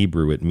in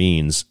Hebrew it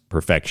means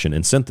perfection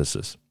and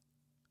synthesis.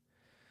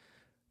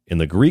 In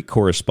the Greek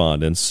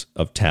correspondence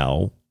of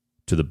tau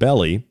to the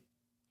belly,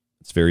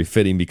 it's very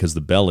fitting because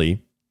the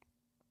belly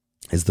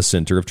is the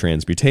center of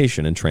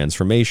transmutation and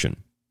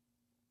transformation.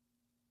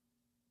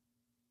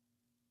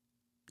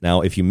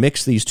 Now, if you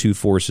mix these two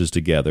forces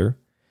together,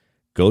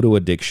 go to a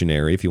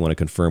dictionary if you want to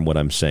confirm what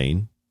I'm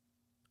saying,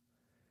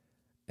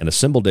 and a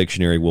symbol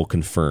dictionary will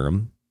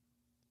confirm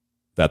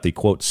that the,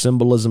 quote,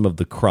 symbolism of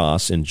the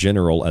cross in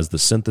general as the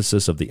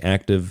synthesis of the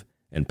active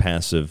and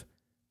passive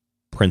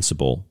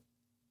principle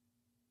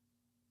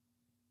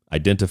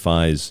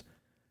identifies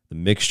the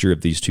mixture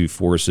of these two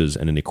forces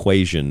and an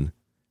equation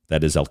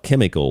that is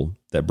alchemical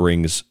that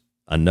brings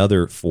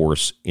another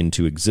force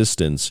into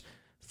existence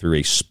through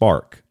a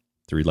spark,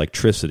 through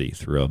electricity,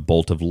 through a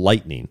bolt of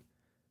lightning,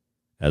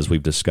 as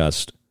we've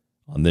discussed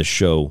on this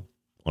show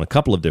on a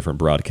couple of different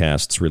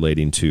broadcasts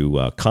relating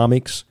to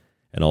comics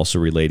and also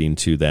relating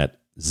to that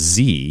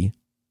Z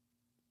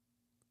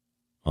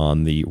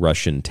on the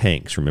Russian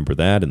tanks. Remember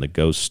that? And the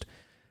ghost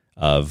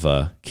of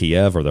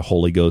Kiev, or the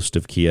Holy Ghost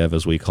of Kiev,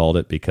 as we called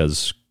it,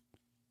 because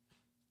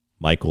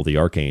Michael the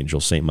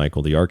Archangel, St.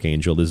 Michael the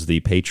Archangel, is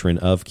the patron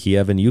of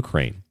Kiev in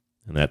Ukraine.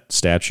 And that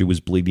statue was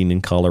bleeding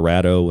in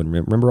Colorado. And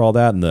remember all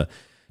that? And the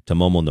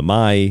Tomomo no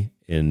Mai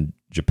in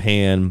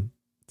Japan,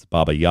 it's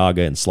Baba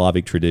Yaga in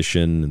Slavic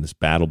tradition, and this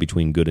battle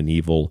between good and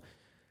evil.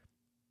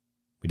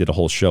 We did a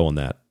whole show on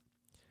that.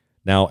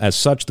 Now, as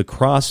such, the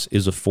cross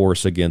is a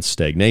force against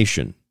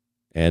stagnation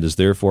and is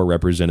therefore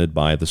represented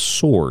by the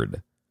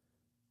sword.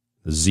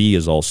 The Z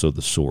is also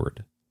the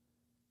sword.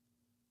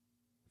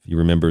 If you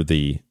remember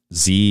the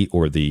Z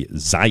or the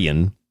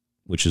Zion,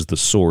 which is the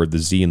sword, the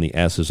Z and the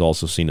S is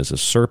also seen as a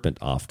serpent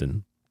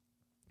often.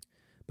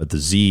 But the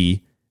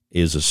Z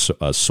is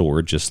a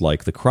sword, just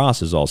like the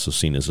cross is also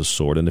seen as a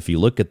sword. And if you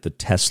look at the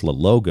Tesla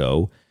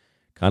logo,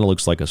 kind of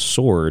looks like a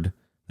sword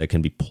that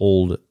can be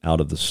pulled out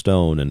of the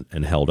stone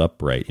and held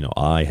upright. You know,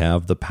 I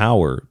have the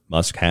power.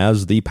 Musk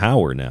has the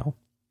power now.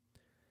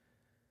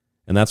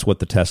 And that's what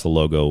the Tesla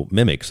logo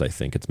mimics, I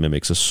think. It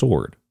mimics a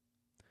sword.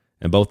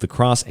 And both the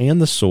cross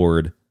and the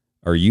sword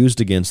are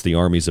used against the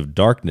armies of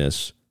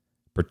darkness,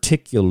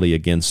 particularly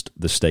against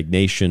the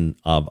stagnation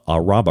of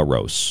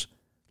Ouroboros,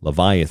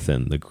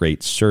 Leviathan, the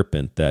great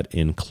serpent that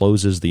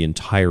encloses the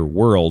entire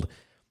world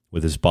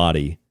with his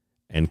body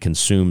and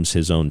consumes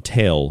his own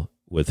tail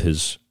with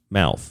his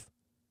mouth.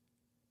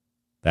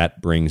 That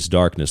brings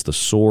darkness. The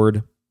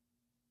sword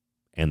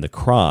and the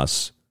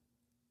cross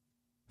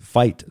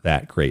fight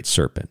that great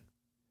serpent.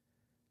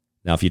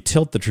 Now, if you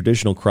tilt the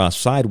traditional cross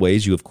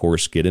sideways, you of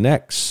course get an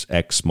X.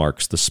 X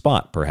marks the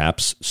spot,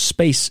 perhaps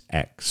space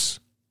X.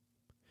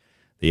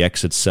 The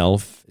X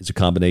itself is a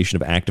combination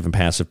of active and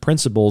passive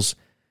principles,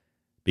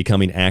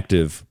 becoming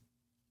active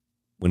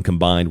when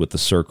combined with the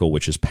circle,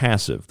 which is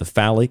passive. The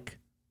phallic,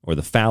 or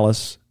the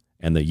phallus,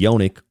 and the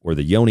yonic, or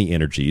the yoni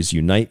energies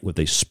unite with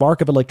a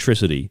spark of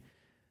electricity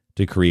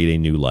to create a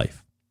new life.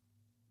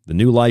 The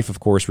new life,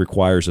 of course,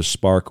 requires a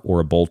spark or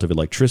a bolt of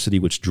electricity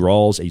which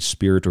draws a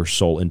spirit or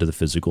soul into the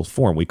physical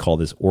form. We call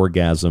this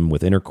orgasm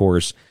with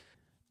intercourse.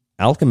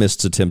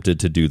 Alchemists attempted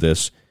to do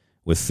this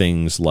with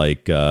things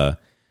like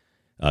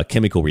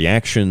chemical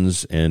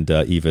reactions and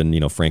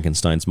even,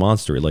 Frankenstein's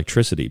monster,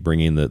 electricity,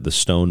 bringing the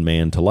stone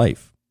man to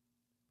life.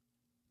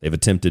 They've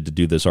attempted to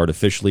do this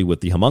artificially with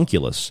the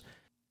homunculus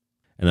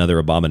and other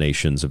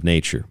abominations of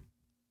nature.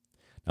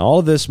 Now, all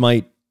of this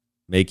might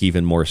make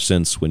even more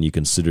sense when you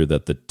consider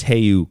that the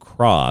Teu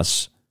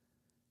cross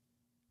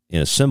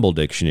in a symbol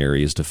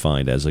dictionary is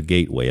defined as a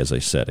gateway, as I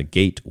said, a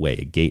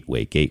gateway.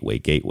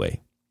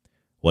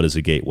 What is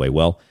a gateway?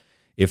 Well,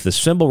 if the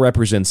symbol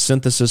represents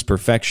synthesis,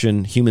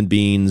 perfection, human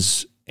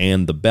beings,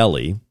 and the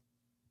belly,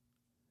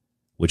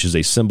 which is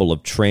a symbol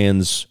of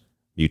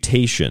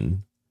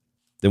transmutation,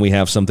 then we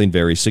have something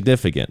very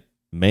significant.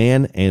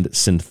 Man and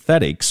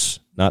synthetics,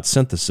 not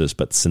synthesis,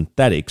 but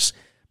synthetics,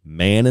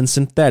 man and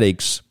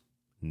synthetics,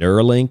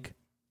 Neuralink,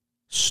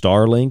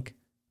 Starlink,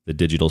 the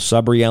digital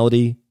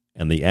sub-reality,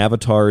 and the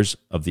avatars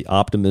of the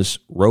Optimus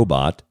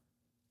robot,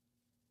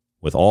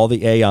 with all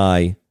the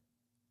AI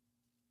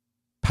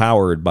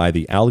powered by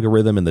the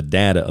algorithm and the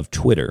data of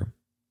Twitter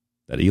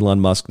that Elon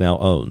Musk now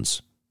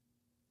owns.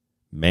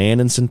 Man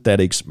and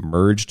synthetics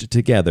merged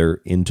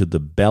together into the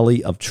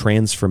belly of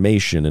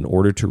transformation in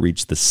order to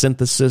reach the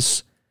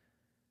synthesis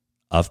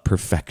of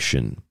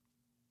perfection.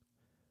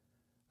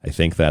 I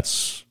think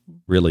that's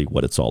really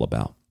what it's all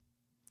about.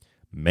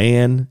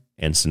 Man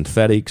and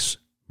synthetics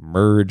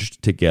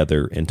merged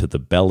together into the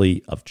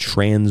belly of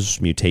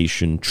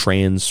transmutation,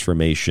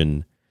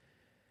 transformation,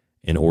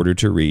 in order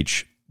to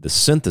reach the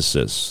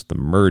synthesis, the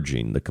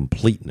merging, the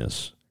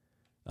completeness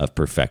of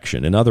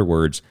perfection. In other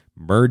words,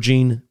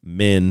 merging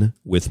men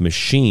with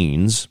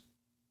machines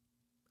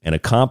and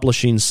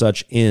accomplishing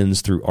such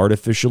ends through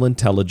artificial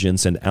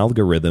intelligence and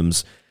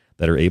algorithms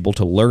that are able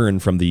to learn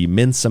from the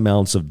immense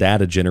amounts of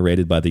data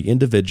generated by the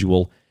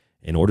individual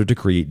in order to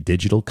create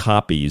digital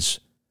copies,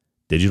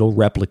 digital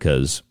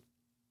replicas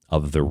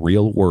of the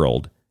real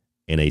world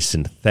in a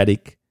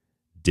synthetic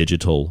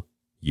digital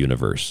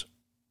universe.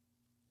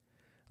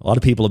 A lot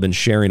of people have been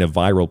sharing a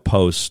viral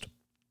post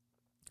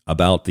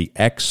about the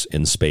X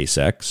in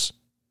SpaceX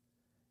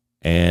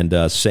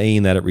and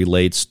saying that it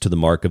relates to the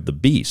mark of the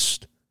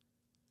beast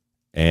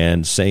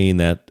and saying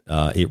that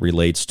it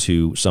relates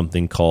to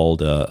something called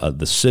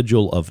the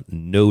sigil of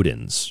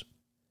Nodens.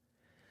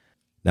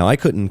 Now, I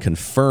couldn't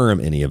confirm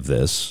any of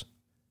this,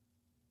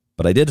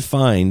 but I did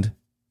find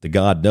the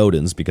god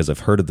Nodens, because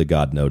I've heard of the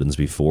god Nodens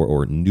before,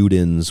 or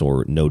Nudens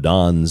or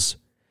Nodans.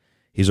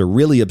 He's a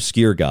really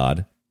obscure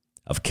god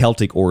of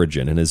Celtic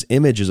origin, and his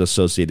image is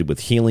associated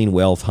with healing,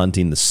 wealth,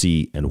 hunting, the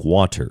sea, and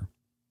water.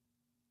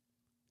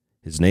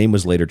 His name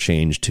was later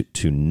changed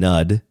to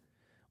Nud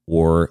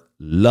or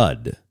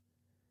Lud,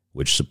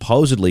 which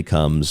supposedly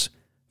comes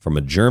from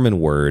a German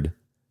word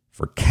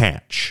for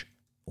catch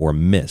or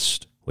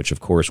mist, which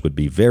of course would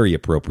be very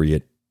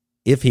appropriate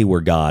if he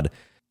were god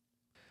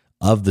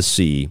of the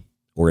sea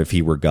or if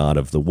he were god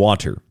of the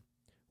water,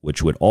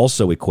 which would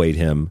also equate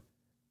him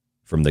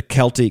from the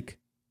Celtic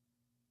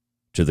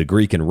to the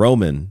Greek and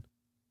Roman,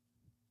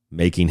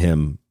 making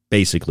him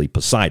basically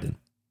Poseidon.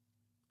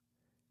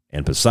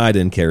 And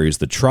Poseidon carries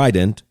the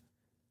trident.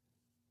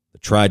 The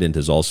trident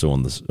is also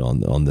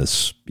on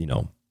this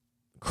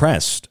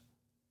crest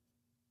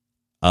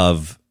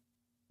of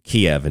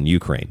Kiev in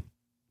Ukraine,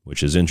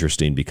 which is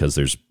interesting because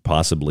there's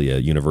possibly a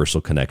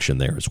universal connection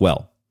there as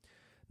well.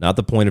 Not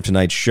the point of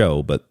tonight's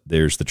show, but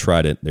there's the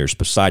trident, there's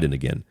Poseidon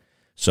again.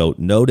 So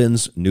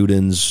Nodens,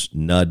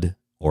 Nud,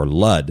 or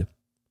Lud,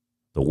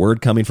 the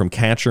word coming from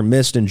catch or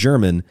mist in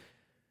German,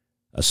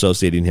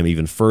 associating him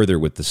even further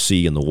with the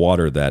sea and the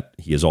water that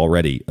he is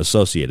already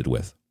associated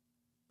with.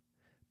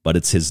 But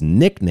it's his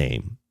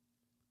nickname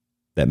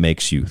that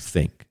makes you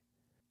think.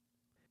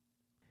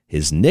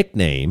 His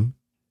nickname,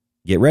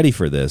 get ready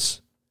for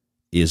this,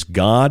 is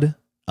God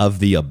of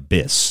the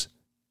Abyss.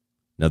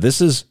 Now,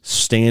 this is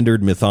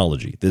standard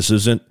mythology. This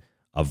isn't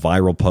a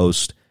viral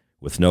post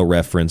with no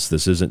reference.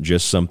 This isn't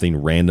just something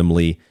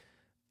randomly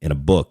in a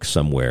book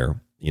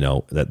somewhere,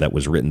 that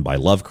was written by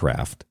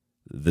Lovecraft.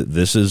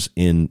 This is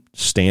in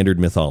standard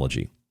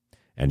mythology.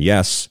 And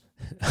yes,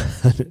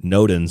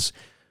 Nodens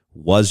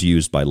was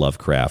used by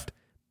Lovecraft,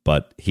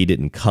 but he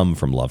didn't come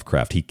from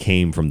Lovecraft. He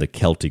came from the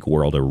Celtic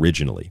world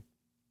originally.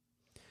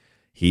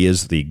 He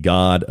is the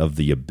god of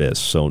the abyss.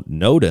 So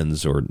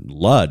Nodens, or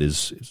Lud,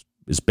 is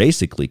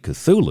basically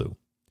Cthulhu.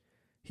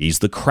 He's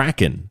the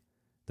Kraken,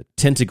 the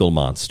tentacle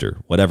monster,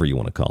 whatever you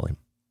want to call him.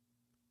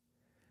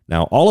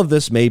 Now, all of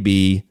this may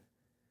be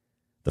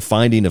the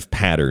finding of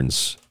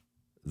patterns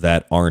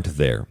that aren't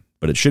there,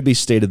 but it should be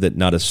stated that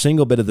not a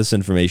single bit of this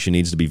information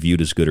needs to be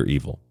viewed as good or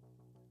evil.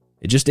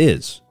 It just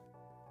is.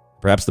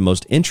 Perhaps the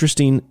most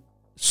interesting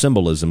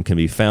symbolism can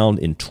be found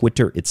in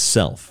Twitter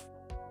itself.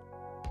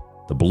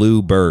 The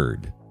blue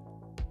bird,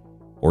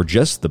 or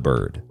just the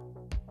bird.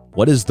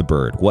 What is the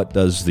bird? What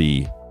does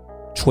the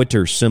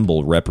Twitter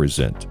symbol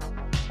represent?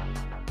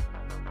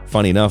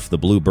 Funny enough, the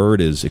blue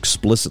bird is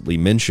explicitly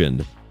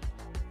mentioned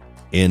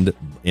in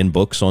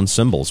books on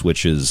symbols,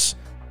 which is,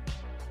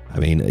 I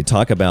mean, they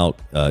talk about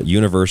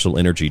universal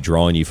energy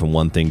drawing you from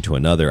one thing to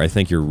another. I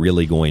think you're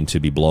really going to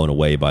be blown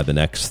away by the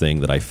next thing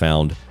that I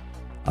found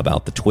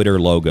about the Twitter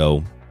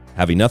logo,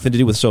 having nothing to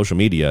do with social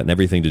media and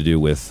everything to do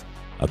with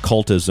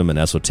occultism and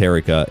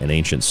esoterica and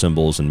ancient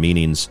symbols and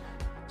meanings.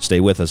 Stay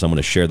with us. I'm going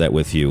to share that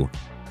with you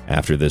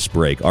after this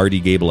break.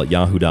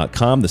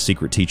 rdgable@yahoo.com,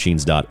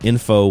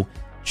 thesecretteachings.info.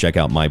 Check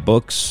out my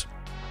books.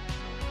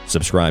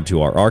 Subscribe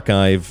to our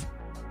archive.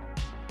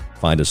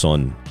 Find us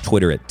on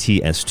Twitter at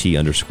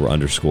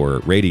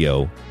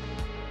TST__radio.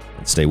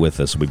 And stay with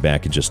us. We'll be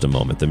back in just a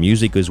moment. The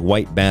music is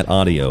White Bat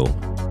Audio.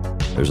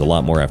 There's a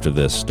lot more after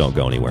this. Don't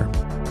go anywhere.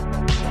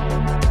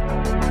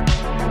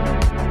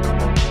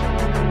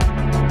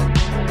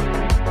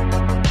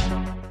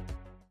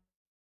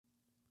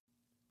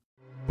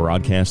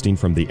 Broadcasting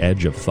from the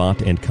edge of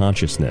thought and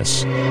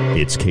consciousness,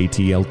 it's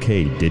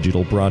KTLK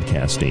Digital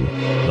Broadcasting,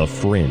 The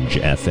Fringe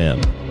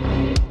FM.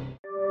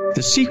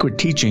 The Secret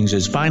Teachings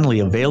is finally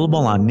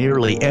available on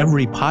nearly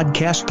every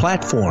podcast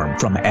platform,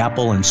 from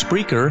Apple and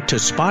Spreaker to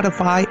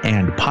Spotify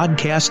and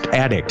Podcast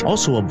Addict.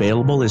 Also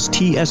available is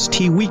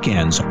TST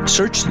Weekends.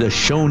 Search the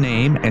show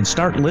name and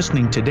start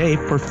listening today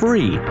for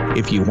free.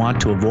 If you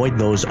want to avoid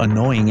those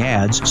annoying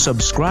ads,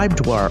 subscribe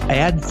to our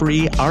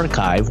ad-free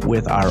archive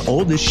with our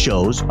oldest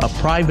shows, a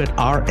private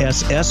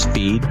RSS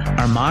feed,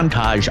 our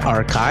montage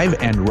archive,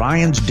 and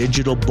Ryan's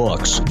digital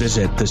books.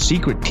 Visit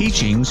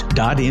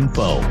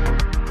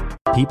thesecretteachings.info.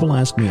 People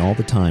ask me all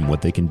the time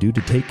what they can do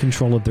to take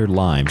control of their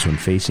lives when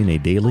facing a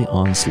daily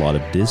onslaught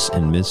of dis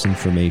and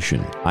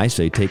misinformation. I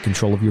say take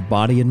control of your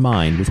body and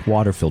mind with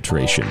water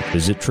filtration.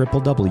 Visit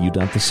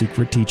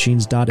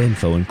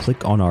www.thesecretteachings.info and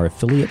click on our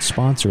affiliate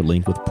sponsor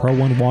link with Pro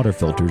One water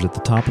filters at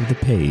the top of the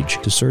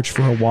page to search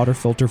for a water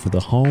filter for the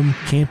home,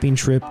 camping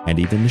trip, and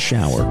even the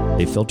shower.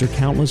 They filter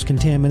countless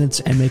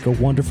contaminants and make a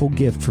wonderful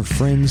gift for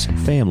friends,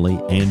 family,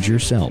 and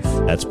yourself.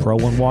 That's Pro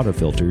One water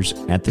filters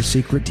at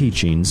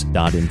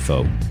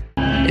thesecretteachings.info.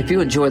 If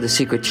you enjoy The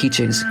Secret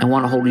Teachings and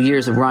want to hold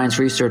years of Ryan's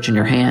research in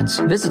your hands,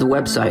 visit the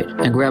website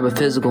and grab a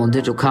physical and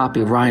digital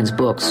copy of Ryan's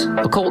books.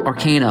 Occult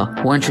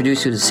Arcana will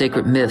introduce you to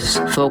sacred myths,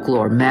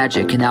 folklore,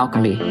 magic, and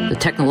alchemy. The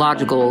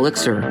Technological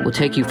Elixir will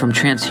take you from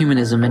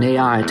transhumanism and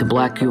AI to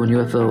black goo and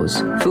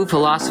UFOs. Food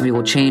Philosophy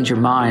will change your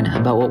mind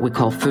about what we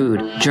call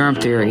food, germ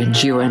theory, and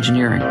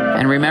geoengineering.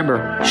 And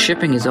remember,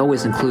 shipping is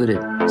always included.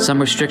 Some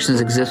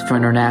restrictions exist for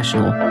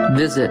international.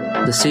 Visit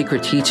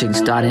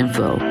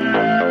thesecretteachings.info.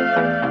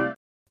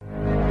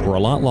 For a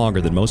lot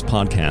longer than most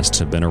podcasts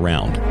have been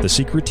around, The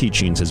Secret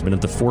Teachings has been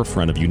at the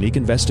forefront of unique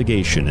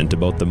investigation into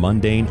both the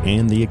mundane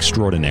and the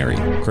extraordinary.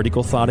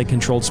 Critical thought and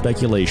controlled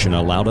speculation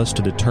allowed us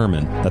to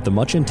determine that the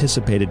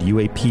much-anticipated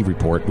UAP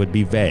report would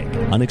be vague,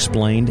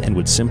 unexplained, and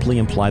would simply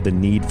imply the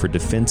need for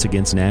defense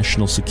against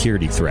national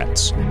security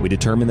threats. We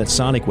determined that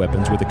sonic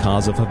weapons were the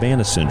cause of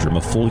Havana Syndrome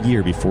a full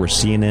year before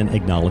CNN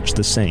acknowledged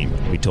the same.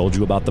 We told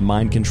you about the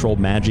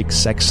mind-controlled magic,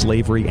 sex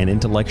slavery, and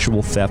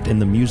intellectual theft in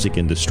the music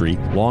industry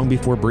long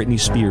before Britney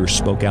Spears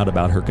spoke out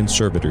about her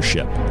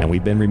conservatorship, and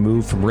we've been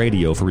removed from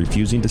radio for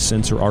refusing to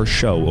censor our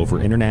show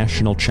over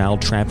international child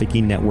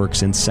trafficking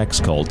networks and sex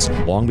cults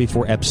long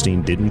before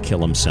Epstein didn't kill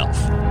himself.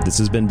 This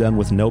has been done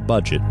with no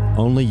budget,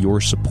 only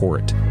your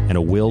support, and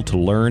a will to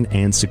learn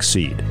and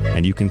succeed.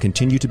 And you can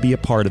continue to be a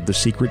part of the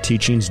Secret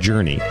Teachings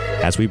journey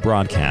as we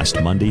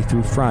broadcast Monday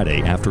through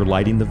Friday after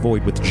Lighting the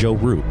Void with Joe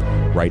Roop,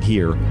 right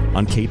here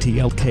on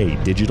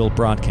KTLK Digital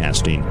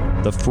Broadcasting,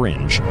 The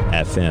Fringe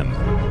FM.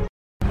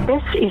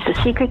 This is The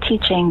Secret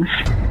Teachings.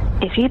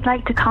 If you'd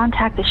like to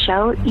contact the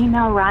show,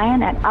 email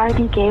Ryan at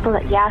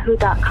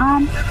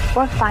rdgable@yahoo.com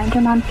or find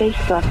him on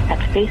Facebook at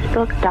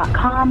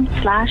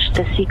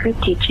facebook.com/The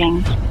Secret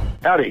Teachings.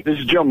 Howdy, this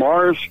is Joe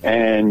Mars,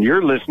 and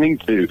you're listening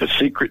to The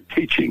Secret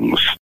Teachings.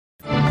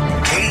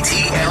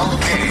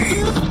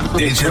 KTLK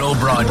Digital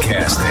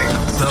Broadcasting,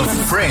 The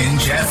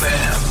Fringe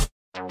FM.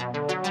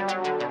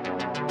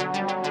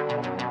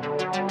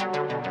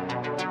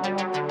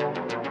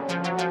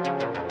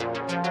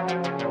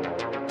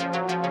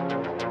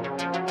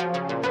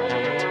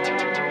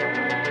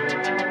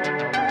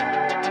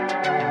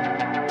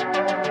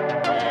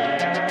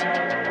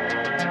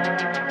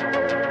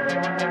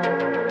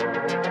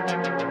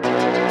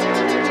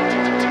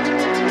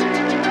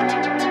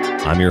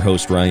 I'm your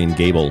host, Ryan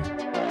Gable,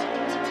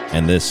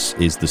 and this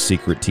is the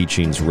Secret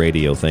Teachings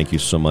Radio. Thank you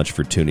so much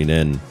for tuning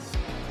in. You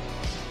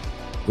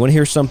want to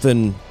hear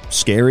something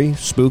scary,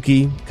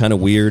 spooky, kind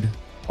of weird?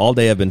 All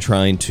day I've been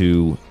trying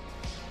to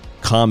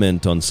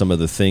comment on some of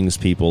the things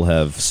people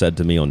have said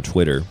to me on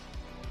Twitter,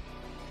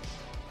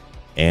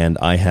 and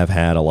I have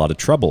had a lot of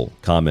trouble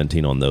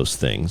commenting on those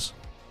things.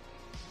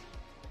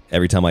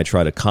 Every time I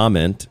try to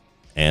comment,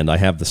 and I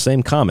have the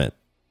same comment,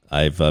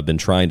 I've been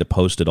trying to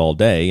post it all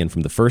day, and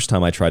from the first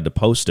time I tried to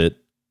post it,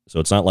 so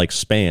it's not like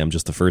spam,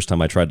 just the first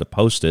time I tried to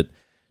post it,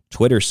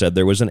 Twitter said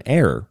there was an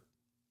error.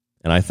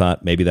 And I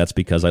thought maybe that's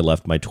because I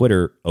left my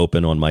Twitter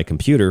open on my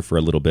computer for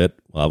a little bit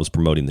while I was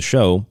promoting the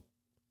show,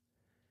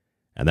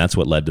 and that's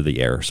what led to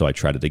the error. So I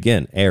tried it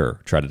again, error,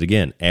 tried it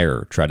again,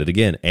 error, tried it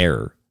again,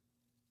 error.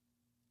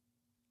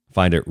 I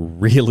find it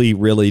really,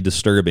 really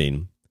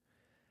disturbing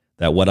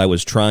that what I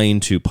was trying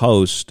to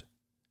post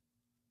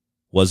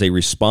was a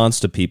response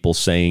to people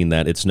saying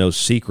that it's no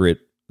secret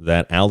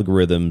that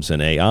algorithms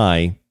and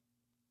AI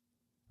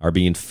are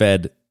being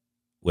fed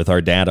with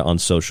our data on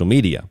social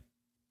media.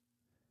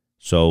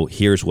 So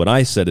here's what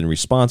I said in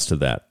response to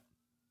that.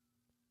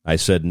 I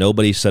said,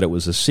 nobody said it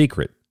was a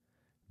secret.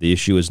 The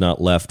issue is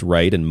not left,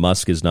 right, and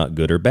Musk is not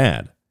good or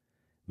bad.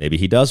 Maybe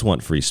he does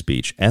want free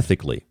speech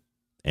ethically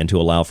and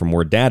to allow for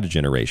more data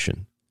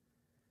generation.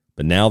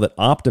 But now that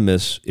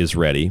Optimus is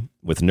ready,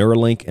 with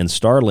Neuralink and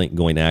Starlink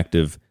going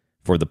active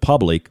for the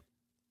public,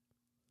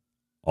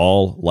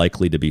 all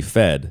likely to be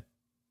fed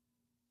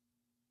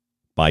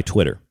by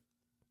Twitter.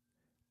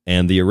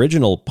 And the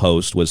original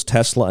post was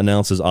Tesla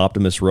announces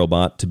Optimus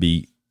robot to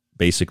be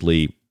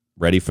basically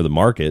ready for the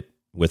market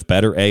with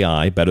better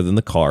AI, better than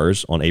the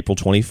cars, on April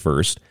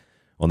 21st.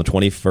 On the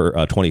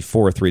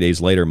 24th, 3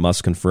 days later,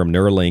 Musk confirmed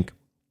Neuralink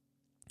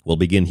will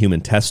begin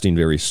human testing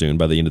very soon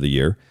by the end of the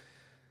year.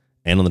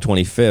 And on the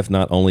 25th,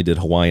 not only did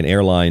Hawaiian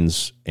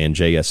Airlines and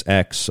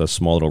JSX, a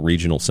small little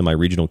regional,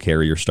 semi-regional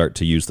carrier, start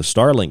to use the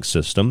Starlink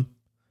system,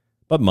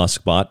 but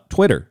Musk bought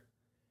Twitter.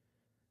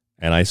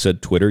 And I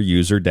said Twitter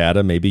user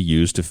data may be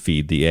used to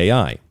feed the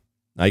AI.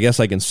 I guess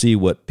I can see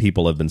what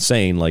people have been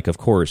saying, like, of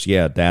course,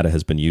 yeah, data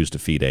has been used to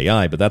feed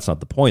AI, but that's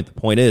not the point. The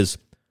point is,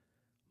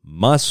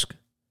 Musk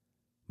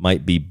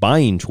might be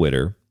buying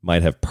Twitter,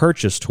 might have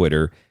purchased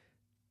Twitter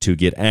to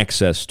get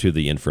access to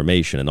the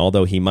information. And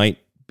although he might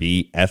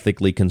be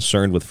ethically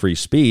concerned with free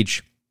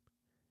speech,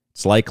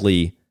 it's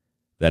likely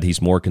that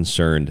he's more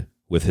concerned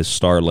with his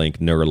Starlink,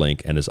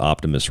 Neuralink, and his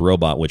Optimus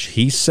robot, which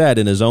he said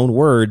in his own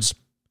words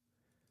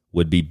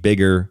would be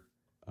bigger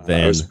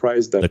than I was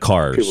surprised that the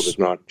cars. People did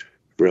not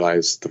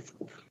realize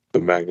the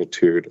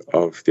magnitude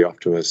of the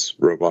Optimus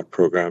robot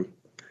program.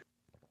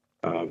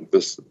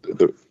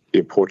 The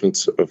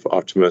importance of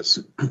Optimus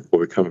will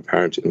become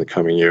apparent in the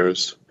coming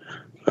years.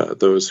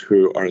 Those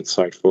who are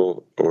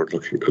insightful or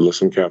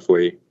listen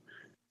carefully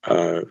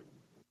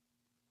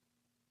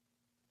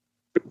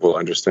will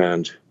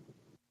understand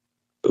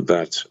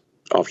that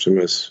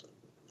Optimus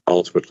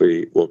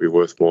ultimately will be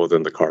worth more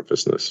than the car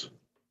business.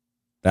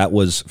 That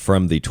was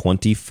from the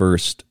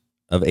 21st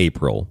of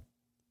April.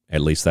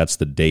 At least that's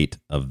the date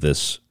of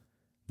this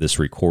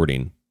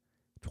recording.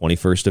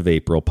 21st of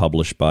April,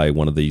 published by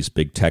one of these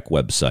big tech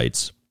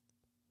websites.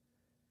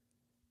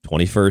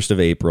 21st of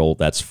April,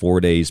 that's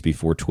 4 days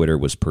before Twitter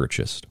was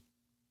purchased.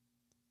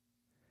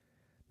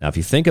 Now, if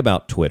you think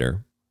about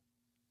Twitter,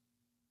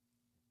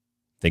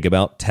 think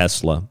about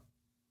Tesla.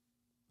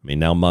 I mean,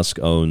 now Musk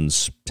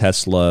owns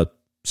Tesla,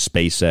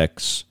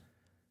 SpaceX,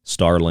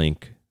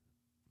 Starlink,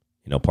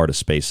 part of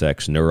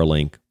SpaceX,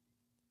 Neuralink,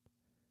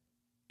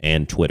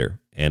 and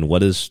Twitter. And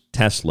what is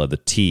Tesla? The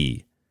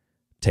T,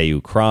 Teu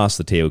cross,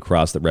 the Teu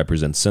cross that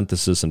represents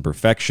synthesis and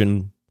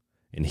perfection.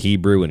 In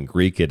Hebrew and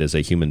Greek, it is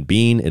a human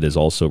being. It is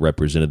also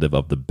representative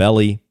of the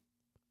belly.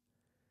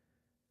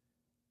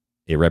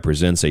 It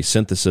represents a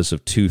synthesis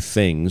of two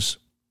things,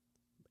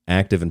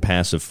 active and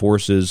passive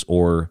forces,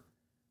 or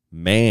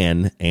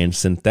man and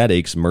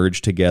synthetics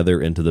merged together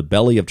into the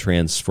belly of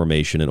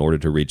transformation in order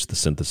to reach the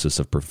synthesis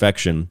of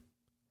perfection,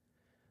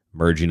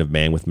 merging of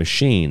man with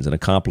machines and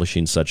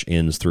accomplishing such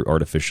ends through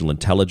artificial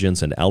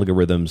intelligence and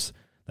algorithms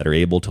that are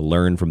able to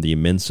learn from the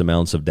immense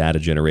amounts of data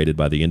generated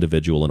by the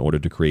individual in order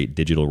to create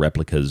digital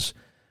replicas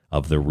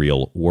of the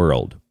real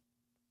world.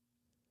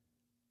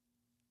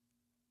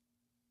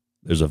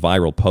 There's a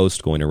viral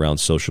post going around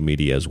social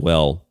media as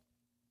well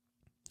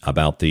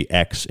about the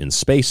X in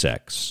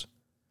SpaceX.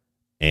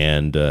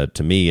 And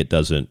to me, it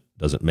doesn't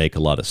make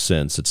a lot of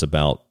sense. It's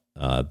about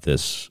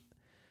this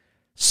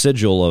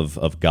sigil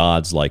of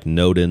gods like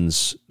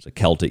Nodens, a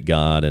Celtic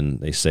god, and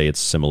they say it's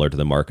similar to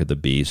the mark of the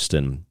beast.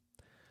 And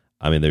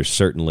I mean, there's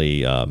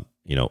certainly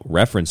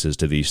references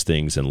to these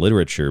things in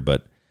literature,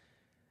 but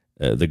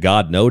the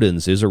god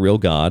Nodens is a real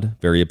god,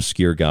 very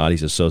obscure god.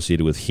 He's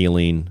associated with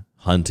healing,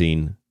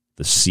 hunting,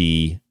 the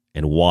sea,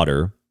 and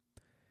water.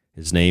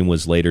 His name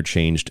was later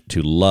changed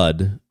to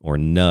Lud, or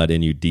Nud,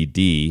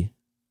 N-U-D-D,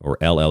 or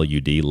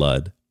L-L-U-D,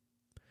 Lud,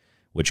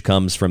 which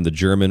comes from the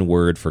German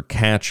word for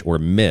catch or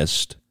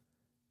mist,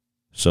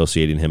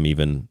 associating him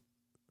even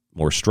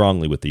more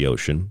strongly with the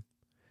ocean.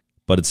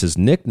 but it's his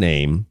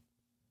nickname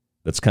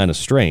that's kind of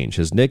strange.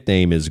 His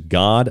nickname is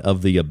God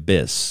of the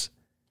Abyss.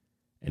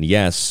 And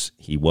yes,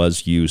 he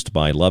was used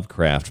by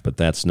Lovecraft, but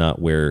that's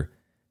not where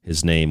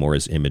his name or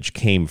his image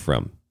came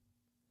from.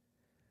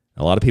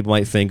 A lot of people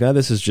might think, oh,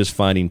 this is just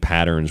finding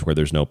patterns where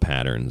there's no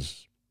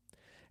patterns.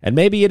 And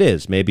maybe it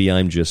is. Maybe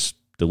I'm just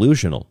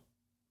delusional.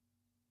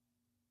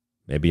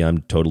 Maybe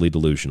I'm totally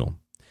delusional.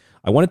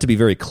 I want it to be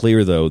very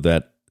clear, though,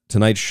 that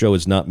tonight's show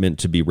is not meant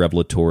to be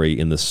revelatory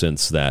in the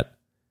sense that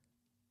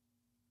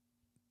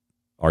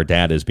our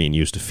data is being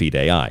used to feed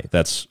AI.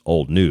 That's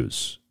old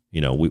news.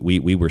 You know,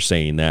 we were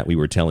saying that. We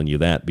were telling you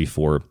that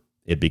before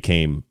it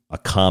became a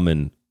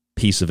common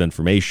piece of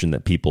information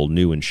that people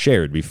knew and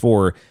shared.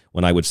 Before,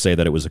 when I would say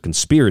that it was a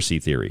conspiracy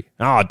theory.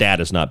 Oh,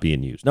 data's not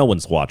being used. No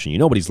one's watching you.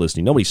 Nobody's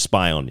listening. Nobody's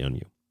spying on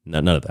you.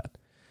 None of that.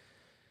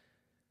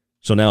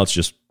 So now it's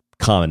just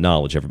common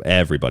knowledge.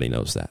 Everybody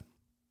knows that.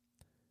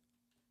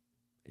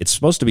 It's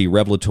supposed to be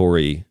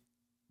revelatory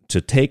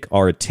to take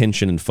our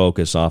attention and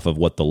focus off of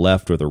what the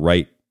left or the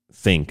right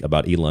think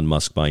about Elon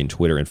Musk buying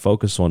Twitter and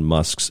focus on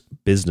Musk's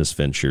business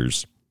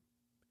ventures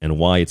and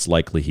why it's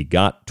likely he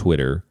got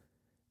Twitter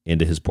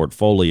into his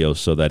portfolio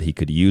so that he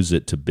could use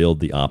it to build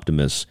the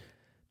Optimus,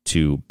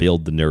 to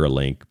build the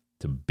Neuralink,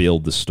 to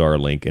build the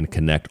Starlink, and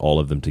connect all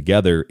of them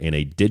together in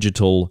a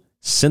digital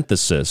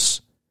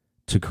synthesis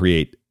to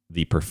create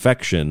the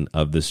perfection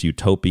of this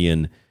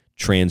utopian,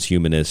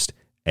 transhumanist,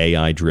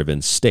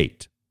 AI-driven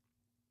state.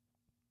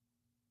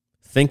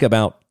 Think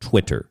about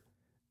Twitter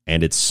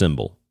and its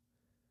symbol.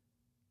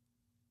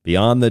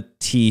 Beyond the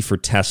T for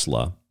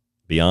Tesla,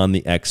 beyond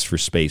the X for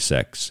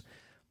SpaceX,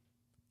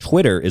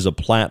 Twitter is a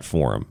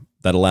platform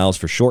that allows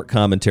for short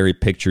commentary,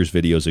 pictures,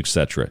 videos,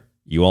 etc.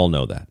 You all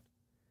know that.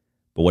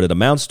 But what it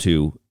amounts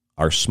to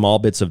are small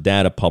bits of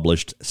data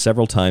published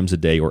several times a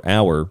day or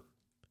hour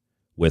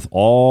with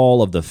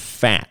all of the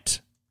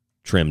fat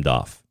trimmed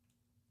off.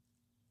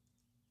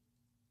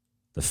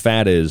 The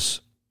fat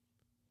is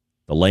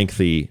the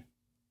lengthy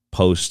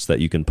posts that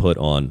you can put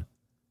on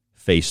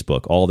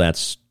Facebook. All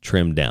that's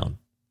trimmed down.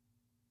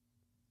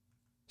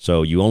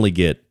 So you only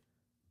get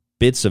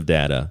bits of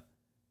data,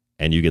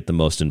 and you get the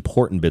most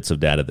important bits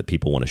of data that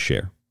people want to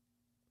share.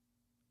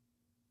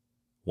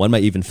 One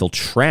might even feel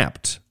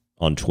trapped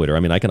on Twitter. I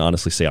mean, I can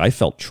honestly say I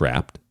felt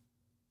trapped.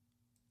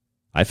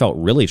 I felt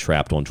really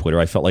trapped on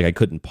Twitter. I felt like I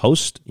couldn't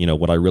post,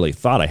 what I really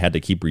thought. I had to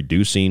keep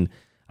reducing.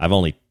 I've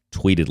only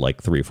tweeted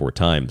like 3 or 4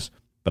 times,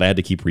 but I had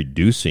to keep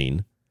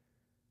reducing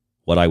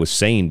what I was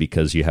saying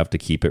because you have to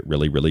keep it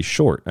really, really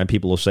short. And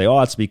people will say,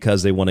 oh, it's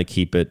because they want to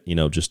keep it,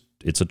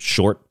 it's a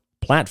short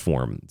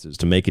platform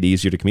to make it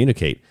easier to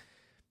communicate.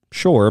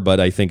 Sure, but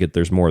I think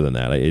there's more than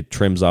that. It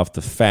trims off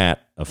the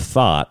fat of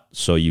thought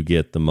so you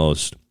get the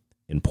most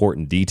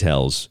important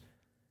details.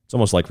 It's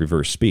almost like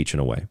reverse speech in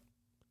a way.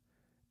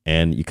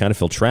 And you kind of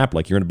feel trapped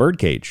like you're in a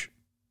birdcage.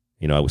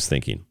 I was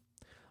thinking.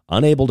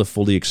 Unable to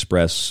fully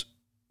express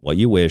what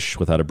you wish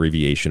without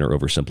abbreviation or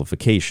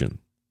oversimplification.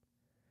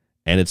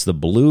 And it's the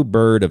blue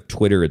bird of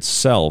Twitter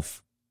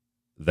itself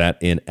that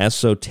in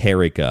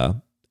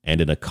esoterica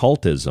and in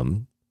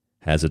occultism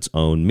has its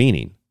own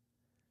meaning.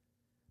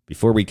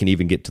 Before we can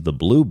even get to the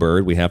blue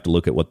bird, we have to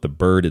look at what the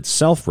bird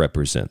itself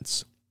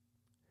represents.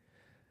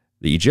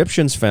 The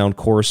Egyptians found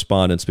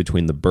correspondence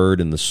between the bird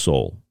and the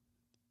soul.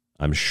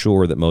 I'm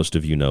sure that most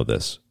of you know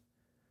this.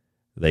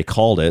 They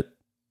called it,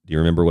 do you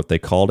remember what they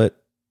called it?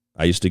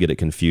 I used to get it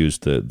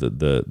confused,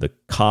 the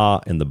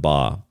ka and the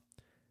ba.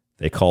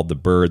 They called the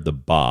bird the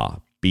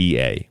ba,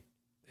 B-A.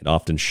 It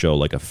often showed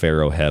like a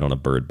pharaoh head on a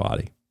bird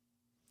body.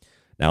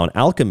 Now, in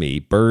alchemy,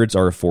 birds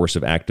are a force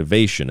of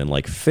activation, and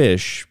like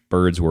fish,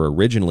 birds were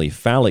originally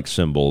phallic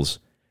symbols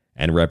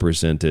and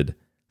represented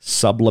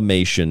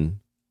sublimation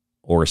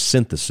or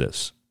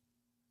synthesis.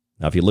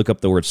 Now, if you look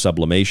up the word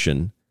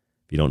sublimation,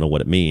 if you don't know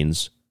what it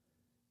means,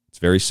 it's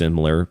very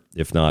similar,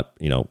 if not,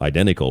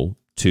 identical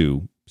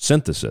to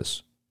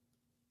synthesis.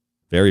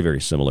 Very,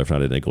 very similar, if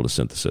not identical to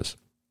synthesis.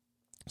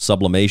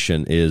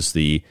 Sublimation is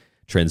the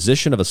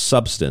transition of a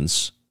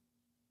substance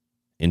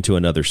into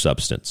another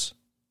substance.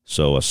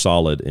 So a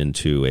solid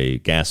into a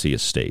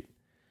gaseous state.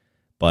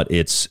 But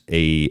it's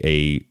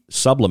a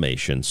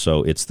sublimation,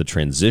 so it's the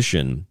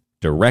transition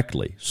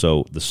directly.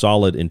 So the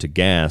solid into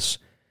gas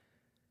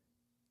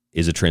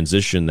is a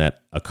transition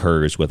that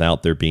occurs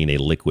without there being a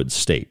liquid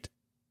state.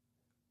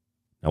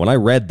 Now, when I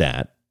read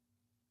that,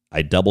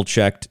 I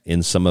double-checked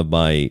in some of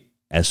my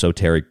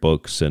esoteric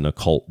books and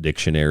occult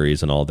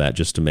dictionaries and all that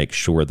just to make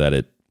sure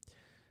that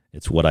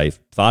it's what I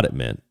thought it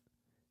meant.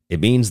 It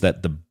means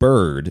that the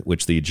bird,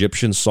 which the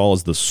Egyptians saw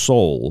as the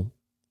soul,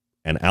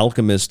 and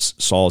alchemists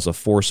saw as a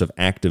force of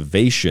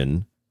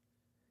activation,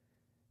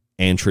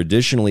 and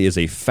traditionally is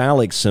a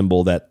phallic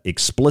symbol that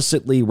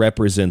explicitly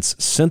represents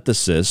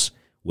synthesis,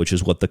 which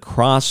is what the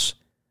cross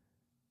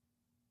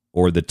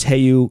or the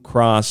Teu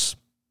cross,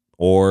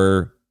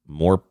 or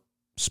more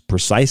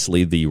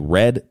precisely the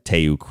red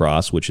Teu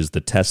cross, which is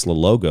the Tesla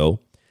logo.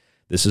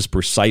 This is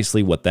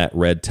precisely what that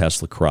red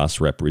Tesla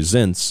cross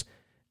represents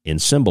in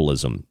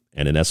symbolism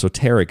and in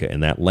esoterica,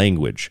 in that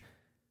language.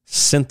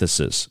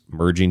 Synthesis,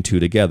 merging two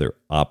together,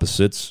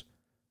 opposites,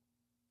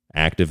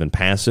 active and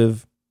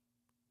passive.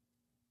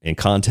 In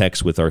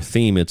context with our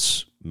theme,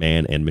 it's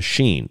man and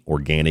machine,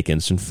 organic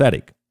and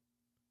synthetic.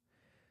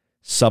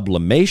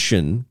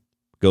 Sublimation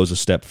goes a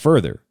step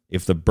further.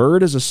 If the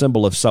bird is a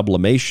symbol of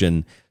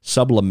sublimation,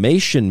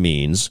 sublimation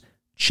means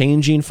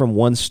changing from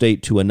one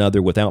state to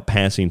another without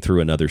passing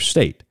through another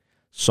state.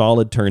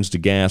 Solid turns to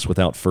gas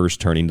without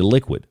first turning to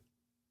liquid.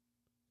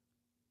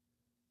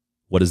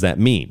 What does that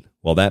mean?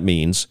 Well, that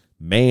means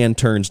man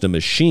turns to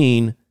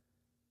machine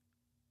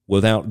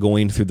without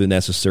going through the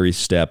necessary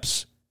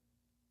steps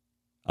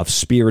of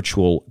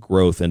spiritual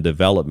growth and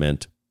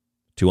development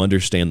to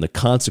understand the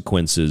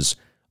consequences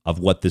of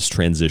what this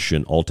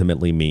transition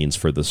ultimately means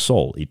for the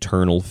soul.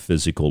 Eternal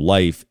physical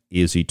life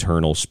is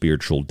eternal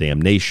spiritual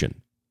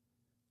damnation.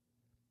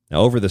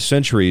 Now, over the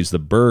centuries, the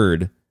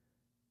bird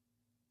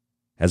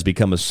has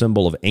become a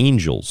symbol of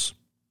angels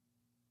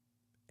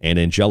and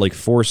angelic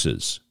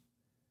forces.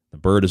 The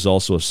bird is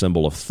also a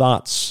symbol of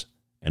thoughts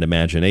and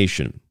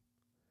imagination.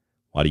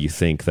 Why do you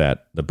think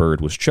that the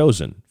bird was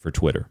chosen for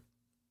Twitter?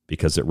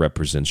 Because it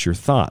represents your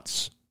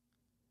thoughts.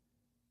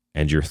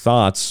 And your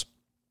thoughts,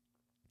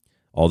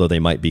 although they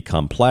might be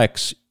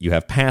complex, you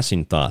have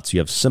passing thoughts, you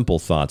have simple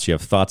thoughts, you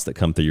have thoughts that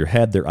come through your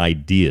head. They're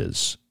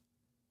ideas.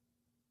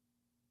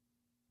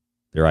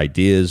 They're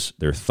ideas,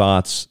 they're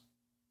thoughts.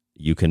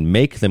 You can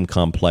make them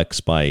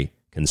complex by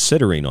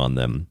considering on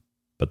them,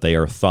 but they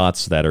are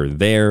thoughts that are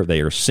there.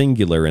 They are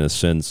singular in a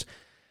sense.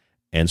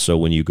 And so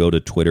when you go to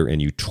Twitter and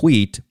you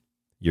tweet,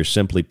 you're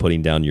simply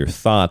putting down your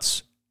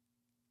thoughts.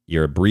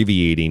 You're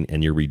abbreviating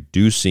and you're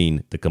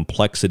reducing the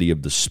complexity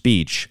of the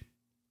speech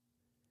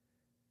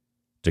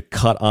to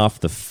cut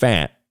off the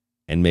fat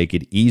and make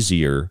it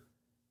easier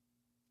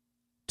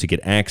to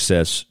get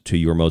access to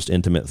your most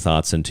intimate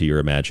thoughts and to your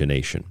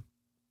imagination.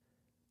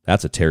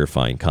 That's a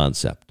terrifying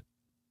concept.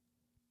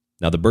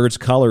 Now, the bird's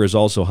color is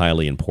also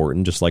highly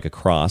important, just like a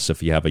cross.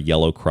 If you have a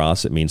yellow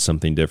cross, it means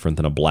something different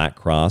than a black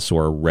cross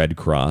or a red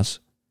cross.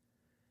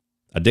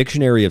 A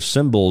dictionary of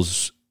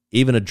symbols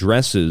even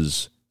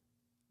addresses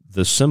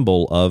the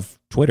symbol of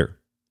Twitter.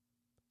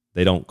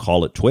 They don't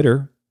call it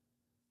Twitter.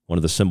 One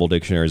of the symbol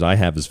dictionaries I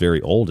have is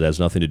very old. It has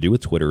nothing to do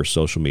with Twitter or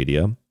social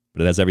media,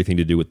 but it has everything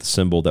to do with the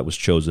symbol that was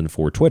chosen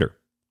for Twitter.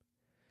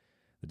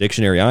 The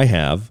dictionary I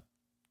have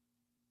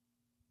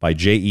by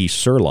J.E.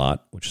 Surlott,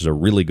 which is a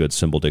really good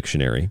symbol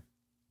dictionary,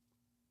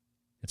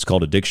 it's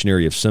called a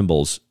Dictionary of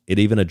Symbols. It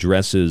even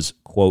addresses,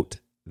 quote,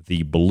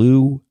 the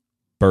blue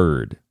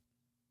bird.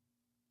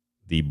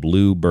 The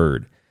blue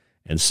bird.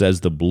 And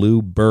says the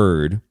blue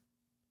bird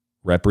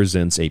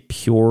represents a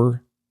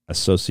pure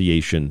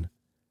association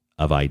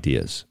of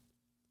ideas.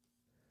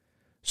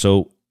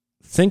 So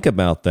think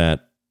about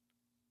that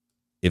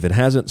if it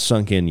hasn't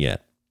sunk in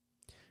yet.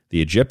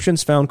 The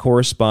Egyptians found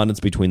correspondence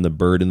between the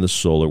bird and the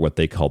soul, or what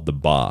they called the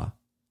Ba.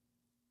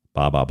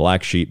 Ba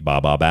black sheep, Ba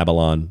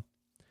Babylon.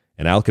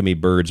 In alchemy,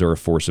 birds are a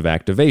force of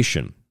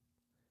activation.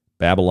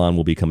 Babylon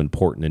will become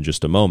important in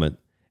just a moment.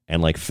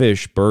 And like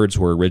fish, birds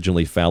were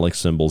originally phallic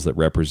symbols that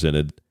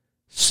represented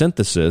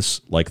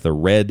synthesis, like the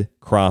red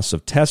cross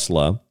of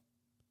Tesla.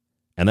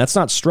 And that's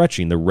not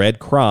stretching. The red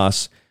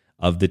cross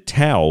of the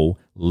Tao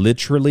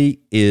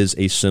literally is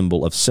a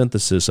symbol of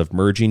synthesis, of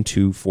merging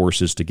two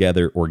forces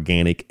together,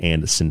 organic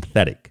and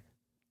synthetic,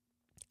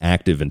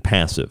 active and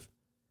passive.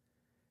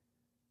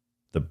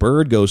 The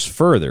bird goes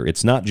further.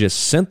 It's not just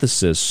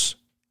synthesis,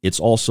 it's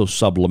also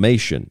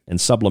sublimation. And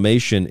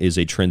sublimation is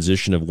a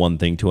transition of one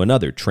thing to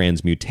another,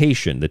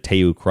 transmutation. The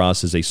Teu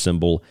cross is a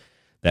symbol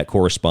that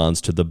corresponds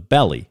to the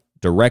belly,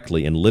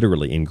 directly and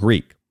literally in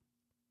Greek.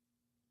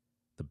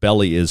 The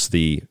belly is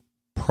the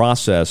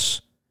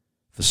process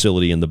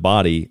facility in the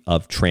body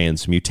of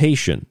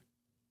transmutation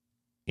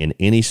in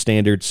any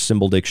standard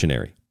symbol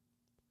dictionary.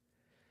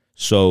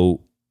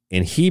 So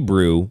in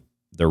Hebrew,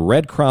 the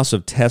red cross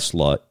of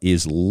Tesla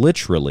is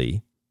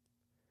literally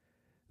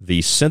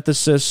the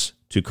synthesis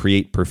to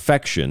create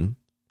perfection,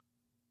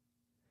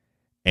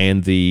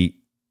 and the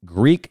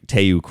Greek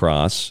Teu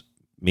cross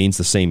means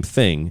the same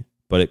thing,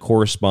 but it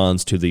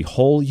corresponds to the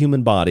whole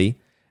human body,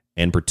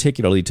 and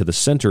particularly to the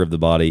center of the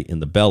body in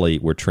the belly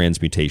where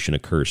transmutation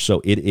occurs.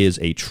 So it is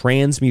a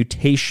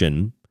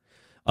transmutation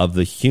of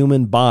the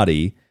human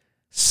body,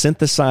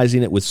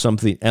 synthesizing it with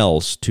something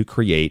else to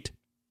create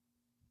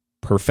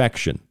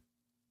perfection.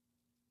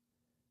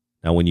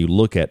 Now, when you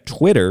look at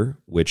Twitter,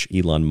 which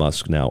Elon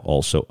Musk now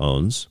also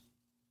owns,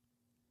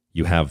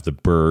 you have the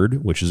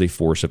bird, which is a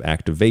force of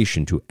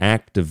activation to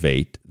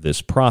activate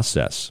this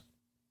process.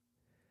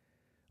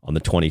 On the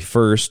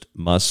 21st,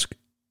 Musk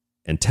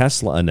and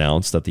Tesla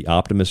announced that the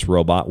Optimus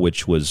robot,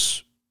 which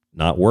was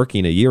not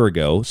working a year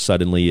ago,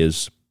 suddenly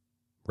is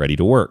ready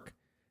to work.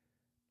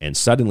 And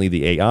suddenly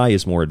the AI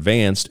is more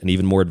advanced, and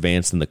even more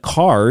advanced than the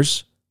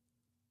cars,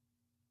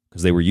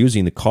 because they were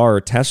using the car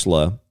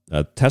Tesla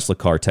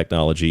car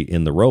technology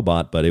in the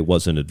robot, but it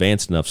wasn't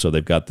advanced enough, so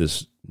they've got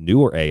this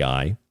newer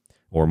AI,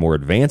 or more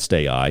advanced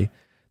AI,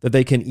 that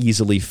they can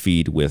easily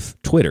feed with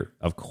Twitter.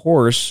 Of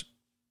course,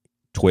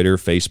 Twitter,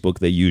 Facebook,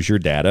 they use your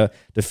data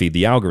to feed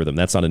the algorithm.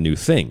 That's not a new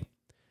thing.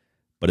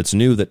 But it's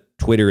new that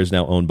Twitter is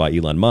now owned by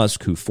Elon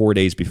Musk, who 4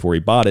 days before he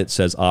bought it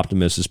says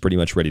Optimus is pretty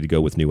much ready to go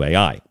with new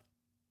AI.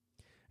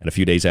 And a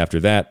few days after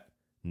that,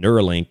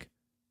 Neuralink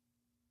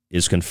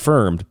is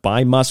confirmed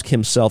by Musk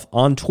himself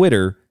on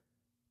Twitter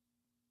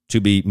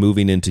to be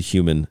moving into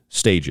human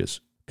stages,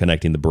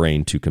 connecting the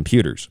brain to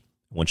computers.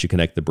 Once you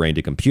connect the brain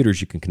to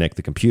computers, you can connect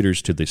the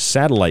computers to the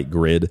satellite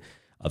grid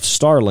of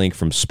Starlink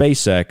from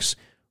SpaceX,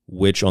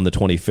 which on the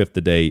 25th,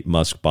 the day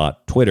Musk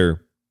bought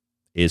Twitter,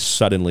 is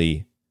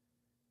suddenly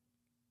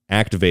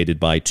activated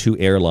by 2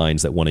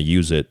 airlines that want to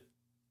use it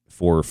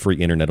for free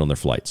internet on their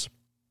flights.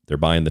 They're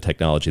buying the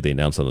technology they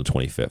announced on the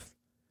 25th.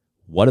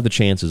 What are the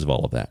chances of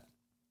all of that?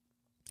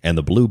 And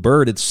the blue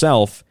bird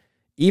itself,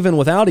 even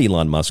without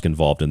Elon Musk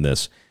involved in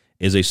this,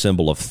 is a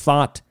symbol of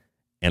thought.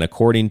 And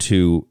according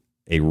to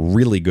a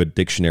really good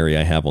dictionary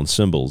I have on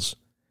symbols,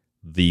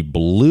 the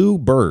blue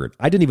bird,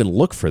 I didn't even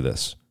look for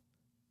this.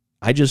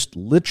 I just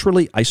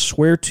literally, I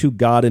swear to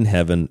God in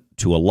heaven,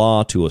 to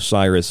Allah, to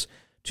Osiris,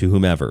 to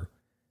whomever.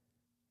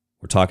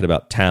 We're talking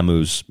about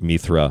Tammuz,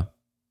 Mithra,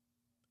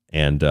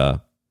 and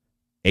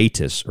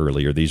Atis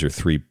earlier. These are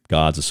 3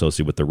 gods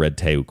associated with the red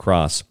Teu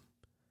cross.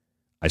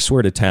 I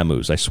swear to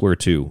Tammuz. I swear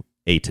to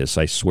Atis.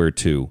 I swear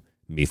to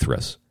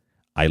Mithras.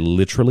 I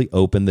literally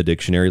opened the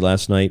dictionary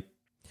last night,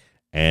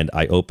 and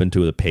I opened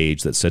to a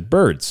page that said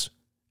birds.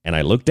 And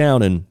I looked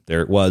down, and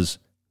there it was,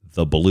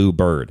 the blue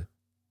bird.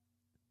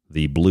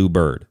 The blue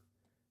bird.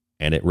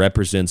 And it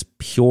represents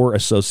pure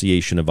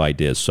association of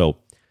ideas. So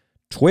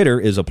Twitter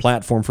is a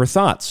platform for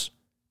thoughts.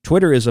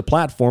 Twitter is a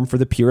platform for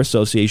the pure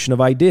association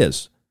of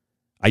ideas.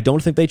 I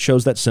don't think they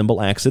chose that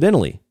symbol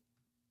accidentally.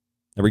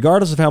 And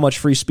regardless of how much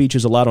free speech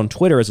is allowed on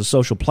Twitter as a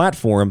social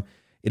platform,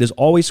 it is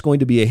always going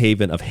to be a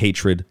haven of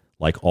hatred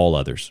like all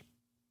others.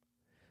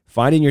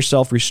 Finding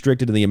yourself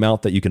restricted in the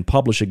amount that you can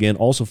publish again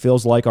also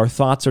feels like our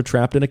thoughts are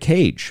trapped in a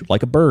cage,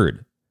 like a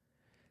bird.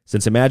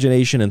 Since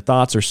imagination and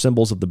thoughts are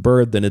symbols of the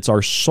bird, then it's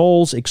our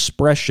soul's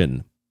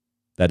expression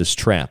that is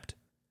trapped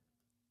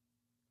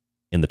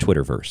in the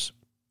Twitterverse.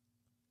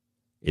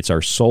 It's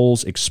our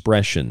soul's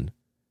expression,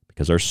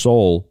 because our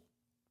soul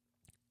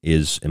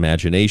is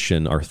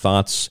imagination. Our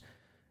thoughts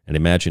and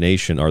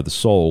imagination are the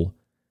soul.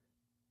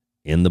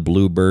 In the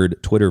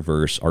Bluebird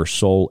Twitterverse, our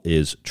soul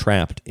is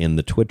trapped in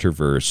the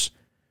Twitterverse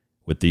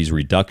with these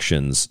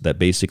reductions that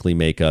basically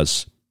make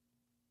us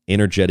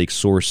energetic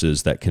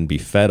sources that can be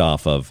fed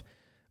off of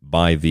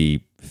by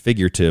the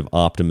figurative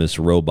Optimus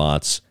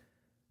robots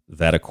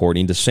that,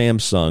 according to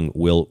Samsung,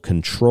 will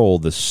control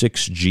the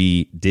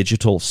 6G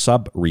digital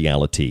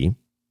sub-reality,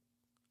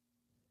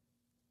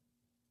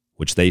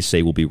 which they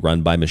say will be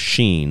run by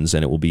machines,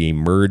 and it will be a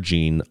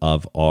merging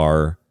of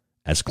our,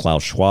 as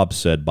Klaus Schwab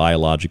said,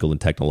 biological and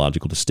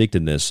technological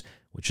distinctiveness,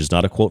 which is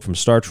not a quote from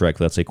Star Trek.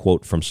 That's a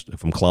quote from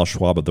Klaus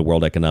Schwab of the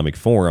World Economic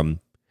Forum,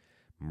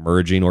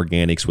 merging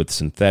organics with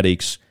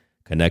synthetics,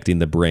 connecting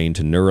the brain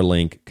to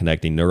Neuralink,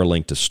 connecting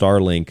Neuralink to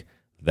Starlink.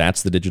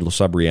 That's the digital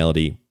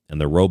sub-reality. And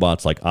the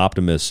robots like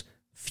Optimus,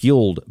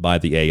 fueled by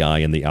the AI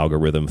and the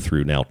algorithm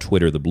through now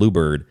Twitter, the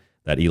Bluebird,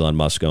 that Elon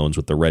Musk owns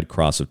with the red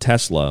cross of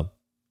Tesla,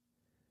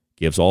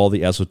 gives all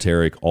the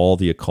esoteric, all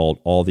the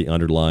occult, all the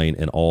underlying,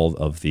 and all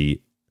of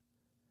the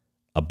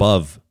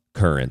above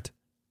current,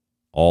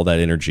 all that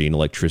energy and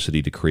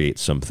electricity to create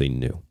something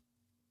new.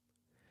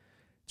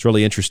 It's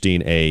really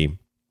interesting, a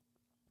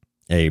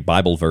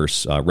Bible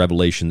verse,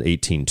 Revelation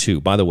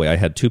 18:2. By the way, I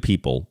had 2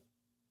 people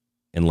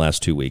in the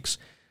last 2 weeks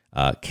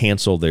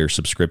cancel their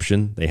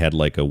subscription. They had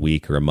like a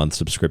week or a month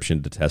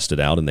subscription to test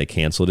it out, and they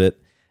canceled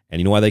it. And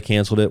you know why they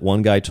canceled it?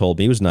 One guy told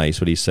me, he was nice,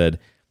 but he said,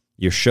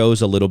 your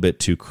show's a little bit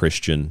too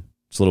Christian.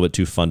 It's a little bit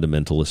too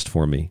fundamentalist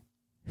for me.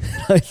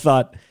 I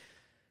thought,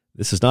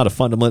 this is not a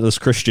fundamentalist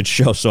Christian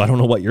show, so I don't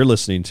know what you're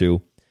listening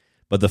to.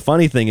 But the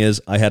funny thing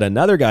is, I had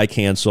another guy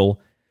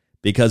cancel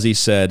because he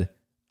said,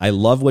 I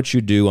love what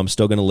you do. I'm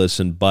still going to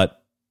listen,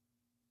 but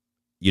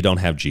you don't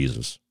have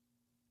Jesus.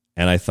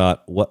 And I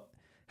thought, what?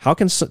 How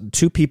can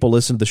 2 people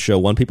listen to the show?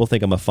 One people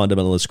think I'm a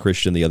fundamentalist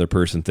Christian. The other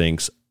person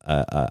thinks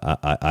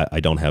I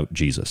don't have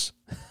Jesus.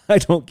 I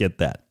don't get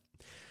that.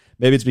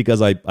 Maybe it's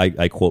because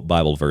I quote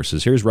Bible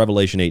verses. Here's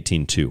Revelation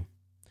 18:2.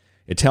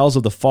 It tells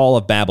of the fall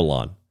of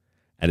Babylon,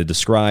 and it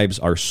describes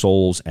our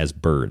souls as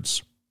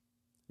birds.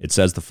 It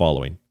says the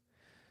following.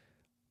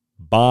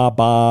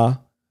 Babylon.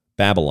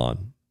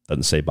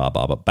 Doesn't say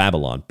Baba, but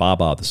Babylon.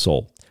 Baba, the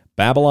soul.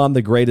 Babylon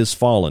the great is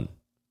fallen,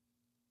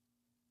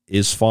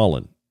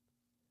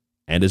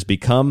 and has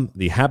become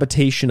the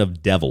habitation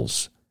of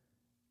devils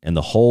and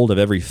the hold of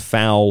every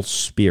foul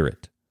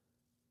spirit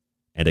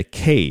and a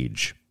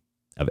cage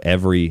of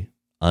every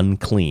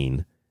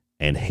unclean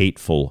and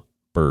hateful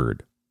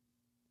bird.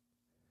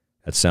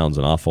 That sounds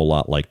an awful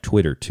lot like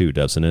Twitter too,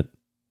 doesn't it?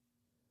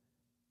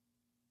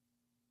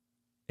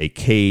 A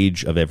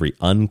cage of every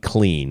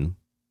unclean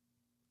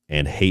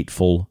and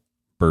hateful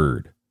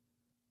bird.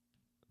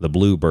 The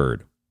blue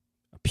bird,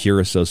 a pure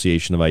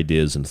association of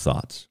ideas and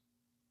thoughts.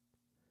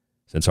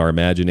 Since our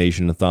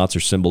imagination and thoughts are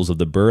symbols of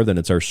the bird, then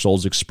it's our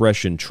soul's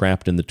expression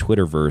trapped in the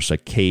Twitterverse, a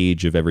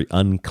cage of every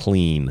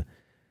unclean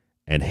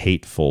and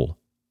hateful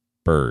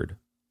bird.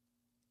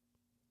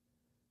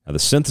 Now, the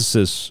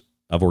synthesis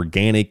of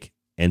organic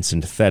and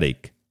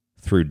synthetic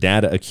through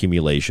data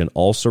accumulation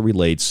also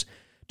relates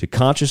to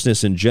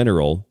consciousness in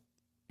general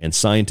and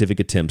scientific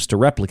attempts to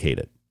replicate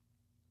it.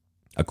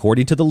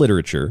 According to the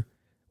literature,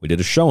 we did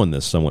a show on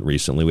this somewhat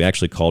recently. We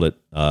actually called it,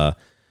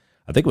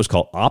 I think it was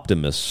called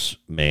Optimus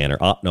Man, it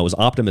was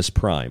Optimus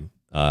Prime,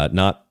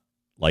 not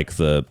like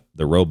the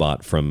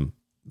robot from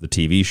the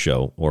TV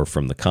show or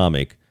from the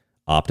comic,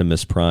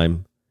 Optimus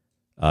Prime.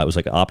 It was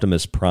like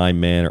Optimus Prime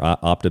Man or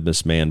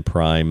Optimus Man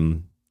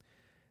Prime,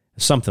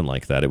 something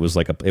like that. It was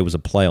a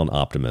play on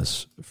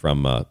Optimus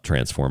from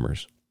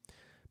Transformers.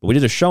 But we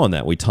did a show on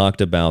that. We talked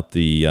about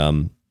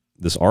the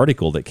this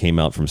article that came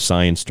out from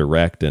Science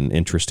Direct and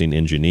Interesting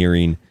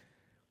Engineering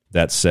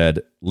that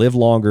said, live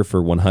longer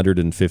for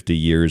 150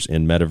 years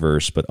in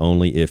metaverse, but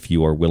only if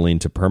you are willing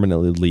to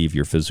permanently leave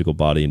your physical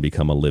body and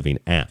become a living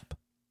app.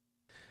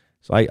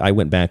 So I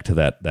went back to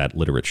that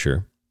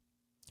literature.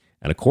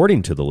 And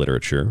according to the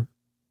literature,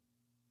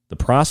 the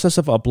process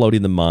of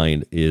uploading the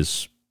mind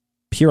is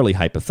purely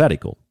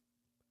hypothetical.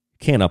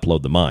 You can't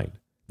upload the mind.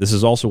 This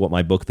is also what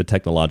my book, The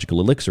Technological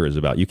Elixir, is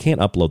about. You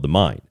can't upload the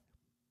mind.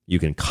 You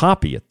can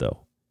copy it, though.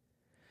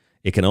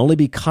 It can only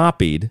be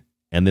copied,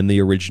 and then the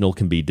original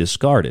can be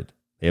discarded.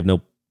 They have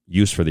no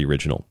use for the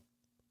original.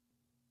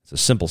 It's a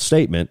simple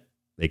statement.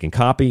 They can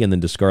copy and then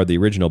discard the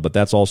original, but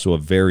that's also a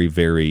very,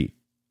 very,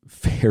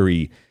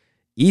 very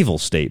evil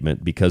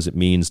statement because it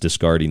means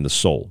discarding the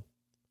soul.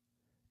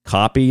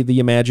 Copy the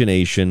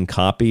imagination,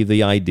 copy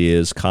the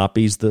ideas,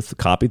 copy the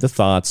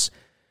thoughts,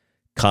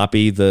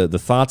 copy the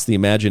thoughts, the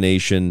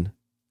imagination,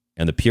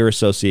 and the pure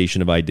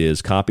association of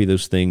ideas. Copy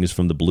those things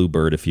from the blue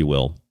bird, if you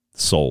will,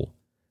 soul,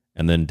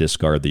 and then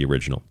discard the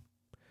original.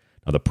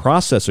 Now, the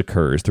process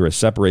occurs through a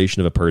separation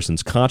of a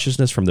person's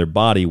consciousness from their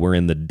body,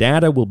 wherein the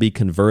data will be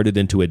converted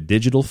into a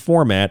digital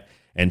format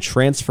and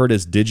transferred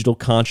as digital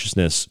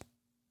consciousness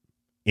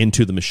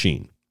into the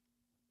machine.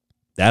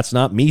 That's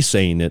not me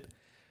saying it.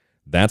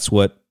 That's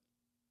what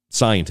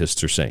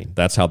scientists are saying.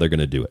 That's how they're going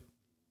to do it.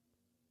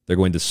 They're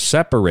going to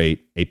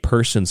separate a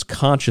person's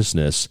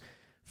consciousness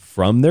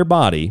from their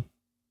body.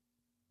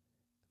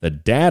 The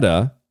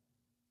data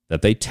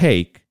that they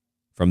take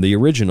from the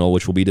original,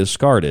 which will be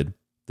discarded,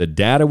 the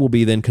data will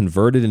be then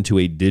converted into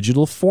a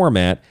digital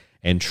format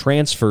and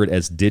transferred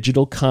as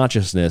digital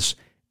consciousness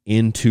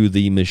into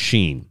the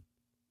machine.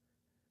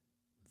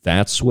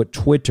 That's what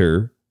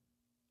Twitter,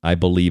 I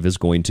believe, is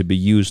going to be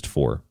used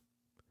for.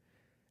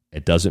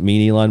 It doesn't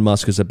mean Elon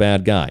Musk is a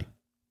bad guy.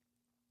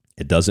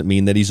 It doesn't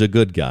mean that he's a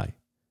good guy.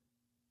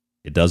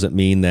 It doesn't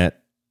mean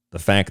that the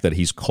fact that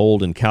he's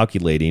cold and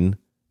calculating,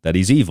 that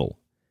he's evil.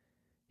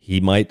 He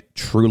might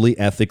truly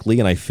ethically,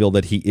 and I feel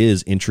that he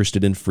is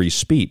interested in free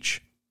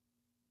speech,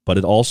 but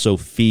it also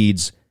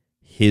feeds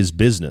his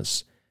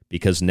business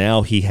because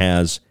now he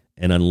has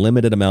an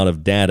unlimited amount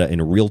of data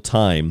in real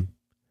time,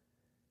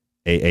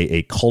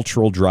 a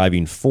cultural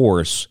driving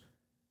force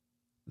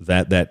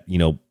that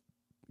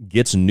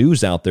gets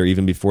news out there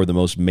even before the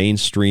most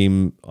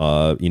mainstream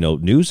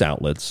news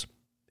outlets.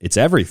 It's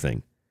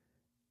everything.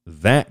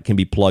 That can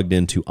be plugged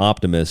into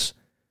Optimus.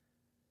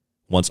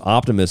 Once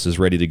Optimus is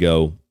ready to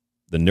go,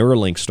 the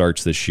Neuralink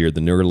starts this year.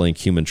 The Neuralink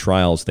human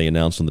trials, they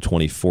announced on the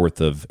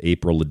 24th of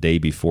April, the day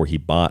before he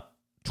bought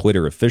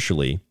Twitter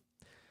officially.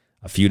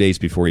 A few days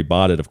before he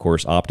bought it, of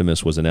course,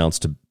 Optimus was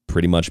announced to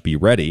pretty much be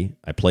ready.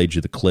 I played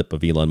you the clip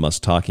of Elon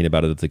Musk talking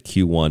about it at the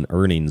Q1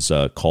 earnings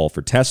call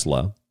for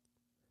Tesla.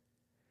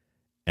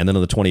 And then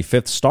on the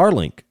 25th,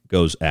 Starlink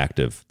goes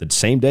active the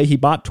same day he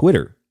bought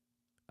Twitter.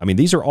 I mean,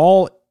 these are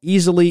all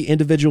easily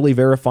individually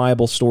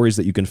verifiable stories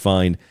that you can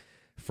find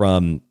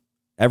from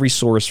every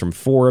source, from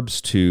Forbes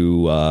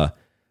to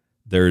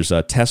there's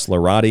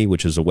Teslarati,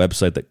 which is a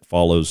website that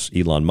follows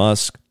Elon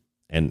Musk,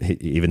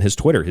 and even his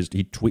Twitter. He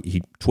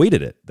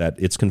tweeted it that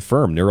it's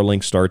confirmed.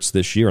 Neuralink starts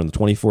this year on the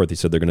 24th. He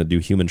said they're going to do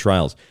human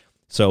trials.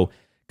 So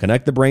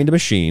connect the brain to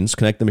machines,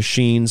 connect the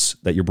machines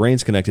that your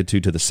brain's connected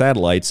to the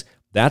satellites.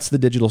 That's the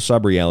digital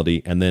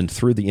sub-reality. And then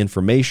through the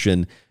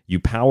information, you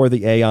power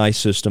the AI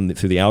system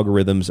through the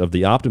algorithms of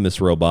the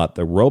Optimus robot.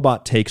 The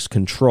robot takes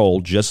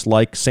control, just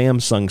like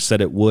Samsung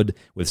said it would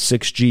with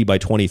 6G by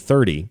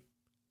 2030.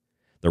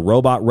 The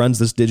robot runs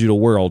this digital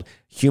world.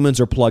 Humans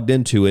are plugged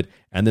into it,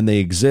 and then they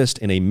exist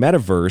in a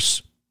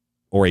metaverse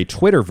or a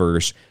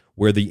Twitterverse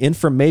where the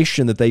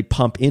information that they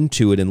pump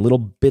into it in little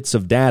bits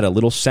of data,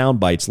 little sound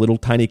bites, little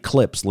tiny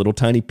clips, little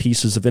tiny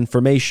pieces of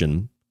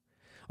information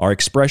are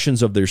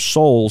expressions of their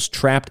souls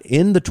trapped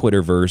in the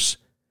Twitterverse,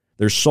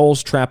 their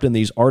souls trapped in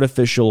these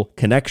artificial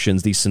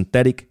connections, these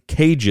synthetic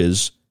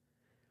cages,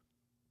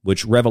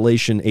 which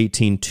Revelation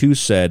 18:2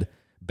 said,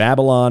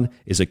 Babylon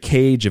is a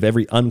cage of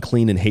every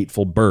unclean and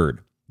hateful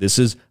bird. This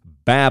is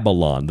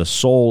Babylon. The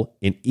soul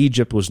in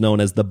Egypt was known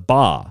as the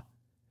Ba.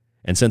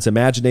 And since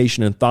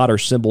imagination and thought are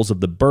symbols of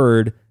the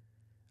bird,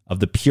 of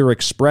the pure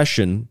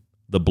expression,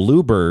 The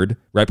blue bird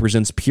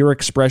represents pure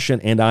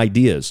expression and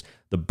ideas.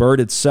 The bird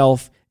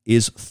itself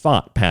is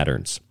thought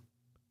patterns.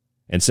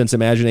 And since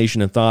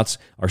imagination and thoughts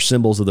are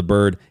symbols of the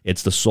bird,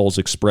 it's the soul's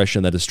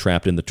expression that is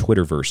trapped in the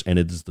Twitterverse, and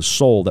it is the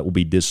soul that will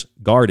be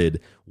discarded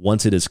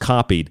once it is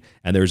copied,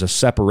 and there's a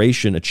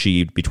separation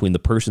achieved between the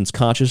person's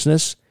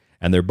consciousness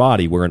and their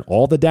body, wherein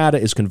all the data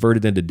is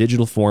converted into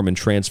digital form and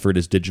transferred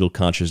as digital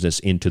consciousness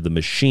into the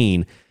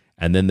machine,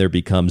 and then there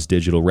becomes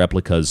digital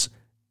replicas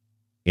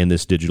in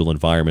this digital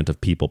environment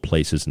of people,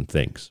 places, and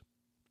things.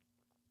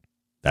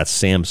 That's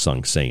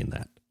Samsung saying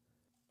that.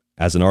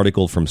 As an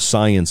article from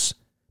Science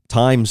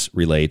Times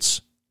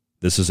relates,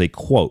 this is a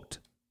quote,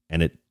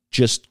 and it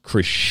just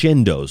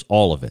crescendos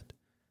all of it.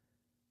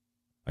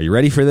 Are you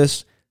ready for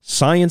this?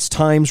 Science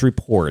Times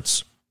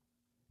reports,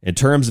 in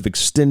terms of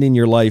extending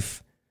your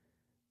life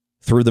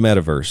through the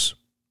metaverse,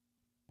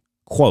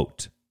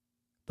 quote,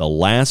 the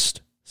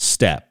last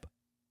step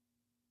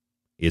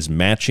is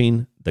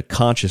matching the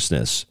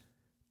consciousness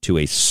to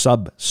a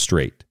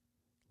substrate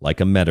like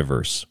a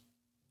metaverse.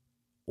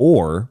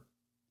 Or,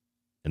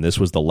 and this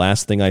was the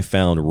last thing I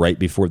found right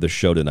before the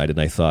show tonight, and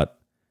I thought,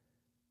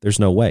 there's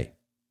no way.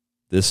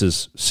 This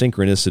is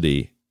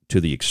synchronicity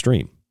to the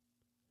extreme.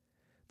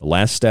 The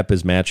last step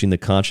is matching the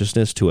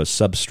consciousness to a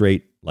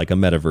substrate like a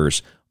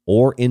metaverse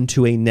or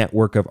into a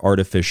network of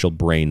artificial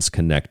brains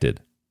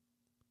connected.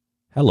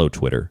 Hello,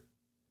 Twitter.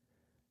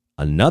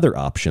 Another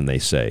option, they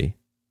say,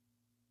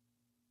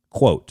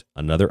 quote,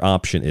 another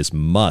option is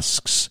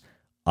Musk's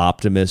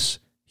Optimus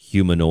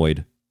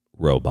humanoid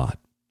robot,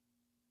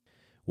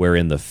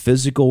 wherein the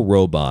physical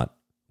robot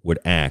would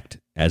act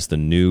as the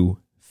new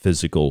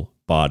physical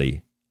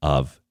body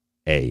of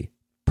a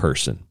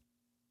person.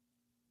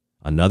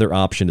 Another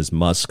option is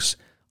Musk's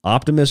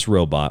Optimus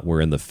robot,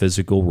 wherein the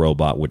physical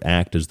robot would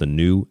act as the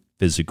new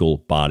physical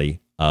body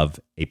of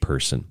a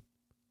person.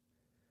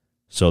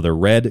 So the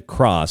red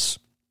cross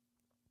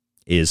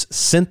is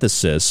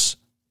synthesis,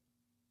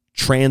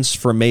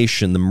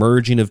 transformation, the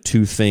merging of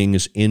two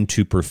things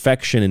into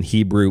perfection in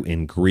Hebrew.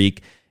 In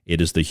Greek,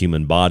 it is the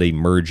human body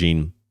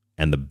merging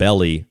and the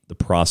belly, the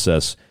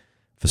process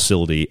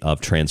facility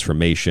of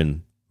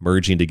transformation,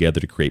 merging together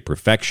to create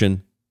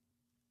perfection.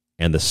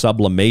 And the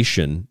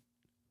sublimation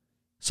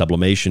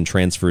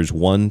transfers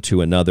one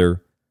to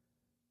another,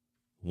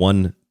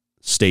 one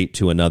state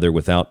to another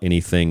without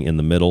anything in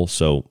the middle,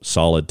 so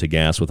solid to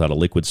gas without a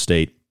liquid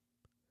state.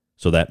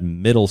 So that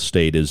middle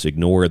state is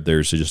ignored.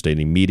 There's just an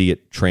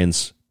immediate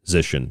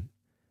transition.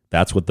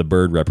 That's what the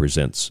bird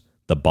represents,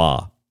 the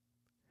ba.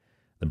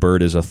 The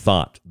bird is a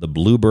thought. The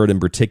blue bird in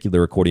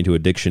particular, according to a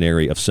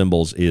dictionary of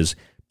symbols, is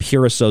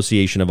pure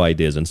association of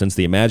ideas. And since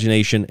the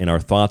imagination and our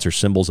thoughts are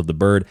symbols of the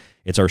bird,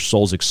 it's our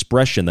soul's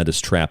expression that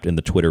is trapped in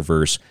the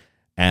Twitterverse.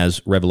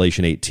 As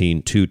Revelation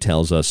 18:2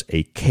 tells us,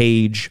 a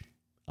cage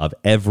of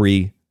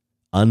every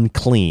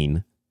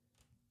unclean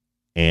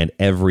and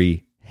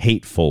every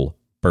hateful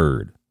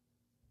bird.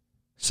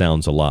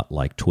 Sounds a lot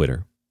like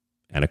Twitter.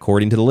 And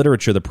according to the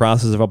literature, the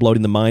process of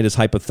uploading the mind is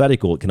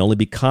hypothetical. It can only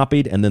be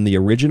copied and then the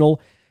original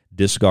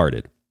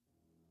discarded.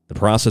 The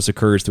process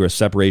occurs through a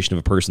separation of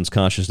a person's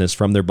consciousness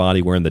from their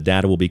body, wherein the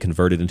data will be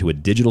converted into a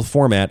digital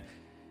format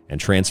and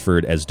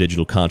transferred as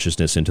digital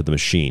consciousness into the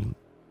machine.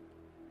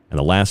 And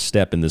the last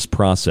step in this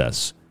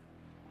process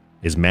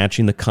is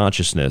matching the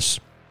consciousness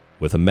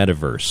with a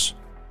metaverse,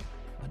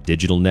 a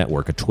digital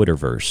network, a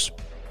Twitterverse,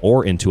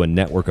 or into a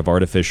network of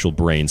artificial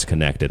brains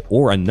connected.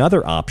 Or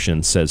another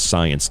option, says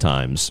Science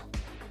Times,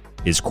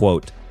 is,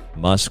 quote,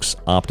 Musk's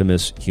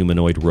Optimus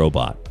humanoid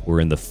robot,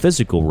 wherein the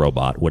physical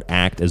robot would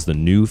act as the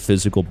new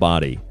physical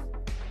body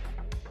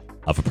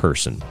of a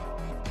person.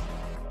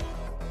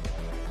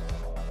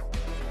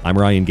 I'm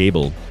Ryan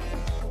Gable.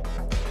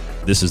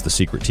 This is The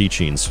Secret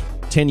Teachings.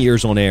 10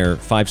 years on air,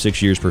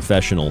 5-6 years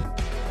professional.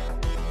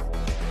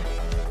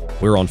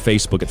 We're on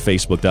Facebook at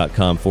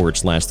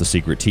facebook.com/The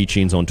Secret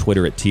Teachings, on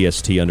Twitter at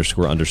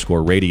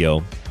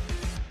TST__radio.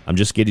 I'm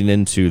just getting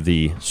into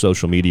the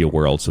social media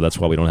world, so that's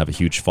why we don't have a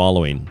huge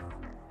following.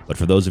 But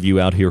for those of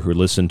you out here who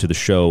listen to the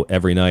show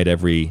every night,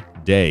 every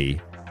day,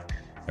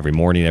 every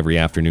morning, every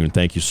afternoon,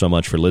 thank you so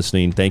much for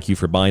listening. Thank you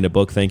for buying a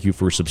book. Thank you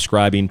for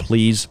subscribing.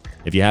 Please,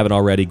 if you haven't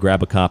already,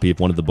 grab a copy of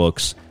one of the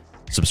books.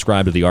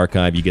 Subscribe to the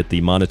archive. You get the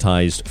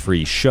monetized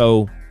free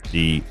show,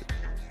 the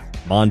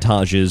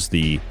montages,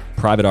 the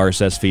private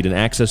RSS feed, and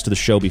access to the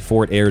show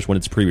before it airs when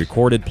it's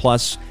pre-recorded.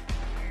 Plus,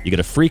 you get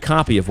a free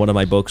copy of one of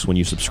my books when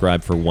you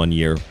subscribe for 1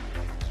 year.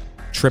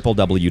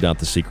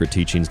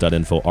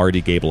 www.thesecretteachings.info,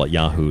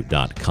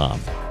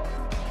 rdgable@yahoo.com.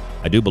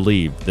 I do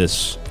believe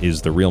this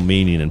is the real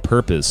meaning and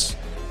purpose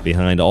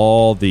behind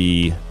all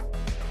the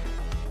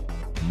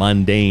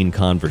mundane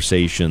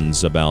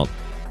conversations about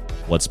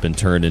what's been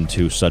turned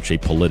into such a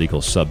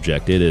political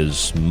subject. It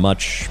is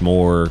much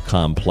more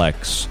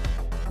complex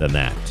than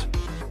that.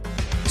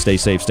 Stay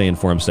safe, stay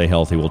informed, stay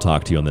healthy. We'll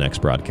talk to you on the next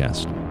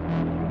broadcast.